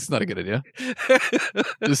like, wait, this is not a good idea.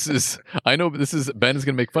 I know Ben is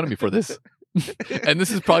gonna make fun of me for this. And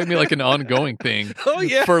this is probably gonna be like an ongoing thing. Oh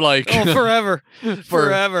yeah, for like forever,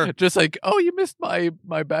 forever. Just like, oh, you missed my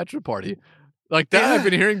bachelor party. Like that, I've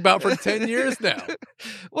been hearing about for 10 years now.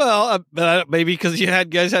 Well, maybe because you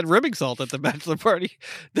guys had rimming salt at the bachelor party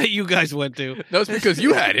that you guys went to. That was because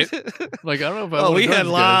you had it. Like I don't know if we had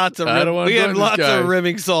lots of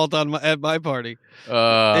rimming salt at my party.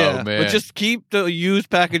 Oh man! But just keep the used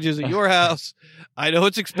packages at your house. I know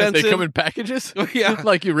it's expensive. They come in packages? Yeah.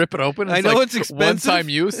 Like you rip it open. I know it's expensive. One-time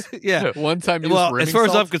use? Yeah. One-time use. Well, as far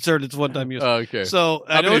as I'm concerned, it's one-time use. Okay. So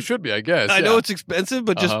I mean, it should be, I guess. I know it's expensive,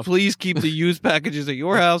 but just please keep the used packages at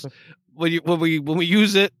your house. When we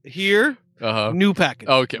use it here, new package.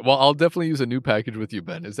 Okay. Well, I'll definitely use a new package with you,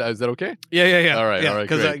 Ben. Is that okay? Yeah. All right.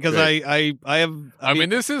 Because I have. I mean,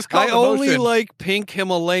 this is. I only like pink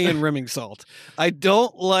Himalayan rimming salt. I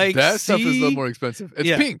don't like that stuff is a little more expensive. It's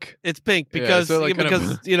pink. It's pink because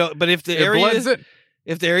But if the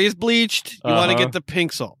area is bleached, you want to get the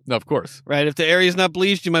pink salt. No, of course. Right. If the area is not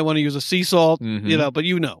bleached, you might want to use a sea salt. Mm-hmm.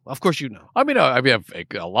 But of course you know. I mean, I have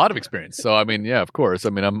a lot of experience, so I mean, yeah, of course. I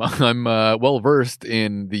mean, I'm well versed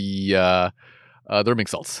in the rimming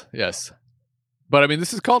salts. Yes. But I mean,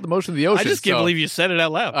 this is called the Motion of the Ocean. I just can't believe you said it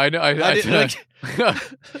out loud. I know. I didn't.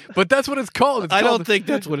 But that's what it's called. I don't think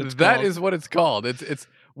that's what it's called. That is what it's called. It's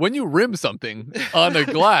when you rim something on a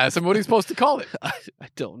glass. I mean, what are you supposed to call it? I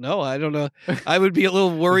don't know. I would be a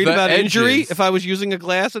little worried about injury if I was using a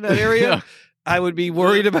glass in that area. Yeah. I would be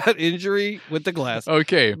worried about injury with the glass.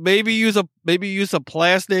 Okay. Maybe use a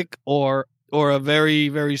plastic or a very,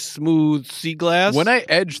 very smooth sea glass. When I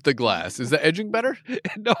edge the glass, is the edging better?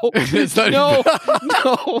 No. It's not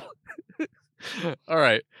no. All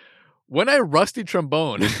right. when I rusty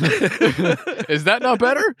trombone, is that not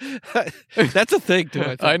better? That's a thing,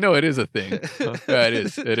 too. I know it is a thing. Yeah, it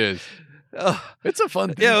is. It is. It's a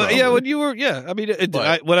fun thing. Yeah. When you were, I mean,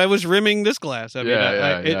 when I was rimming this glass, I mean,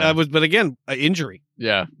 I was, but again, an injury.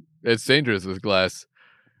 Yeah, it's dangerous with glass.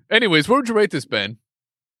 Anyways, what would you rate this, Ben?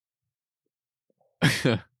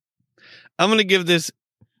 I'm going to give this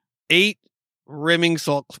 8 rimming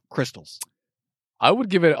salt crystals. I would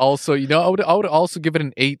give it also, I would also give it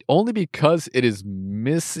an 8 only because it is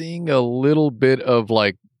missing a little bit of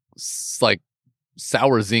like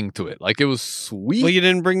sour zing to it. Like it was sweet. Well, you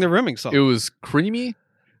didn't bring the rimming salt. It was creamy,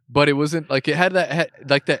 but it wasn't like it had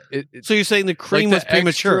that so you're saying the cream was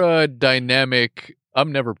premature? Extra dynamic.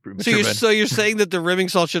 I'm never premature. So you're saying that the rimming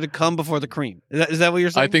salt should have come before the cream? Is that what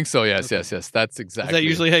you're saying? I think so. Yes, okay. yes. That's exactly. Is that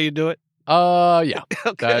usually how you do it? Yeah.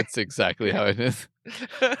 Okay. That's exactly how it is.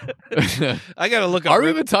 I gotta look up. Are we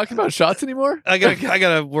even talking about shots anymore? I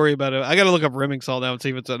gotta worry about it. I gotta look up rimming salt now and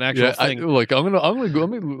see if it's an actual thing. I'm gonna go.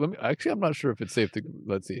 Let me. Actually, I'm not sure if it's safe to.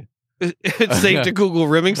 Let's see. It's safe to Google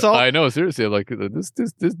rimming salt. I know, seriously. Like this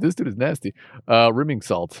dude is nasty. Rimming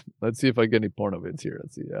salt. Let's see if I get any porno vids here.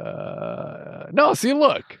 Let's see. No, see,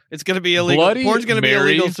 look. It's gonna be illegal. Bloody Porn's gonna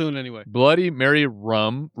Mary, be illegal soon anyway. Bloody Mary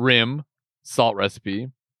rim salt recipe.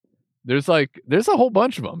 There's a whole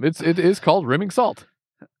bunch of them. It is called rimming salt.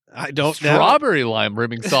 I don't strawberry lime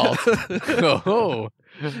rimming salt. Oh.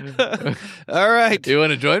 All right. You want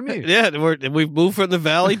to join me? Yeah, we've moved from the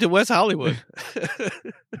Valley to West Hollywood.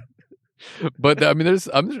 But I mean, there's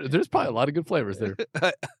probably a lot of good flavors there.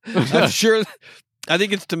 I'm sure. I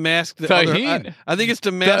think it's to mask the tahine. I think it's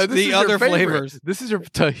to mask the other flavors. This is your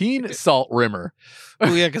tahine salt rimmer.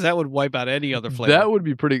 Oh yeah, because that would wipe out any other flavor. That would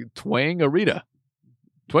be pretty Twang-A-Rita.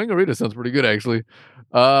 Twang-A-Rita sounds pretty good, actually.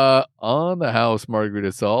 On the house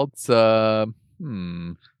margarita salts. There's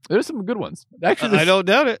some good ones. Actually, I don't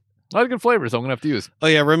doubt it. A lot of good flavors I'm gonna have to use. Oh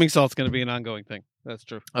yeah, rimming salt's gonna be an ongoing thing. That's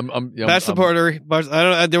true. Bachelor Party. I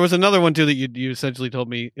don't. There was another one too that you essentially told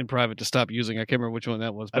me in private to stop using. I can't remember which one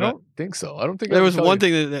that was. But I don't think so. I don't think there was one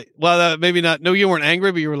thing that maybe not. No, you weren't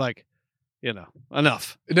angry, but you were like,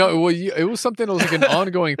 enough. No, well, it was something that was like an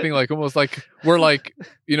ongoing thing, like almost like we're like,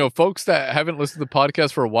 folks that haven't listened to the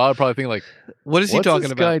podcast for a while probably think like, what is he talking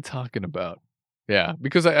about? What's this guy talking about? Yeah,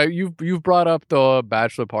 because you've brought up the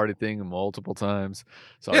bachelor party thing multiple times.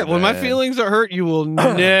 So yeah, when my feelings are hurt, you will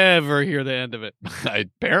never hear the end of it.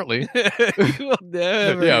 Apparently, you will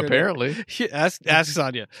never. Yeah, apparently. Ask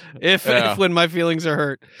Sonia if when my feelings are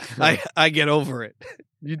hurt, I get over it.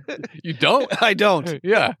 You don't? I don't.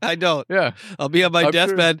 Yeah, I don't. Yeah, I'll be on my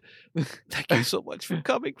deathbed. Sure. Thank you so much for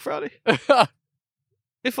coming, Friday. I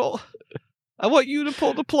want you to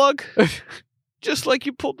pull the plug, just like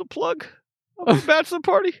you pulled the plug. Bachelor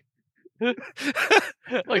party.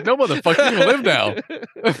 Like, no motherfucker, you live now.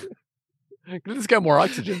 Give this guy more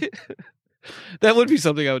oxygen. That would be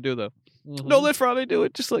something I would do, though. Mm-hmm. No, let Friday do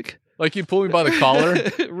it. Just like you pull me by the collar,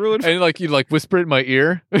 ruin, and you whisper it in my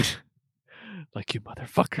ear, like, you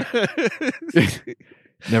motherfucker.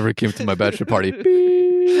 Never came to my bachelor party.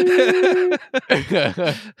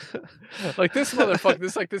 Like, this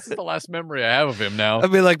motherfucker. This is the last memory I have of him now.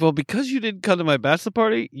 I'd be like, well, because you didn't come to my bachelor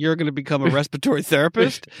party, you're going to become a respiratory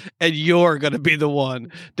therapist, and you're going to be the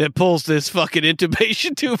one that pulls this fucking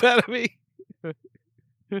intubation tube out of me.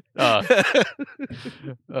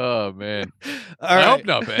 Oh man! All right. I hope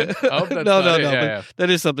not, man. I hope that's no. Yeah. That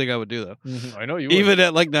is something I would do, though. Mm-hmm. I know you would. Even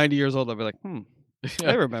at like 90 years old, I'd be like,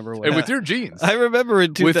 I remember when. And with your genes. I remember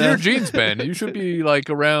in 2000. With your genes, Ben, you should be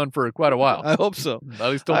around for quite a while. I hope so.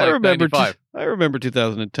 At least till 95. I remember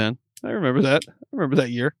 2010. I remember that. I remember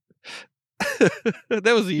that year. That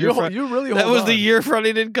was the year. You really. That was the year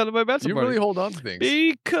Friday didn't come to my bachelor party. You really hold on to things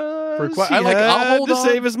because I'll hold to on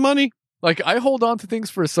save his money. Like, I hold on to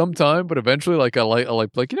things for some time, but eventually, I like,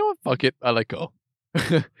 you know what? Fuck it. I let go.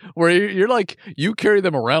 Where you're like, you carry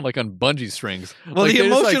them around like on bungee strings. Well, the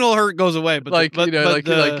emotional hurt goes away, but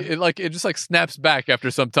it just snaps back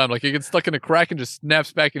after some time. Like, it gets stuck in a crack and just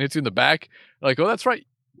snaps back and hits you in the back. Like, oh, that's right,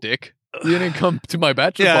 dick. You didn't come to my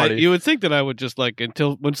bachelor party. You would think that I would just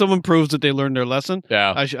until when someone proves that they learned their lesson.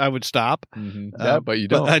 Yeah, I would stop. Mm-hmm. Yeah, but you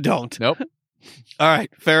don't. But I don't. Nope. All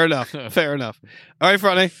right, fair enough. Fair enough. All right,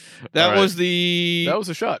 Friday. That was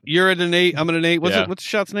a shot. You're at an 8. I'm at an 8. What's the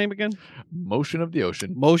shot's name again? Motion of the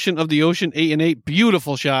Ocean. Motion of the Ocean. 8 and 8.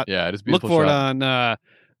 Beautiful shot. Yeah, it is beautiful. Look for it on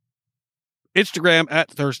Instagram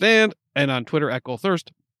at Thirstand and on Twitter at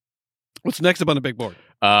GoThirst. What's next up on the big board?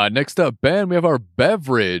 Next up, Ben, we have our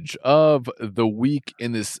beverage of the week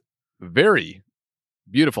in this very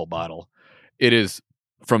beautiful bottle. It is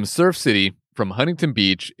from Surf City, from Huntington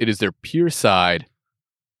Beach. It is their Pure Side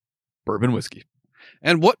bourbon whiskey.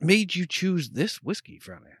 And what made you choose this whiskey,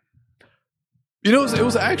 Franny? You know, it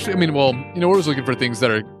was actually, I mean, well, you know, we're always looking for things that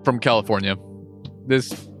are from California.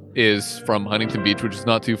 This is from Huntington Beach, which is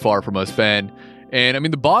not too far from us, Ben. And I mean,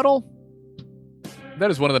 the bottle, that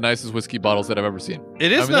is one of the nicest whiskey bottles that I've ever seen.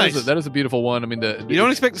 It is nice. That is a beautiful one. I mean, you don't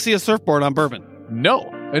expect to see a surfboard on bourbon. No.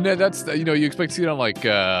 And that's, you know, you expect to see it on like,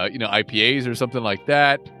 IPAs or something like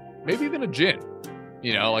that. Maybe even a gin.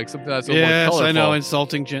 You know, like something that's a little more colorful. Yes, I know,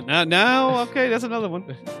 insulting gin. Now, okay, that's another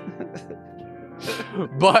one.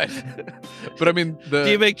 But I mean, do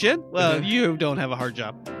you make gin? Well, you don't have a hard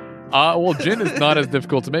job. Well, gin is not as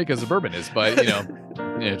difficult to make as a bourbon is, but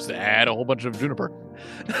just add a whole bunch of juniper.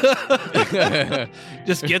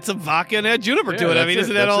 Just get some vodka and add juniper to it. I mean,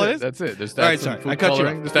 isn't that all it is? That's it. Just add some food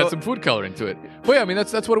coloring. Just add some food coloring to it. Well, yeah, I mean,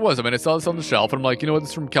 that's what it was. I mean, I saw this on the shelf, and I'm like, you know what? This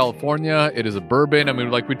is from California. It is a bourbon. I mean,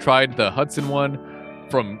 like we tried the Hudson one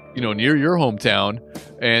from, near your hometown,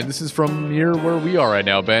 and this is from near where we are right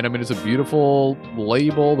now, Ben. I mean, it's a beautiful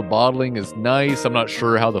label. The bottling is nice. I'm not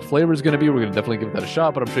sure how the flavor is going to be. We're going to definitely give that a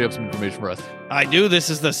shot, but I'm sure you have some information for us. I do. This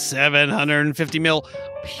is the 750 ml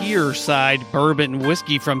Pierside bourbon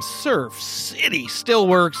whiskey from Surf City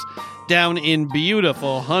Stillworks down in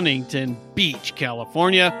beautiful Huntington Beach,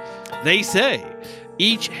 California. They say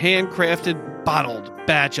each handcrafted bottled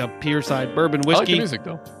batch of Pierside bourbon whiskey. I like the music,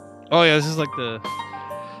 though. Oh, yeah, this is like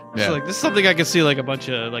this is something I can see like a bunch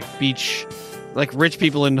of like beach, like rich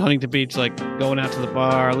people in Huntington Beach, like going out to the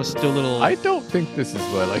bar. Let's do a little. I don't think this is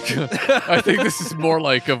what I think this is more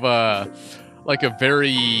like a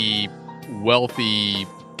very wealthy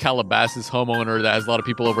Calabasas homeowner that has a lot of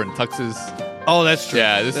people over in Texas. Oh, that's true.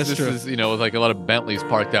 Yeah, this is with like a lot of Bentleys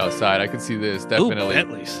parked outside. I can see this definitely. Ooh,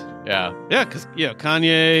 Bentleys. Yeah. Yeah, because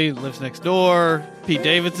Kanye lives next door. Pete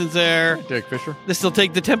Davidson's there. Derek Fisher. This will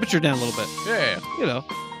take the temperature down a little bit. Yeah.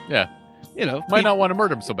 Yeah. Might not want to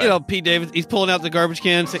murder him so bad. Pete Davidson, he's pulling out the garbage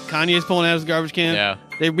can. Kanye's pulling out his garbage can. Yeah.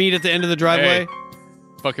 They meet at the end of the driveway. Hey,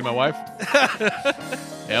 fucking my wife?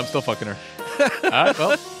 Yeah, I'm still fucking her. All right,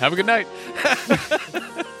 well, have a good night.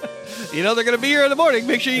 They're going to be here in the morning.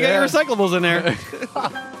 Make sure you got your recyclables in there.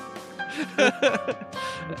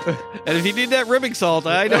 And if you need that ribbing salt,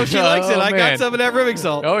 I know she likes it. I got some of that ribbing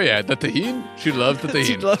salt. Oh, yeah. The tahini? She loves the tahini.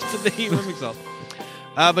 She loves the tahini ribbing salt.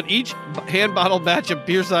 But each hand-bottled batch of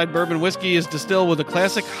Pierside bourbon whiskey is distilled with a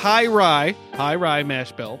classic high rye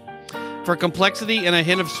mash bill for complexity and a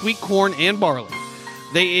hint of sweet corn and barley.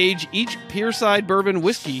 They age each Pierside bourbon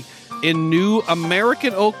whiskey in new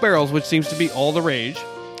American oak barrels, which seems to be all the rage,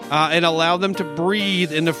 and allow them to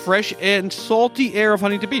breathe in the fresh and salty air of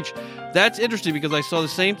Huntington Beach. That's interesting because I saw the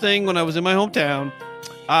same thing when I was in my hometown.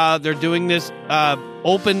 They're doing this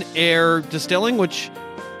open air distilling, which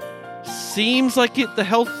seems like the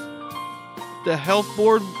health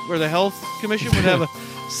board or the health commission would have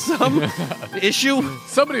some issue.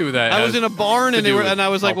 Somebody with that. I was in a barn and I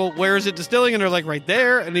was like, well, where is it distilling? And they're like, right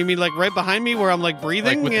there. And they mean like right behind me where I'm like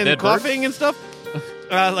breathing and coughing and stuff.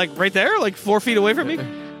 Like right there, like 4 feet away from me.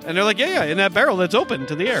 And they're like, yeah, in that barrel that's open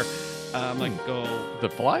to the air. I'm like, the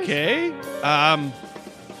flies? Okay.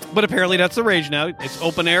 But apparently that's the rage now. It's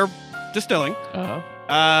open air distilling.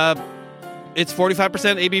 Uh-huh. It's 45%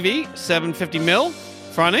 ABV, 750 mil.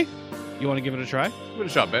 Franny, you want to give it a try? Give it a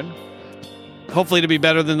shot, Ben. Hopefully to be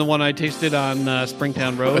better than the one I tasted on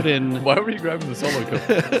Springtown Road. Why were you grabbing the solo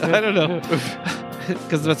cup? I don't know.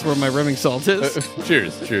 Because that's where my rimming salt is.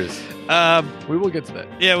 Cheers. We will get to that.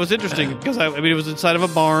 Yeah, it was interesting because it was inside of a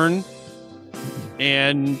barn,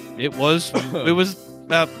 and it was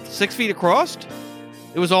about 6 feet across.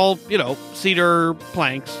 It was all cedar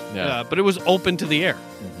planks, but it was open to the air.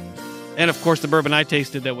 Mm-hmm. And of course, the bourbon I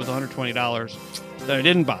tasted that was $120 that I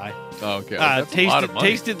didn't buy. Oh, okay. That's a lot of money.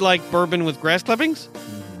 Tasted like bourbon with grass clippings.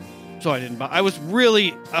 So I didn't buy. I was really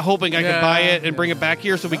hoping I could buy it and bring it back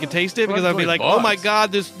here so we could taste it because I'd be like, oh my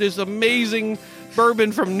God, this amazing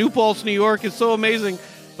bourbon from New Paltz, New York is so amazing.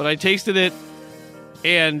 But I tasted it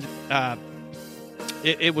and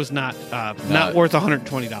it was not worth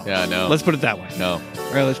 $120. Yeah, no. Let's put it that way. No.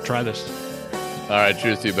 All right, let's try this. All right,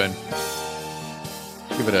 cheers to you, Ben.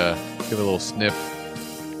 Give it a little sniff.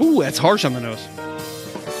 Ooh, that's harsh on the nose.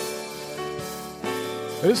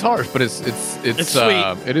 It is harsh, but it's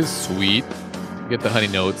sweet. It is sweet. You get the honey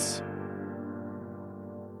notes,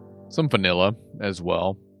 some vanilla as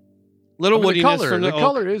well. Little woodiness from the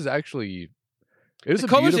color is actually. It is the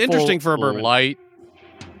color's interesting for a bourbon. Light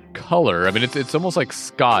color. I mean, it's almost like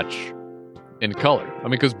Scotch in color. I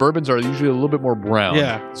mean, because bourbons are usually a little bit more brown.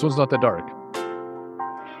 Yeah, this one's not that dark.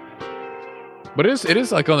 But it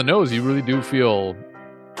is like on the nose. You really do feel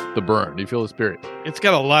the burn. You feel the spirit. It's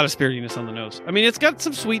got a lot of spiritiness on the nose. I mean, it's got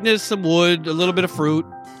some sweetness, some wood, a little bit of fruit.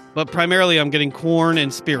 But primarily, I'm getting corn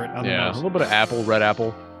and spirit on the nose. A little bit of apple, red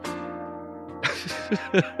apple.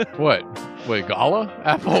 What? Wait, gala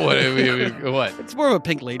apple? What? It's more of a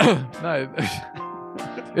pink lady. No,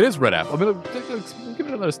 it is red apple. I mean, give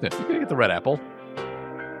it another sniff. You're gonna get the red apple.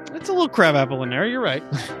 It's a little crab apple in there. You're right.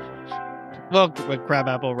 Well, crab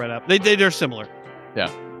apple, red apple. They're similar. Yeah.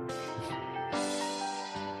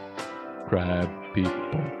 Crab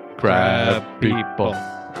people. Crab people.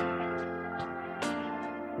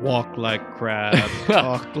 Walk like crab,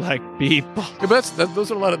 talk like people. Yeah, but those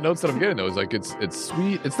are a lot of notes that I'm getting though. It's like it's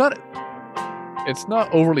sweet. It's not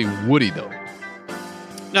overly woody though.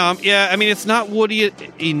 No, yeah, I mean it's not woody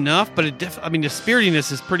enough, but the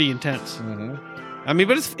spiritiness is pretty intense. Mm-hmm. I mean,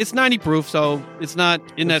 but it's 90 proof, so it's not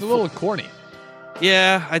in that. It's a little corny.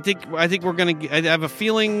 Yeah, I think we're gonna. I have a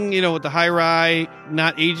feeling, with the high rye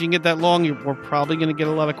not aging it that long, we're probably gonna get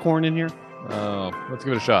a lot of corn in here. Oh, let's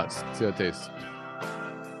give it a shot. See how it tastes.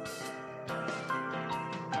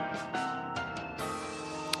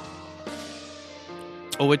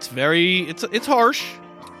 Oh, it's harsh,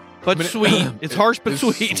 but sweet. It's harsh but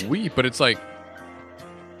sweet. Sweet, but it's like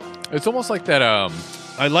it's almost like that.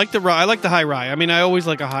 I like the rye. I like the high rye. I mean, I always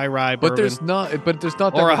like a high rye bourbon. But there's not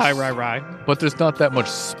that or much, a high rye. But there's not that much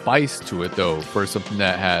spice to it though. For something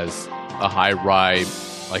that has a high rye,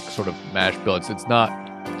 like sort of mash bill, it's not.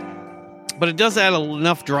 But it does add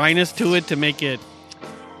enough dryness to it to make it.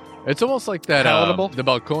 It's almost like that. Palatable. The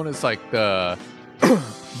Balcones is like the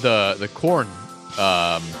the corn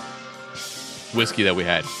whiskey that we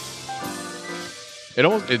had.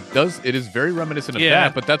 It is very reminiscent of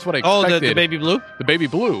that, but that's what I expected. Oh, the Baby Blue? The Baby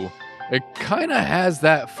Blue. It kind of has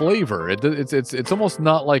that flavor. It's almost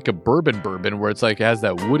not like a bourbon where it's like it has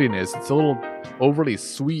that woodiness. It's a little overly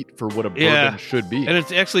sweet for what a bourbon should be. And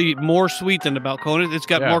it's actually more sweet than the Balcones. It's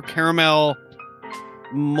got more caramel,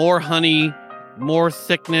 more honey, more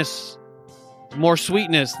thickness, more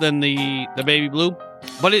sweetness than the Baby Blue.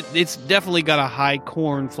 But it's definitely got a high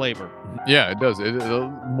corn flavor. Yeah, it does.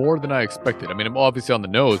 More than I expected. I mean, I'm obviously on the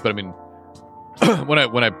nose, but I mean,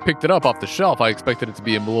 when I picked it up off the shelf, I expected it to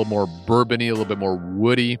be a little more bourbony, a little bit more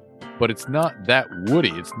woody, but it's not that woody.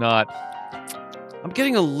 It's not. I'm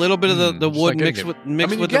getting a little bit of the wood mixed with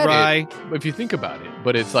the rye. If you think about it,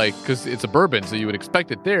 but it's like because it's a bourbon, so you would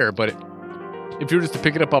expect it there. But if you were just to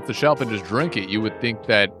pick it up off the shelf and just drink it, you would think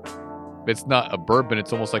that. It's not a bourbon.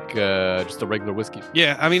 It's almost like just a regular whiskey.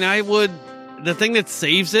 Yeah, I mean, I would. The thing that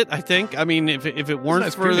saves it, I think. I mean, if it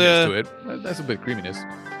weren't for that's a bit of creaminess.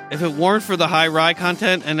 If it weren't for the high rye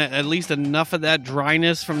content and at least enough of that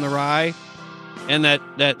dryness from the rye, and that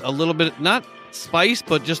a little bit not spice,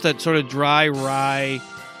 but just that sort of dry rye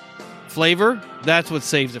flavor, that's what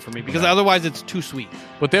saves it for me. Because otherwise, it's too sweet.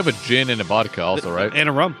 But they have a gin and a vodka also, right? And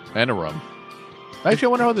a rum. Actually, I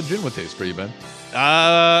wonder how the gin would taste for you, Ben.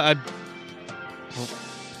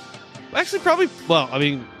 Actually, probably. Well, I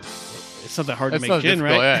mean, it's not that hard to make gin,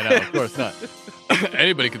 difficult. right? Yeah, no, of course not.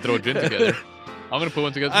 Anybody can throw a gin together. I'm going to put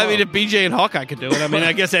one together tomorrow. I mean, if BJ and Hawkeye could do it, I mean,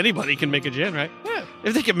 I guess anybody can make a gin, right? Yeah.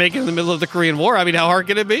 If they can make it in the middle of the Korean War, I mean, how hard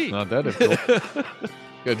can it be? Not that difficult.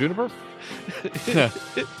 You got juniper?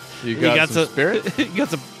 You got some spirit?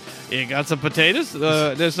 You got some potatoes?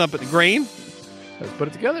 There's not grain? Let's put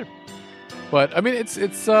it together. But I mean, it's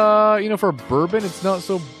for bourbon, it's not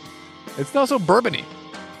so bourbony.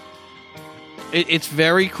 It's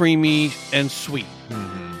very creamy and sweet.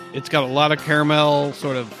 Mm-hmm. It's got a lot of caramel,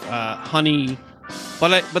 sort of honey,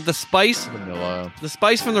 but the spice, vanilla. The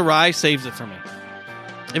spice from the rye saves it for me.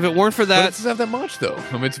 If it weren't for that, it doesn't have that much though.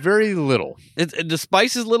 I mean, it's very little. The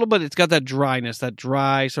spice is little, but it's got that dryness, that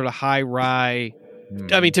dry sort of high rye.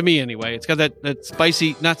 I mean, to me anyway, it's got that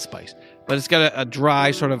spicy, not spice, but it's got a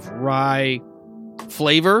dry sort of rye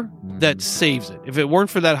flavor that saves it. If it weren't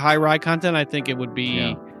for that high rye content, I think it would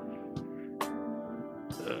be,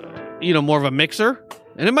 more of a mixer.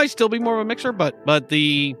 And it might still be more of a mixer, but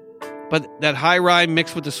that high rye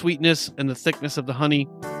mixed with the sweetness and the thickness of the honey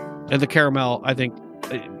and the caramel, I think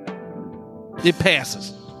it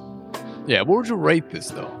passes. Yeah, what would you rate this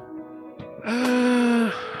though?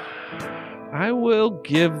 I will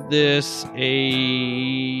give this a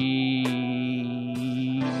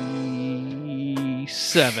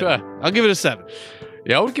 7. I'll give it a 7.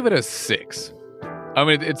 Yeah, I would give it a 6. I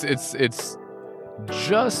mean, it's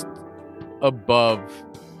just above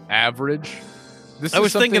average. I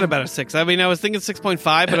was thinking about a 6. I mean, I was thinking 6.5,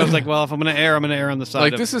 but I was like, well, if I'm going to err, I'm going to err on the side.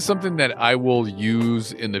 Like, this is something that I will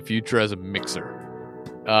use in the future as a mixer.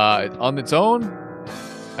 On its own,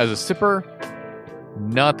 as a sipper,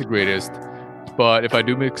 not the greatest. But if I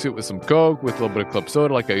do mix it with some Coke, with a little bit of club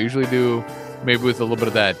soda, like I usually do, maybe with a little bit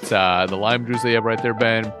of that the lime juice they have right there,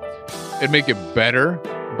 Ben, it'd make it better.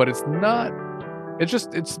 but it's not. It's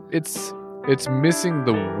just it's missing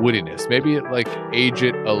the woodiness. Maybe like age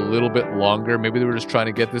it a little bit longer. Maybe they were just trying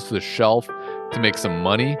to get this to the shelf to make some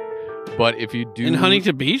money. But if you do in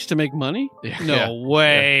Huntington Beach to make money, no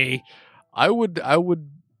way. Yeah. I would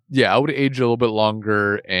age it a little bit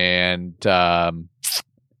longer and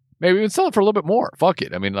maybe even sell it for a little bit more. Fuck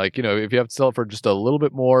it. I mean, like, if you have to sell it for just a little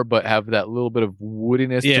bit more, but have that little bit of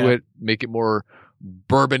woodiness to it, make it more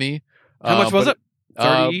bourbony. How much was it?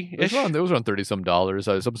 30-ish? It was around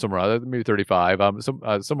 $30 somewhere around maybe 35,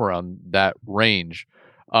 somewhere around that range.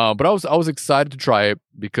 But I was excited to try it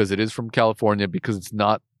because it is from California, because it's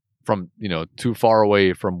not from too far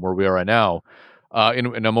away from where we are right now.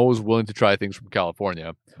 And I'm always willing to try things from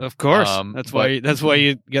California. Of course, that's why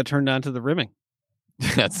you get turned on to the rimming.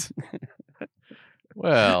 That's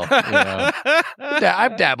well,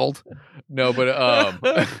 I've dabbled. No, but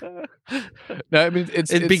no, I mean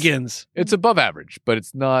it begins. It's above average, but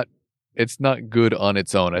it's not good on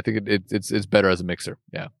its own. I think it's better as a mixer.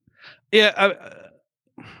 Yeah, yeah.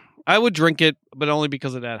 I would drink it, but only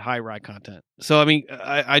because of that high rye content. So I mean,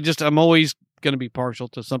 I'm always going to be partial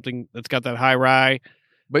to something that's got that high rye.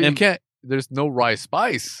 But you can't. There's no rye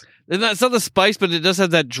spice. It's not the spice, but it does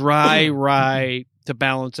have that dry rye to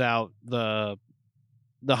balance out the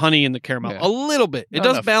honey and the caramel a little bit. It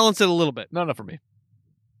does balance it a little bit. Not enough for me.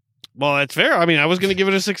 Well, that's fair. I mean, I was going to give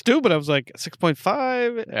it a 6.2, but I was like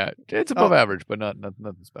 6.5. Yeah, it's above average, but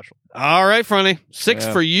nothing special. All right, Fronty. 6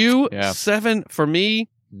 for you, 7 for me.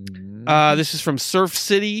 Mm-hmm. This is from Surf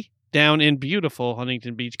City down in beautiful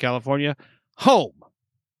Huntington Beach, California, home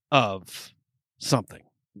of something.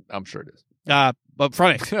 I'm sure it is. But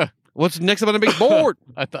Fronty, what's next up on the big board?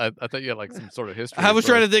 I thought you had like some sort of history. I was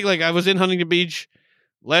trying to think, like, I was in Huntington Beach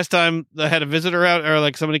last time I had a visitor out, or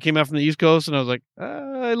like somebody came out from the East Coast, and I was like,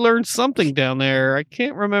 I learned something down there. I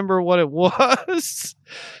can't remember what it was,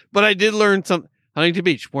 but I did learn something. Huntington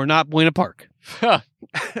Beach, we're not Buena Park.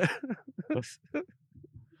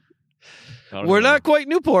 We're not quite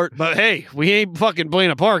Newport, but hey, we ain't fucking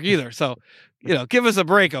Buena Park either. So, give us a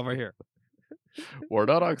break over here. We're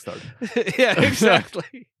not Oxnard. Yeah,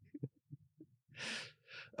 exactly.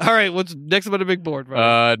 All right, what's next up on the big board?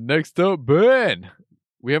 Next up, Ben.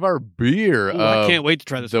 We have our beer. I can't wait to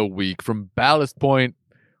try this. The week from Ballast Point.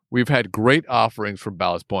 We've had great offerings from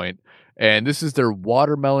Ballast Point, and this is their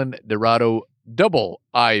Watermelon Dorado Double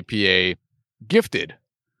IPA, gifted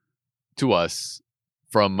to us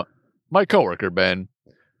from my coworker Ben.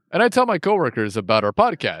 And I tell my coworkers about our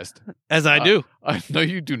podcast, as I do. I know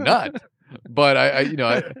you do not, but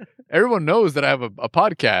everyone knows that I have a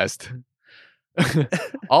podcast.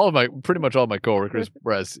 Pretty much all of my coworkers,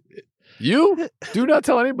 whereas you do not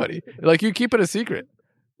tell anybody. Like, you keep it a secret.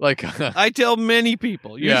 Like, I tell many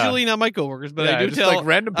people, usually not my coworkers, but I do tell like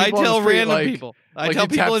random people. I tell random people. I tell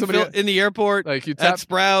people in the airport, like you tap, at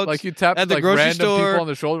Sprouts, like you tap at the like grocery random store. people on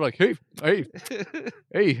the shoulder, like, hey, I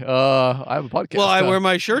have a podcast. Well, I wear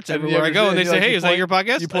my shirts everywhere I go, and they say, "Hey, is that your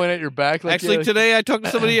podcast?" You point at your back. Like, actually, today I talked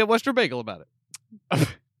to somebody at Western Bagel about it.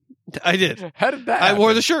 I did. How did that? I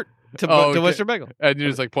wore the shirt to Western Bagel, and you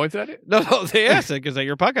just like pointed at it. No, they asked it because at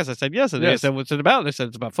your podcast, I said yes, and they said, "What's it about?" And I said,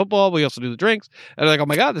 "It's about football. We also do the drinks." And they're like, "Oh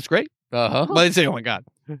my god, that's great." But they didn't say, "Oh my god,"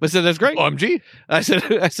 but I said, "That's great." OMG. I said,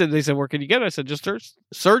 they said, "Where can you get it?" I said, "Just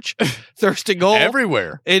search Thirsty Goal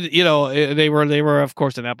everywhere." And they were of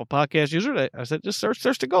course an Apple Podcast user. I said, "Just search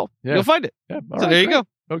Thirsty Goal. You'll find it." Yeah. So there you go.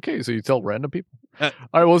 Okay, so you tell random people. All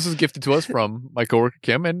right, well, this is gifted to us from my coworker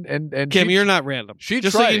Kim, and Kim, you're not random.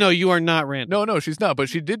 Just so you know, you are not random. No, she's not, but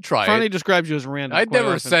she did try Franny it. describes you as random. I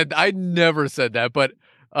never said that, but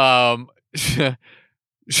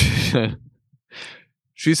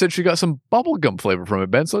she said she got some bubblegum flavor from it,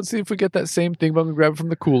 Ben. So let's see if we get that same thing, but I'm gonna grab it from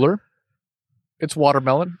the cooler. It's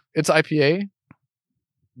watermelon. It's IPA.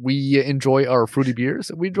 We enjoy our fruity beers,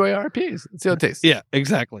 and we enjoy our IPAs. Let's see how it tastes. Yeah,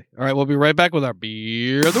 exactly. All right, we'll be right back with our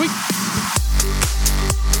beer of the week.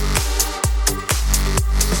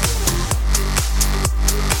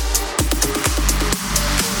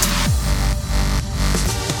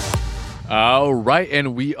 All right,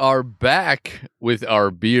 and we are back with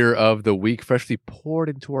our beer of the week, freshly poured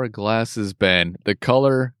into our glasses, Ben. The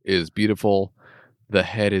color is beautiful. The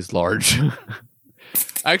head is large.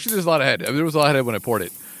 Actually, there's a lot of head. I mean, there was a lot of head when I poured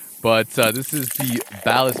it. But this is the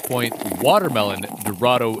Ballast Point Watermelon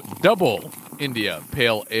Dorado Double India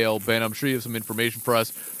Pale Ale. Ben, I'm sure you have some information for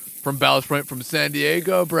us from Ballast Point from San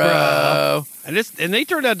Diego, bro. And they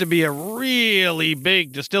turned out to be a really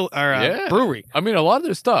big brewery. I mean, a lot of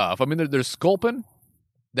their stuff. I mean, there's Sculpin.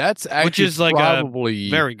 That's actually which is like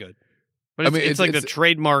probably very good. But it's like the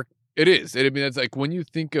trademark It is. I mean, it's like when you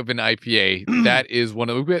think of an IPA, that is one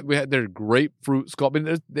of we had their grapefruit skull. I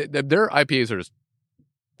mean, their IPAs are just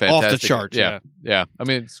fantastic. Off the charts. Yeah. I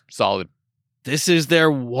mean, it's solid. This is their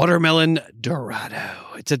Watermelon Dorado.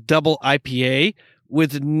 It's a double IPA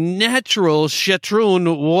with natural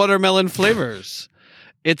citron watermelon flavors.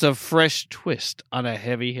 It's a fresh twist on a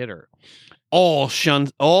heavy hitter. All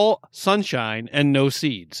sunshine and no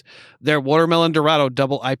seeds. Their Watermelon Dorado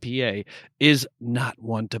double IPA is not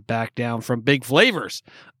one to back down from big flavors.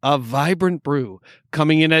 A vibrant brew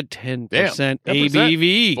coming in at 10%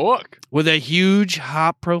 ABV. Fuck. With a huge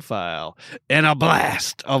hop profile and a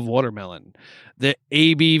blast of watermelon. The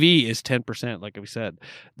ABV is 10%, like we said.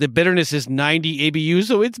 The bitterness is 90 ABU,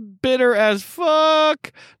 so it's bitter as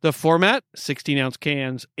fuck. The format, 16-ounce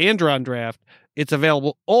cans and on draft. It's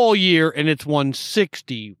available all year, and it's won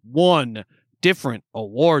 61 different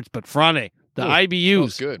awards. But Frane, the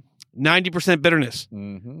IBUs, good. 90% bitterness,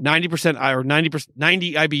 90% or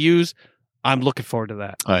 90 IBUs. I'm looking forward to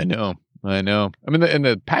that. I know. I mean, in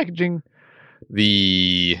the packaging,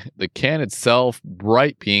 the can itself,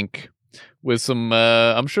 bright pink with some.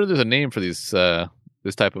 I'm sure there's a name for these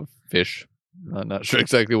this type of fish. I'm not sure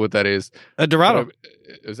exactly what that is. A Dorado.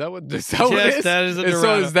 Is that what? Yes, what it is? That is a Dorado.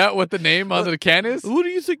 So is that what the name on the can is? What do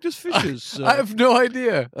you think this fish is? I have no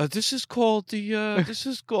idea. This is called the. This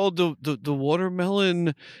is called the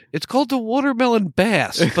watermelon. It's called the watermelon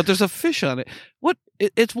bass, but there's a fish on it. What?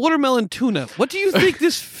 It's watermelon tuna. What do you think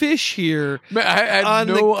this fish here? Man, I had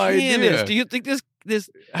no idea. Is? Do you think this?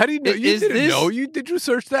 How do you know? You didn't know? Did you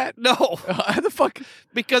search that? No. How the fuck?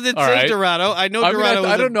 Because it says Dorado. I know Dorado.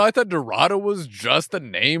 I don't know. I thought Dorado was just a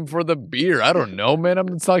name for the beer. I don't know, man.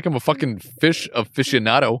 It's not like I'm a fucking fish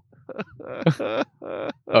aficionado.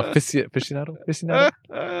 Aficionado?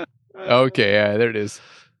 Okay, yeah, there it is.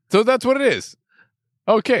 So that's what it is.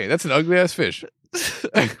 Okay, that's an ugly ass fish.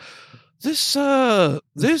 This Chardonnay.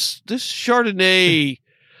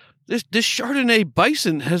 This Chardonnay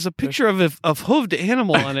bison has a picture of hooved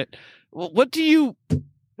animal on it. What do you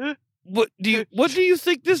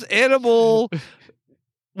think this animal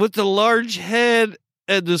with the large head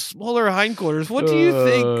and the smaller hindquarters? What do you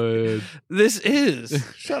think this is?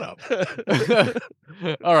 Shut up.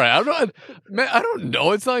 All right, I don't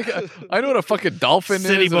know. It's like I know what a fucking dolphin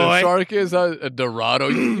City is, boy. and a shark is, a Dorado.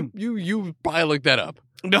 You probably looked that up.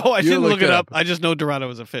 No, I didn't look it up. I just know Dorado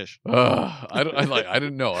is a fish. I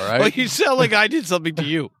didn't know. All right. Well, you sound like I did something to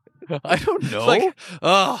you. I don't know. Like,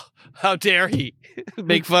 how dare he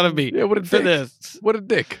make fun of me? Yeah, what a dick. This. What a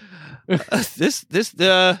dick.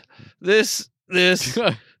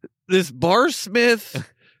 This Bar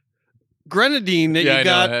Smith grenadine that you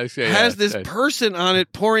got has this person on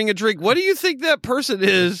it pouring a drink. What do you think that person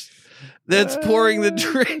is that's pouring the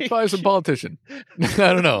drink? Probably some politician. I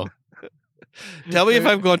don't know. Tell me if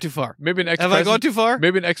I've gone too far. Maybe an ex. Have I gone too far?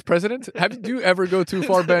 Maybe an ex-president. Do you ever go too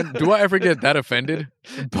far, Ben? Do I ever get that offended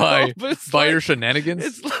by your shenanigans?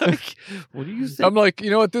 It's like, what do you think? I'm like,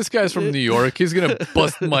 you know what? This guy's from New York. He's gonna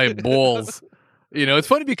bust my balls. You know, it's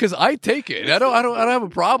funny because I take it. I don't have a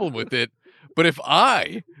problem with it. But if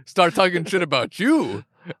I start talking shit about you,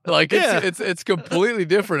 like it's completely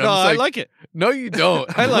different. No, I like it. No, you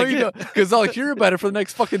don't. I like it because I'll hear about it for the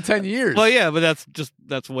next fucking 10 years. Well, yeah, but that's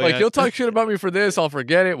the way. Like you'll talk shit about me for this, I'll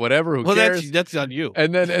forget it. Whatever. Who cares? That's on you.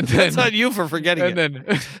 And then that's on you for forgetting it. And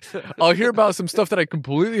then I'll hear about some stuff that I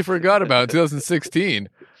completely forgot about in 2016.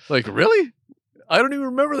 Like really? I don't even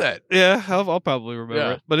remember that. Yeah, I'll probably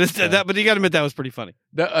remember it. But but you got to admit that was pretty funny.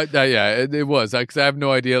 It was because I have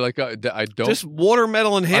no idea. Like I don't. This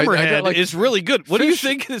watermelon hammerhead is really good. What do you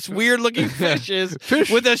think this weird looking fish is?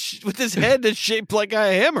 with this head that's shaped like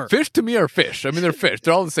a hammer. Fish to me are fish. I mean, they're fish.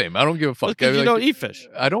 They're all the same. I don't give a fuck. Because you don't eat fish.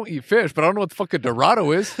 I don't eat fish, but I don't know what the fuck a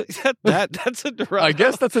Dorado is. That's a Dorado. I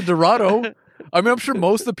guess that's a Dorado. I mean, I'm sure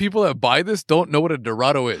most of the people that buy this don't know what a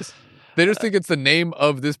Dorado is. They just think it's the name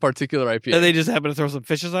of this particular IPA. And they just happen to throw some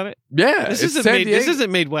fishes on it? Yeah. This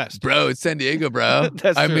isn't made west. Bro, it's San Diego, bro.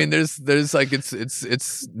 That's true. I mean, there's like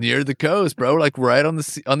it's near the coast, bro, like right on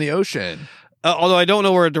the ocean. Although I don't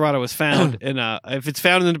know where a Dorado is found. And if it's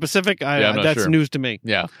found in the Pacific, that's news to me.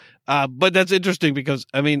 Yeah. But that's interesting because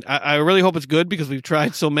I mean I really hope it's good because we've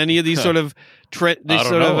tried so many of these sort of I don't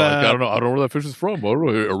know. I don't know where that fish is from. I don't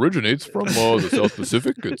know. It originates from the South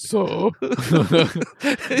Pacific. It's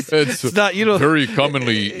not very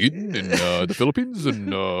commonly eaten in the Philippines and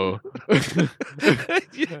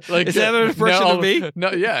like is that an impression of me?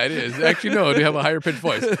 No, yeah, it is. Actually, no. You have a higher pitched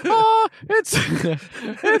voice. It's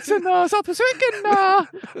in South Pacific and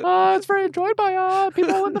it's very enjoyed by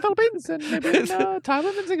people in the Philippines and maybe in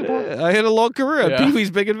Thailand and Singapore. I had a long career at Pee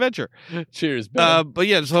Wee's Big Adventure. Cheers, Ben. But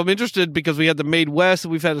yeah, so I'm interested because we had the Made West.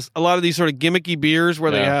 We've had a lot of these sort of gimmicky beers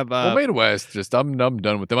where they have. Well, Made West, I'm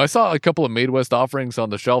done with them. I saw a couple of Made West offerings on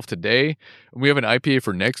the shelf today, and we have an IPA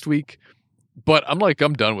for next week. But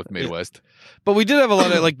I'm done with Made West. But we did have a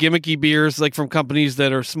lot of gimmicky beers, from companies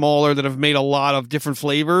that are smaller that have made a lot of different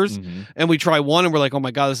flavors. Mm-hmm. And we try one and we're like, oh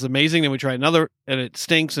my God, this is amazing. Then we try another and it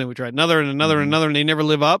stinks. And we try another and another and another, and they never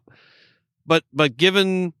live up. But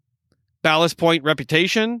given Ballast Point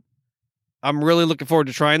reputation, I'm really looking forward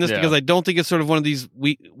to trying this because I don't think it's sort of one of these,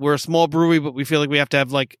 we're a small brewery, but we feel like we have to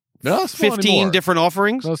have 15 different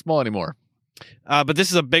offerings. Not small anymore. But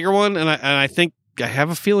this is a bigger one. And I think, I have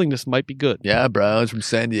a feeling this might be good. Yeah, bro. It's from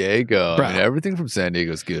San Diego. I mean, everything from San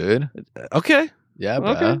Diego is good. Okay. Yeah,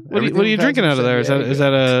 bro. Okay. What are you drinking out of there? Is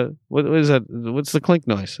that a what is that? What's the clink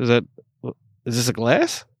noise? Is this a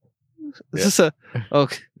glass? Is this a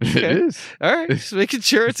okay? It is. All right. Just making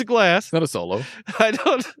sure it's a glass. It's not a solo. I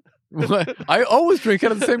don't. I always drink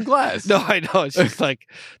out of the same glass. No, I know. It's just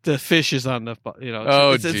the fish is on the.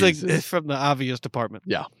 It's it's from the obvious department.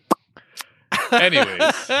 Yeah.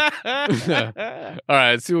 Anyways, all right.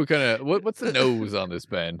 Let's see what kind of what's the nose on this,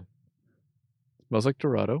 Ben? Smells like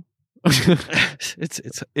Dorado.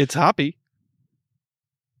 It's hoppy.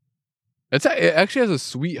 It actually has a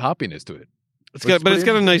sweet hoppiness to it. It's got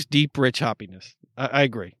a nice deep, rich hoppiness. I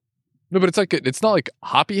agree. No, but it's not like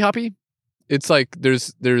hoppy. It's like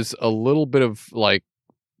there's a little bit of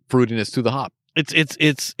fruitiness to the hop. It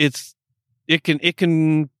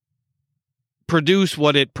can produce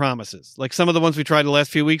what it promises. Like some of the ones we tried the last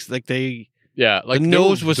few weeks, the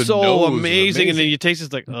nose was so amazing, and then you taste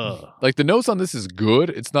it's ugh. The nose on this is good.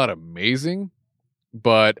 It's not amazing,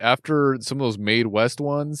 but after some of those Made West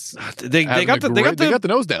ones, they got the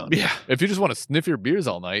nose down. Yeah. If you just want to sniff your beers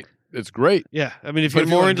all night, it's great. Yeah. I mean, if you're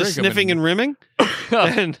more into sniffing and rimming,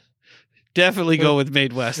 then definitely go with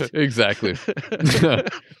Made West. Exactly.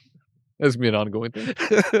 That's gonna be an ongoing thing.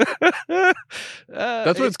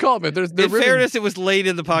 That's what it's called, man. In fairness, it was late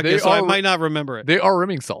in the podcast, so I might not remember it. They are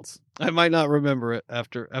rimming salts. I might not remember it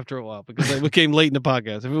after a while because it came late in the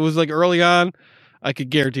podcast. If it was early on, I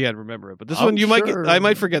could guarantee I'd remember it. But this one, I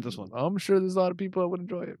might forget this one. I'm sure there's a lot of people that would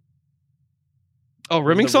enjoy it. Oh,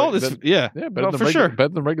 rimming salt? Yeah, better than sure.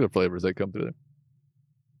 Better than regular flavors that come through there.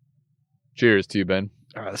 Cheers to you, Ben.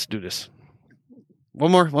 All right, let's do this.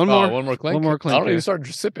 One more clink. One more clink. I don't even start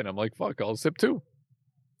sipping. I'm like, fuck, I'll sip too.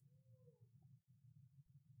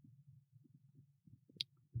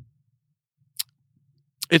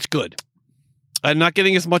 It's good. I'm not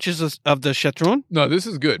getting as much as of the Citron. No, this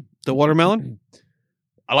is good. The watermelon.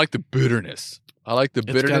 I like the bitterness. I like the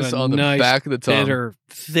bitterness on the back of the tongue. Bitter,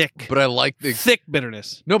 thick. But I like the thick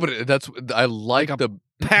bitterness. No, but I like the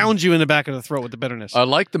pound you in the back of the throat with the bitterness. I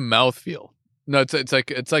like the mouthfeel. No, it's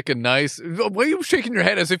like a nice. Why are you shaking your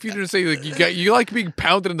head as if you just say you like being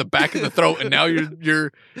pounded in the back of the throat, and now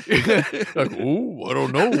you're like, ooh, I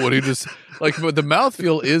don't know what he just but the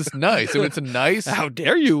mouthfeel is nice. And it's a nice. How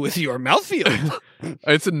dare you with your mouthfeel?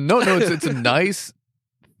 It's a nice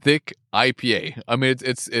thick IPA. I mean,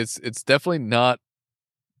 it's definitely not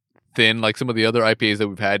thin like some of the other IPAs that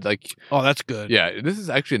we've had. Oh, that's good. Yeah, this is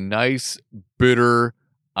actually a nice bitter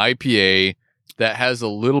IPA that has a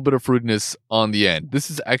little bit of fruitiness on the end. This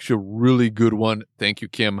is actually a really good one. Thank you,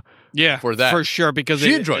 Kim. Yeah, for that, for sure. Because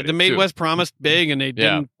she enjoyed the Made West promised big, and they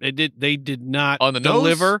didn't. Yeah. They did not on the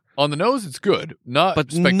deliver. Nose, on the nose, it's good,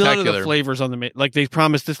 but spectacular. None of the flavors on the they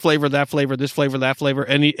promised this flavor, that flavor, this flavor, that flavor,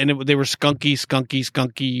 and they were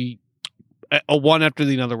skunky. One after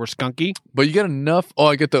the other were skunky. But you get enough. Oh,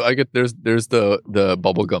 I get. There's the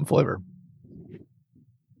bubble gum flavor.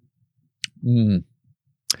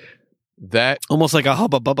 That almost like a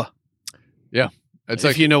Hubba Bubba. Yeah. It's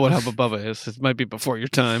if you know what Hubba Bubba is. It might be before your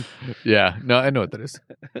time. Yeah. No, I know what that is.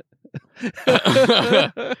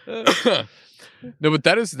 No, but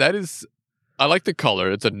that is I like the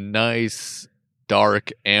color. It's a nice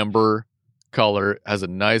dark amber color. Has a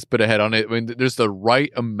nice bit of head on it. I mean, there's the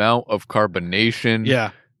right amount of carbonation.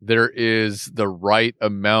 Yeah. There is the right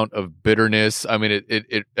amount of bitterness. I mean,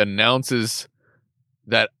 it announces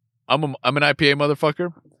that I'm an IPA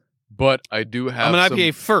motherfucker. But I do have. I'm an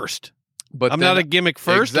IPA first. But I'm not a gimmick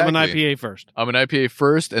first. Exactly. I'm an IPA first. I'm an IPA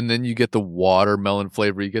first, and then you get the watermelon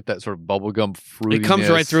flavor. You get that sort of bubblegum fruitiness. It comes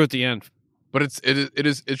right through at the end. But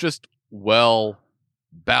it's just well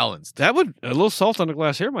balanced. That would a little salt on the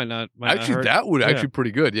glass here might not hurt. That would actually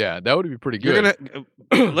pretty good. Yeah, that would be pretty good.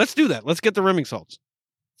 Let's do that. Let's get the rimming salts.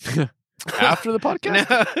 After the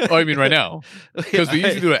podcast? Oh, I mean right now. Because we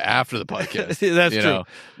usually do it after the podcast. That's true.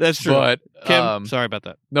 That's true. But Kim, sorry about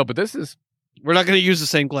that. No, but this is... We're not going to use the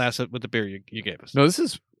same glass with the beer you gave us. No, this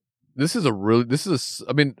is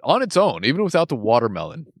I mean, on its own, even without the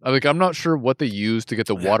watermelon, I'm not sure what they use to get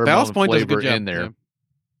the watermelon flavor in there. Yeah.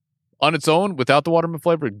 On its own, without the watermelon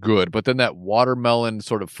flavor, good. But then that watermelon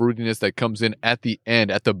sort of fruitiness that comes in at the end,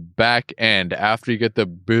 at the back end, after you get the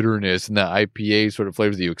bitterness and the IPA sort of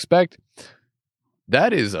flavors that you expect,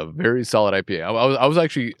 that is a very solid IPA.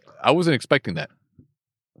 I wasn't expecting that.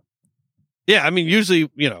 Yeah, I mean, usually,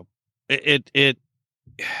 it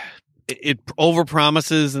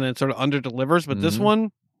overpromises and it sort of underdelivers, but this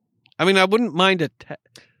one, I mean, I wouldn't mind a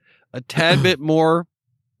tad bit more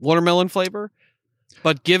watermelon flavor,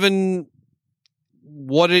 but given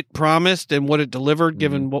what it promised and what it delivered,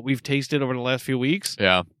 given what we've tasted over the last few weeks,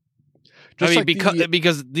 yeah. Just I mean,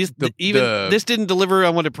 because this didn't deliver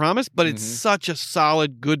on what it promised, but it's such a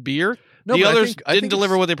solid, good beer. No, the others didn't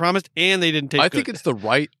deliver what they promised, and they didn't taste good. I think it's the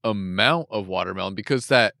right amount of watermelon because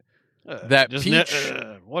that peach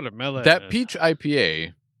watermelon, that peach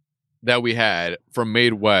IPA that we had from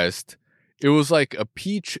Made West, it was like a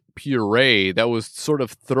peach puree that was sort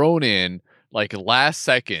of thrown in like last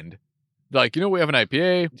second. Like, we have an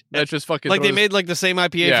IPA. Let's just fucking like they made like the same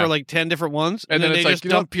IPA for like 10 different ones, and then they just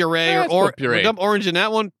dump puree or dump orange in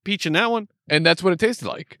that one, peach in that one, and that's what it tasted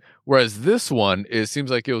like. Whereas this one, it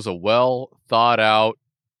seems like it was a well thought out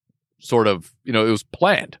sort of, it was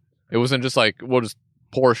planned. It wasn't just like, we'll just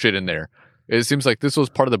pour shit in there. It seems like this was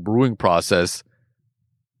part of the brewing process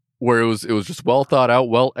where it was just well thought out,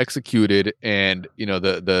 well executed, and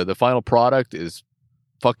the final product is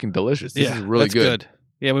fucking delicious. This is really good.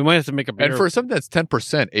 Yeah, we might have to make a beer. And for something that's 10%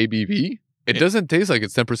 ABV, it doesn't taste like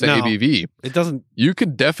it's 10% ABV. It doesn't. You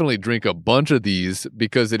can definitely drink a bunch of these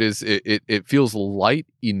because it feels light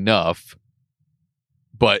enough,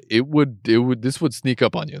 but this would sneak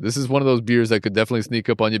up on you. This is one of those beers that could definitely sneak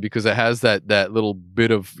up on you because it has that little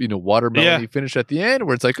bit of watermelon finish at the end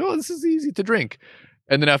where it's like, oh, this is easy to drink.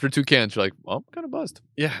 And then after 2 cans, you're like, well, I'm kind of buzzed.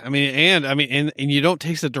 Yeah, I mean, and you don't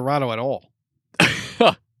taste the Dorado at all.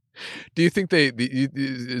 Do you think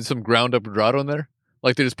some ground up Dorado in there?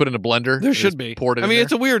 Like they just put in a blender? There should be. Poured it. I mean,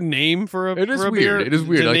 it's a weird name for a. It is weird. Beer. It is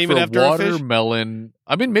weird. Like name for it after watermelon.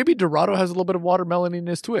 I mean, maybe Dorado has a little bit of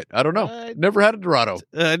watermeloniness to it. I don't know. Never had a Dorado.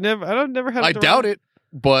 I never had. A Dorado. I doubt it.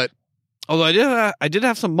 But although I did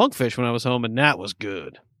have some monkfish when I was home, and that was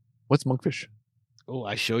good. What's monkfish? Oh,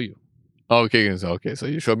 I show you. Okay. So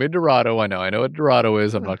you showed me a Dorado. I know what Dorado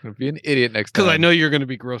is. I'm not going to be an idiot next time. Because I know you're going to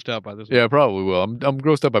be grossed out by this one. Yeah, probably will. I'm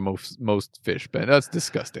grossed out by most fish, Ben. That's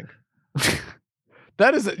disgusting.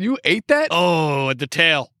 That is, you ate that? Oh, the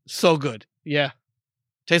tail. So good. Yeah.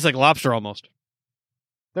 Tastes like lobster almost.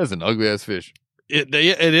 That's an ugly ass fish. It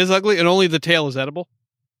is ugly, and only the tail is edible.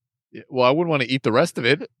 Yeah, well, I wouldn't want to eat the rest of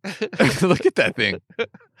it. Look at that thing.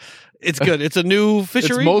 It's good. It's a new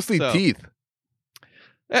fishery. It's mostly teeth.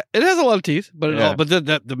 It has a lot of teeth, but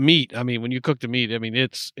the meat. I mean, when you cook the meat, I mean,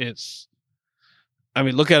 it's. I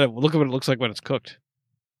mean, look at it. Look at what it looks like when it's cooked.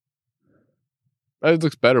 It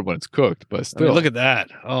looks better when it's cooked, but still, I mean, look at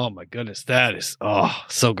that. Oh my goodness, that is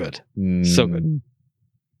so good, so good.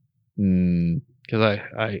 Because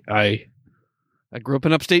I grew up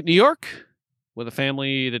in upstate New York with a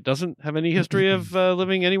family that doesn't have any history of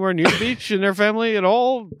living anywhere near the beach in their family at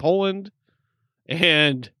all. Poland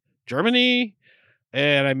and Germany.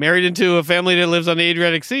 And I married into a family that lives on the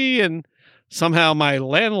Adriatic Sea, and somehow my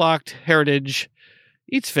landlocked heritage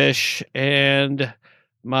eats fish, and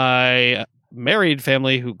my married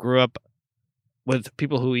family who grew up with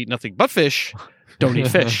people who eat nothing but fish don't eat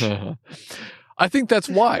fish. I think that's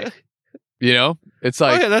why. It's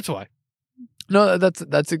like, oh yeah, that's why. No,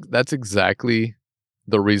 that's exactly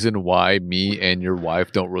the reason why me and your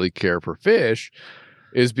wife don't really care for fish.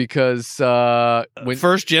 Is because when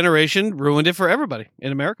first generation ruined it for everybody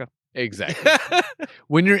in America. Exactly.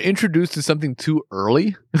 When you're introduced to something too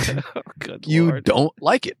early, you don't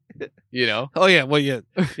like it. Oh yeah, well yeah,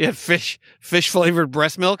 fish flavored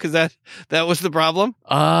breast milk. Is that was the problem?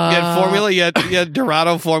 You had formula. You had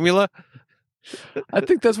Dorado formula. I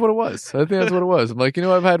think that's what it was. I'm like,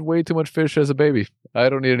 I've had way too much fish as a baby. I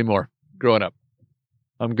don't need any more. Growing up,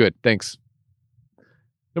 I'm good. Thanks.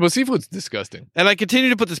 No, but seafood's disgusting. And I continue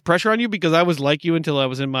to put this pressure on you because I was like you until I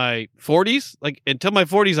was in my 40s. Like, until my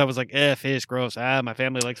 40s, I was like, fish, gross. My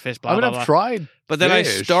family likes fish, blah, blah, blah. I've tried But then I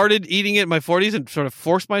started eating it in my 40s and sort of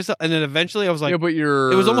forced myself. And then eventually I was like, yeah, but it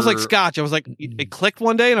was almost like scotch. I was like, it clicked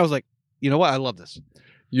one day and I was like, you know what? I love this.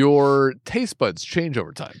 Your taste buds change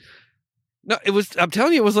over time. No, I'm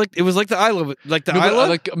telling you, it was like the Isla. Like the Isla?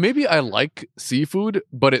 Like, maybe I like seafood,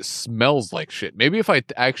 but it smells like shit. Maybe if I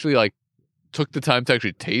actually took the time to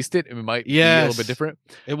actually taste it, it might be a little bit different.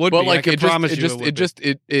 It would, but be. Like, I promise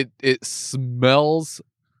you, it smells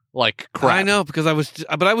like crap. I know because I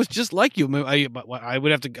was just like you. I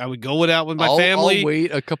would go out with my family. I'll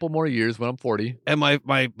wait a couple more years when I'm 40. And my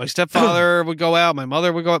stepfather would go out. My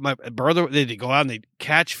mother would go out. My brother, they'd go out and they'd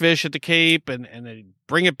catch fish at the Cape and they'd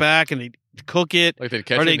bring it back and they'd cook it. Like they'd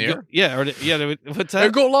catch it in the air? Yeah. They would, what's that?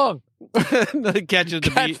 They'd go long. They'd catch it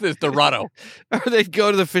at the beach. This Dorado. Or they'd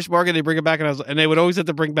go to the fish market, they'd bring it back, and they would always have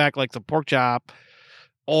to bring back like the pork chop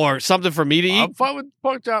or something for me to eat. I'm fine with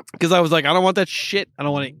pork chop. Because I was like, I don't want that shit. I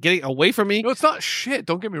don't want it getting away from me. No, it's not shit.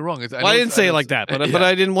 Don't get me wrong. I didn't say it like that, but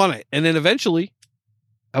I didn't want it. And then eventually,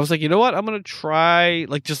 I was like, you know what? I'm going to try,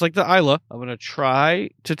 like just like the Isla, I'm going to try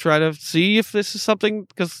to see if this is something,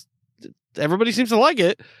 because everybody seems to like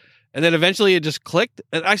it. And then eventually it just clicked.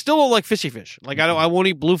 And I still don't like fishy fish. Like I won't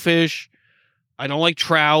eat bluefish. I don't like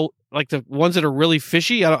trout. Like the ones that are really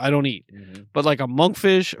fishy, I don't eat. Mm-hmm. But like a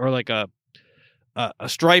monkfish or like a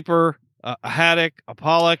striper, a haddock, a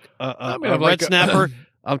pollock, a red snapper.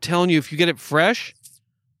 I'm telling you, if you get it fresh,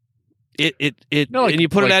 and you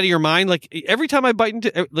put it out of your mind. Like every time I bite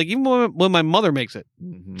into, like even when my mother makes it,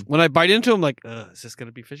 mm-hmm. when I bite into, I'm like, is this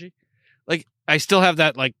gonna be fishy? Like I still have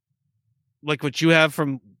that like what you have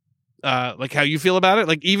from, like how you feel about it.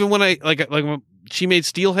 Like even when I like when she made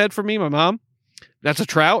steelhead for me, my mom. That's a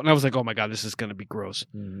trout, and I was like, "Oh my god, this is going to be gross."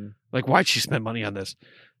 Mm-hmm. Like, why'd she spend money on this?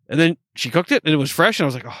 And then she cooked it, and it was fresh, and I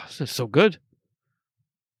was like, "Oh, this is so good."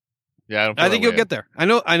 Yeah, I think you'll get there. I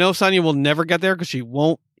know Sonia will never get there because she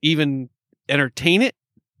won't even entertain it.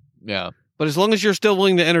 Yeah, but as long as you're still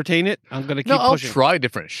willing to entertain it, I'm going to keep pushing. I'll try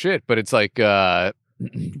different shit, but it's like there's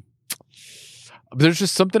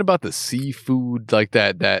just something about the seafood, like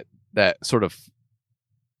that sort of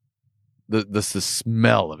the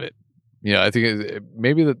smell of it. You know, I think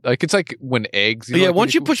maybe it's like when eggs. You know, like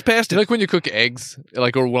once you push past it, like when you cook eggs,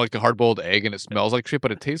 like or like a hard boiled egg, and it smells like shit,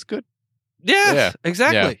 but it tastes good. Yeah,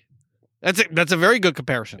 exactly. Yeah. That's a very good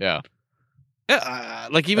comparison. Yeah,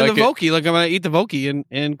 like even like the Voki. Like I'm gonna eat the Voki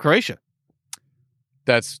in Croatia.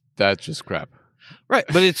 That's just crap. Right,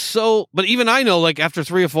 but it's so. But even I know, like after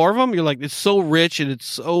 3 or 4 of them, you're like, it's so rich and it's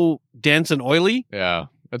so dense and oily. Yeah.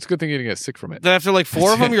 That's a good thing you didn't get sick from it. Then after like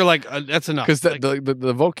 4 of them, you're like, that's enough. Because like,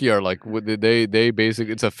 the Voki are like, they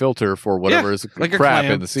basically, it's a filter for whatever is like crap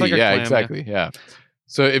in the sea. Like clam, exactly. Yeah.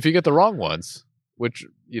 So if you get the wrong ones, which,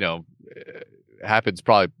 you know, happens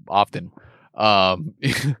probably often,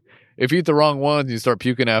 if you eat the wrong ones, you start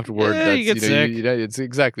puking afterward. Yeah, you get sick. It's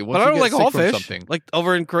exactly. Once but I don't like all fish. Something. Like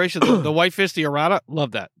over in Croatia, the whitefish, the Arata,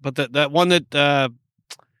 love that. But that one that...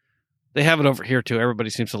 they have it over here too. Everybody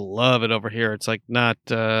seems to love it over here. It's like not,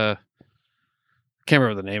 can't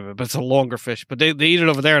remember the name of it, but it's a longer fish. But they eat it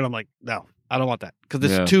over there, and I'm like, no, I don't want that because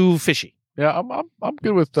it's too fishy. Yeah, I'm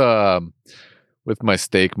good with my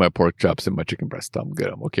steak, my pork chops, and my chicken breast. I'm good.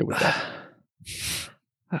 I'm okay with that.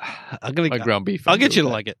 My ground beef. I'll get you to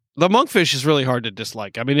like it. The monkfish is really hard to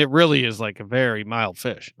dislike. I mean, it really is like a very mild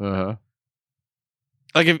fish. Uh-huh.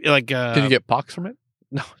 Can you get pox from it?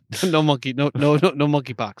 No monkey, no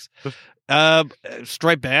monkey pox.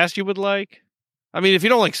 Striped bass you would like. I mean, if you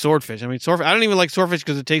don't like swordfish, I don't even like swordfish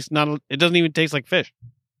because it doesn't even taste like fish.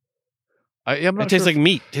 It tastes like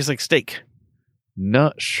meat. It tastes like steak.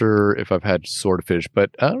 Not sure if I've had swordfish, but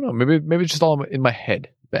I don't know. Maybe it's just all in my head,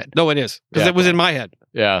 Ben. No, it is because it was in my head.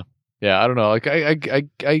 Yeah. I don't know. Like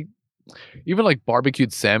I even like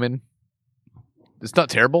barbecued salmon. It's not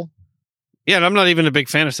terrible. Yeah, and I'm not even a big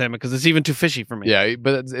fan of salmon because it's even too fishy for me. Yeah,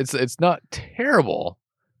 but it's not terrible,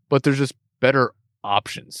 but there's just better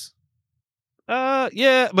options.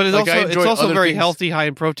 Yeah, but it's also very healthy, high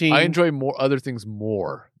in protein. I enjoy other things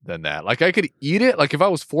more than that. Like I could eat it. Like if I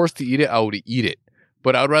was forced to eat it, I would eat it.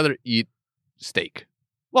 But I would rather eat steak.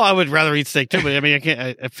 Well, I would rather eat steak too. But I mean, I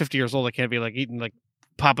can't. At 50 years old, I can't be like eating like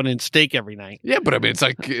popping in steak every night. Yeah, but I mean, it's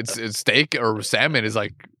like it's steak or salmon is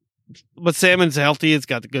like. But salmon's healthy. It's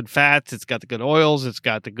got the good fats. It's got the good oils. It's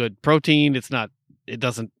got the good protein. It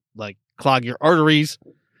doesn't like clog your arteries.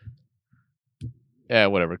 Yeah,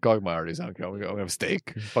 whatever. Clog my arteries. I don't care. I'm gonna have a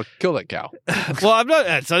steak. Fuck, kill that cow. Well, I'm not.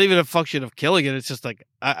 It's not even a function of killing it. It's just like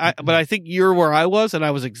but I think you're where I was, and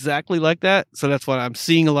I was exactly like that. So that's why I'm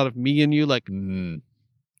seeing a lot of me in you. Like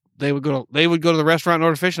they would go to the restaurant and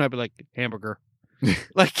order fish, and I'd be like hamburger.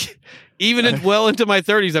 Like even well into my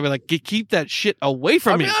 30s, I'd be like, keep that shit away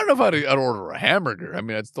from me. I don't know if I'd order a hamburger. I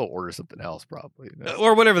mean, I'd still order something else probably,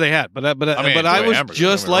 or whatever they had. But I was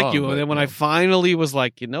just like you, and then when I finally was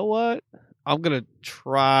like, you know what, I'm gonna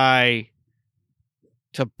try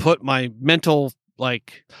to put my mental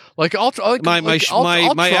like I'll try my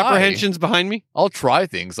apprehensions behind me. I'll try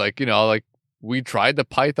things like we tried the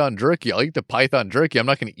python jerky. I'll eat the python jerky. I'm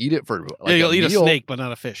not going to eat it for you'll eat a snake, but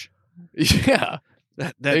not a fish. Yeah.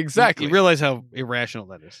 Exactly. You realize how irrational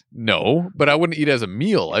that is. No, but I wouldn't eat it as a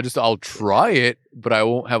meal. I'll try it, but I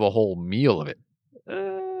won't have a whole meal of it.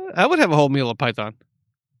 I would have a whole meal of python.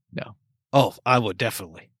 No. Oh, I would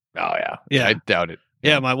definitely. Oh yeah. Yeah. I doubt it.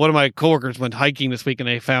 Yeah, one of my coworkers went hiking this week and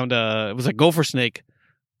they found it was a gopher snake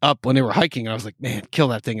up when they were hiking. I was like, man, kill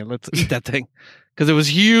that thing and let's eat that thing because it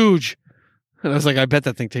was huge. And I was like, I bet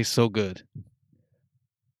that thing tastes so good.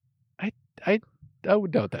 I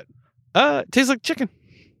would doubt that. It tastes like chicken.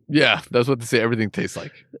 Yeah, that's what they say. Everything tastes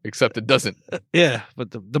like, except it doesn't. Yeah,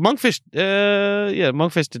 but the monkfish,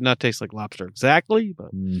 monkfish did not taste like lobster exactly. But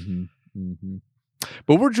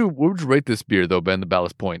But what would you rate this beer though, Ben? The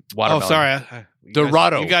Ballast Point watermelon. Oh, sorry,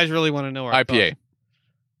 Dorado. You guys really want to know our IPA, thoughts.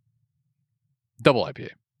 double IPA.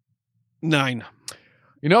 9.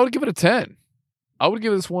 You know, I would give it a 10. I would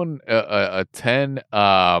give this one a 10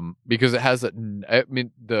 because it has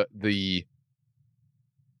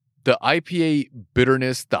the IPA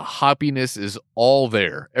bitterness, the hoppiness is all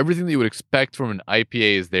there. Everything that you would expect from an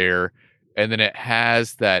IPA is there, and then it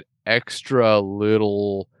has that extra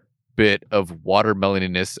little bit of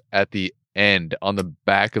watermeloniness at the end on the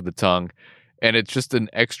back of the tongue, and it's just an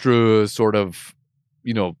extra sort of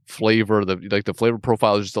flavor. The flavor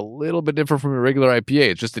profile is just a little bit different from a regular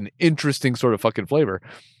IPA. It's just an interesting sort of fucking flavor.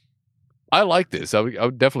 I like this. I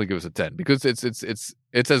would definitely give this a 10 because it's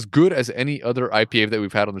as good as any other IPA that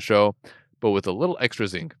we've had on the show, but with a little extra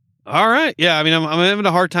zing. All right. Yeah, I mean, I'm having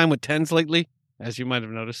a hard time with 10s lately, as you might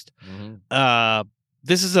have noticed. Mm-hmm.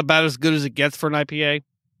 This is about as good as it gets for an IPA.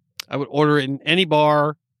 I would order it in any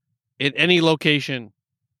bar, in any location,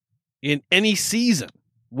 in any season.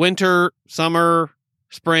 Winter, summer,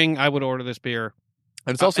 spring, I would order this beer.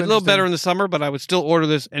 And it's also a little better in the summer, but I would still order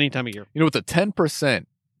this any time of year. With a 10%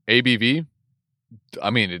 ABV, I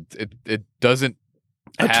mean, it doesn't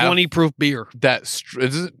a 20 proof beer. It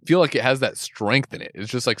doesn't feel like it has that strength in it.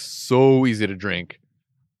 It's just like so easy to drink,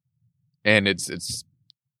 and it's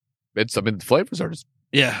I mean, the flavors are just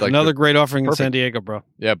like another great offering perfect. in San Diego, bro.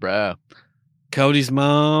 Yeah, bro. Cody's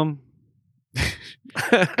mom.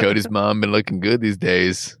 Cody's mom been looking good these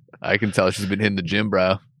days. I can tell she's been hitting the gym,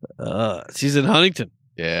 bro. She's in Huntington.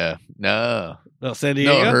 Yeah, no, San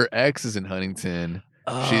Diego. No, her ex is in Huntington.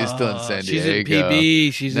 She's still in San Diego. She's in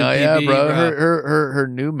PB. She's in PB. Yeah, bro. Her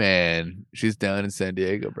new man. She's down in San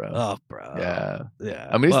Diego, bro. Oh, bro. Yeah.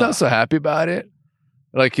 I mean, he's not so happy about it.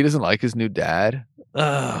 Like, he doesn't like his new dad.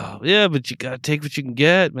 Oh, yeah, but you gotta take what you can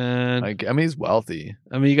get, man. I mean, he's wealthy.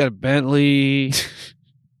 I mean, you got a Bentley.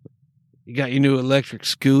 You got your new electric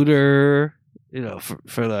scooter.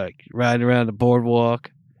 For like riding around the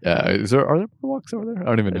boardwalk. Yeah, are there boardwalks over there? I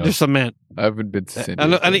don't even know. There's cement. I haven't been to San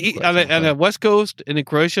Diego. On the West Coast and in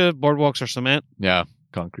Croatia, boardwalks are cement. Yeah,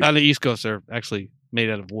 concrete. On the East Coast, they're actually made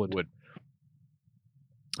out of wood.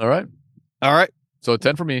 All right. So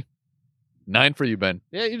 10 for me. 9 for you, Ben.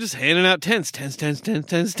 Yeah, you're just handing out 10s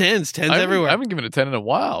everywhere. I haven't given a 10 in a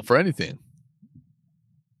while for anything.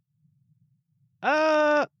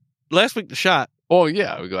 Last week the shot. Oh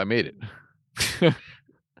yeah, I made it.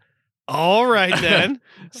 All right, then.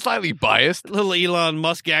 Slightly biased. A little Elon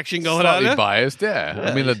Musk action going on. Slightly biased,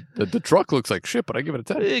 yeah. I mean, the truck looks like shit, but I give it a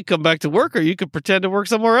 10. You come back to work, or you could pretend to work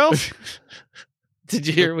somewhere else. Did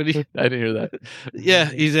you hear what he... I didn't hear that. Yeah,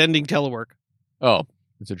 he's ending telework. Oh,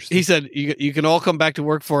 that's interesting. He said you can all come back to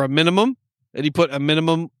work for a minimum, and he put a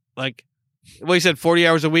minimum, he said 40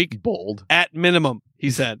 hours a week. Bold. At minimum,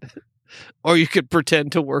 he said. Or you could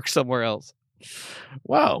pretend to work somewhere else.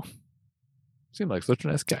 Wow. Seemed like such a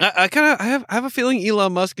nice guy. I have a feeling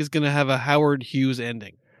Elon Musk is going to have a Howard Hughes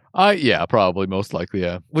ending. Yeah, probably, most likely,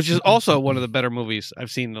 yeah. Which is also one of the better movies I've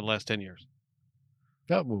seen in the last 10 years.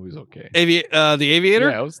 That movie's okay. The Aviator?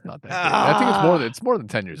 Yeah, it's not that good. I think it's more than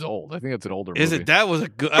 10 years old. I think it's an older movie. Is it? That was a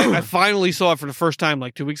good... I finally saw it for the first time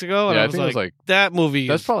 2 weeks ago, and I was like, that movie...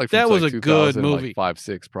 That's probably that was a good movie. Like 5,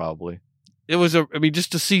 6, probably. It was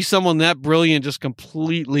just to see someone that brilliant just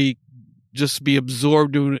completely just be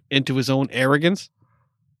absorbed into his own arrogance.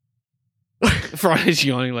 Friday's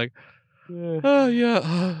yawning like, oh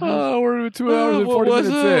yeah. We're 2 hours and 40 minutes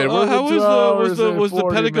in. How was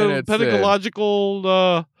the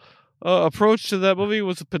pedagogical approach to that movie?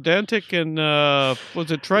 Was it pedantic and was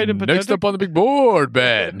it trite and pedantic? Next up on the big board,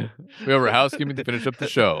 Ben. We have our housekeeping to finish up the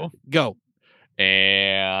show. Go.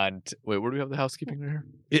 And wait, where do we have the housekeeping right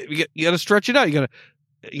here? You got to stretch it out. You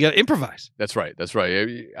got to improvise. That's right.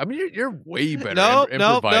 I mean, you're way better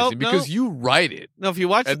improvising because you write it. No, if you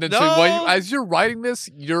watch and then as you're writing this,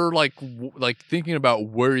 you're like thinking about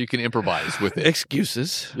where you can improvise with it.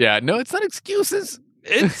 Excuses. Yeah, no, it's not excuses.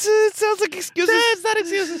 It sounds like excuses. It's not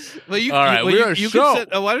excuses. Well, all right, we're a show.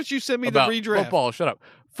 why don't you send me the redraft? Football. Shut up.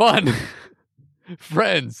 Fun.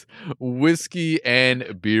 friends, whiskey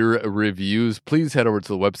and beer reviews, please head over to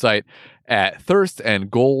the website at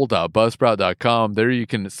thirstandgold.buzzsprout.com. There you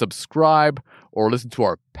can subscribe or listen to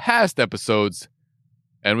our past episodes.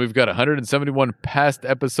 And we've got 171 past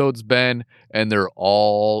episodes, Ben, and they're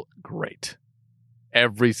all great.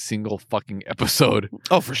 Every single fucking episode.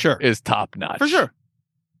 Oh, for sure. Is top notch. For sure.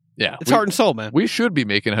 Yeah. It's heart and soul, man. We should be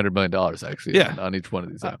making $100 million, actually, Yeah. on each one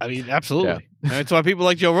of these episodes. I mean, absolutely. Yeah. That's why people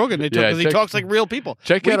like Joe Rogan. Because he talks like real people.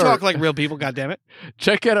 We talk like real people, goddammit.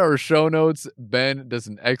 Check out our show notes. Ben does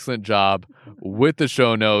an excellent job with the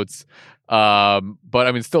show notes. But,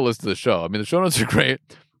 I mean, still listen to the show. I mean, the show notes are great.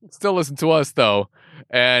 Still listen to us, though.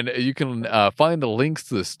 And you can find the links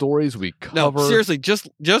to the stories we cover. No, seriously, just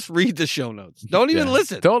read the show notes. Don't even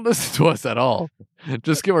listen. Don't listen to us at all.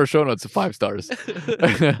 Just give our show notes 5 stars.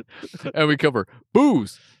 And we cover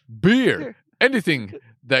booze, beer, anything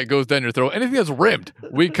that goes down your throat, anything that's rimmed,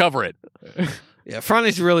 we cover it. Yeah,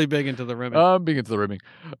 Franny's really big into the rimming. I'm big into the rimming.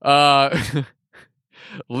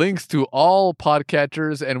 Links to all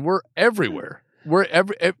podcatchers, and we're everywhere. We're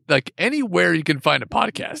like anywhere you can find a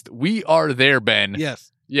podcast. We are there, Ben.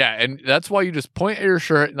 Yes. Yeah, and that's why you just point at your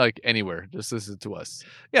shirt like anywhere. Just listen to us.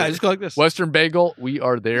 Yeah, I just go like this. Western Bagel, we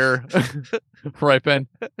are there. Right, Ben?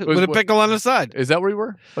 With a pickle on the side. Is that where you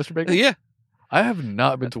were? Western Bagel? Yeah. I have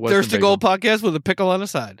not been to Western Thirsty Bagel. Gold podcast with a pickle on the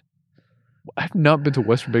side. I have not been to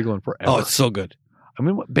Western Bagel in forever. Oh, it's so good. I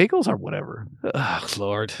mean, bagels are whatever. Oh,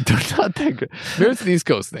 Lord. They're not that good. Maybe it's an East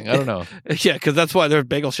Coast thing. I don't know. Yeah, because that's why there are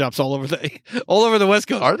bagel shops all over the West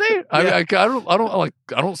Coast. Are they? Yeah.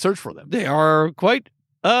 I don't search for them. They are quite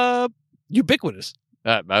ubiquitous.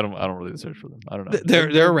 I don't really search for them. I don't know.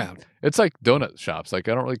 They're around. It's like donut shops. Like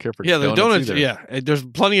I don't really care for there's donuts either. Yeah, there's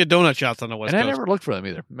plenty of donut shops on the West and Coast. I never looked for them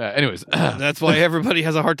either. Anyways, that's why everybody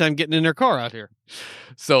has a hard time getting in their car out here.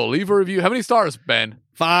 So leave a review. How many stars, Ben?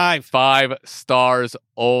 5. 5 stars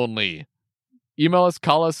only. Email us,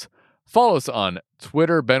 call us, follow us on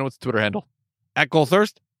Twitter. Ben, what's the Twitter handle?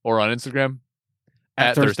 @GoalThirst. Or on Instagram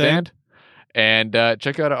 @ThirstAnd. And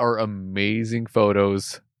check out our amazing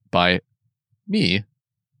photos by me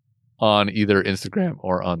on either Instagram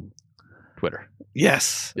or on Twitter.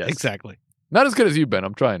 Yes, exactly. Not as good as you, Ben.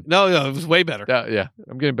 I'm trying. No, it was way better. Yeah,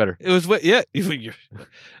 I'm getting better. It was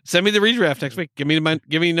Send me the redraft next week. Give me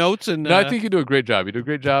notes and. No, I think you do a great job. You do a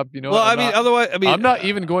great job. You know. Well, I'm not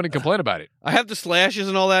even going to complain about it. I have the slashes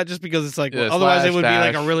and all that just because it's like otherwise it would be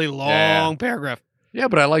like a really long paragraph. Yeah,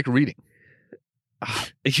 but I like reading.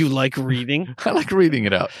 You like reading? I like reading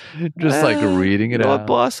it out. Just like reading it out. What,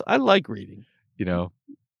 boss? I like reading. You know,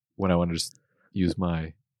 when I want to just use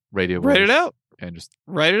my radio. Write it out. And just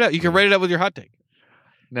write it out. You can write it out with your hot take.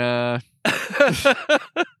 Nah.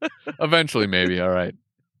 Eventually, maybe. All right.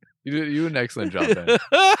 You do an excellent job, Ben.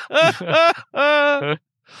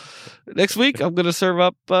 Next week, I'm going to serve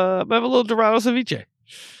up. I have a little Dorado ceviche.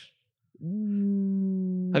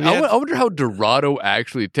 I wonder how Dorado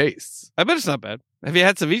actually tastes. I bet it's not bad. Have you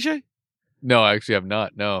had ceviche? No, I actually have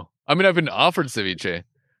not. No. I mean, I've been offered ceviche,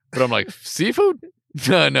 but I'm like, seafood?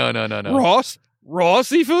 No. Raw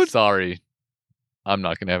seafood? Sorry. I'm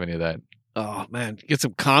not going to have any of that. Oh, man. Get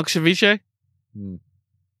some conch ceviche?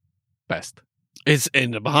 Best. It's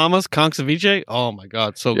in the Bahamas, conch ceviche? Oh, my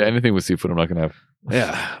God. So good. Anything with seafood I'm not going to have.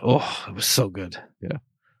 Yeah. Oh, it was so good. Yeah.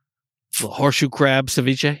 The horseshoe crab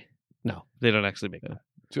ceviche? No, they don't actually make that.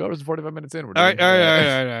 2 hours and 45 minutes in. All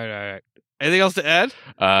right. Anything else to add?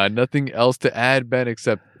 Nothing else to add, Ben,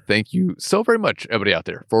 except thank you so very much, everybody out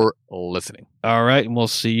there, for listening. All right. And we'll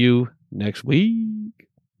see you next week.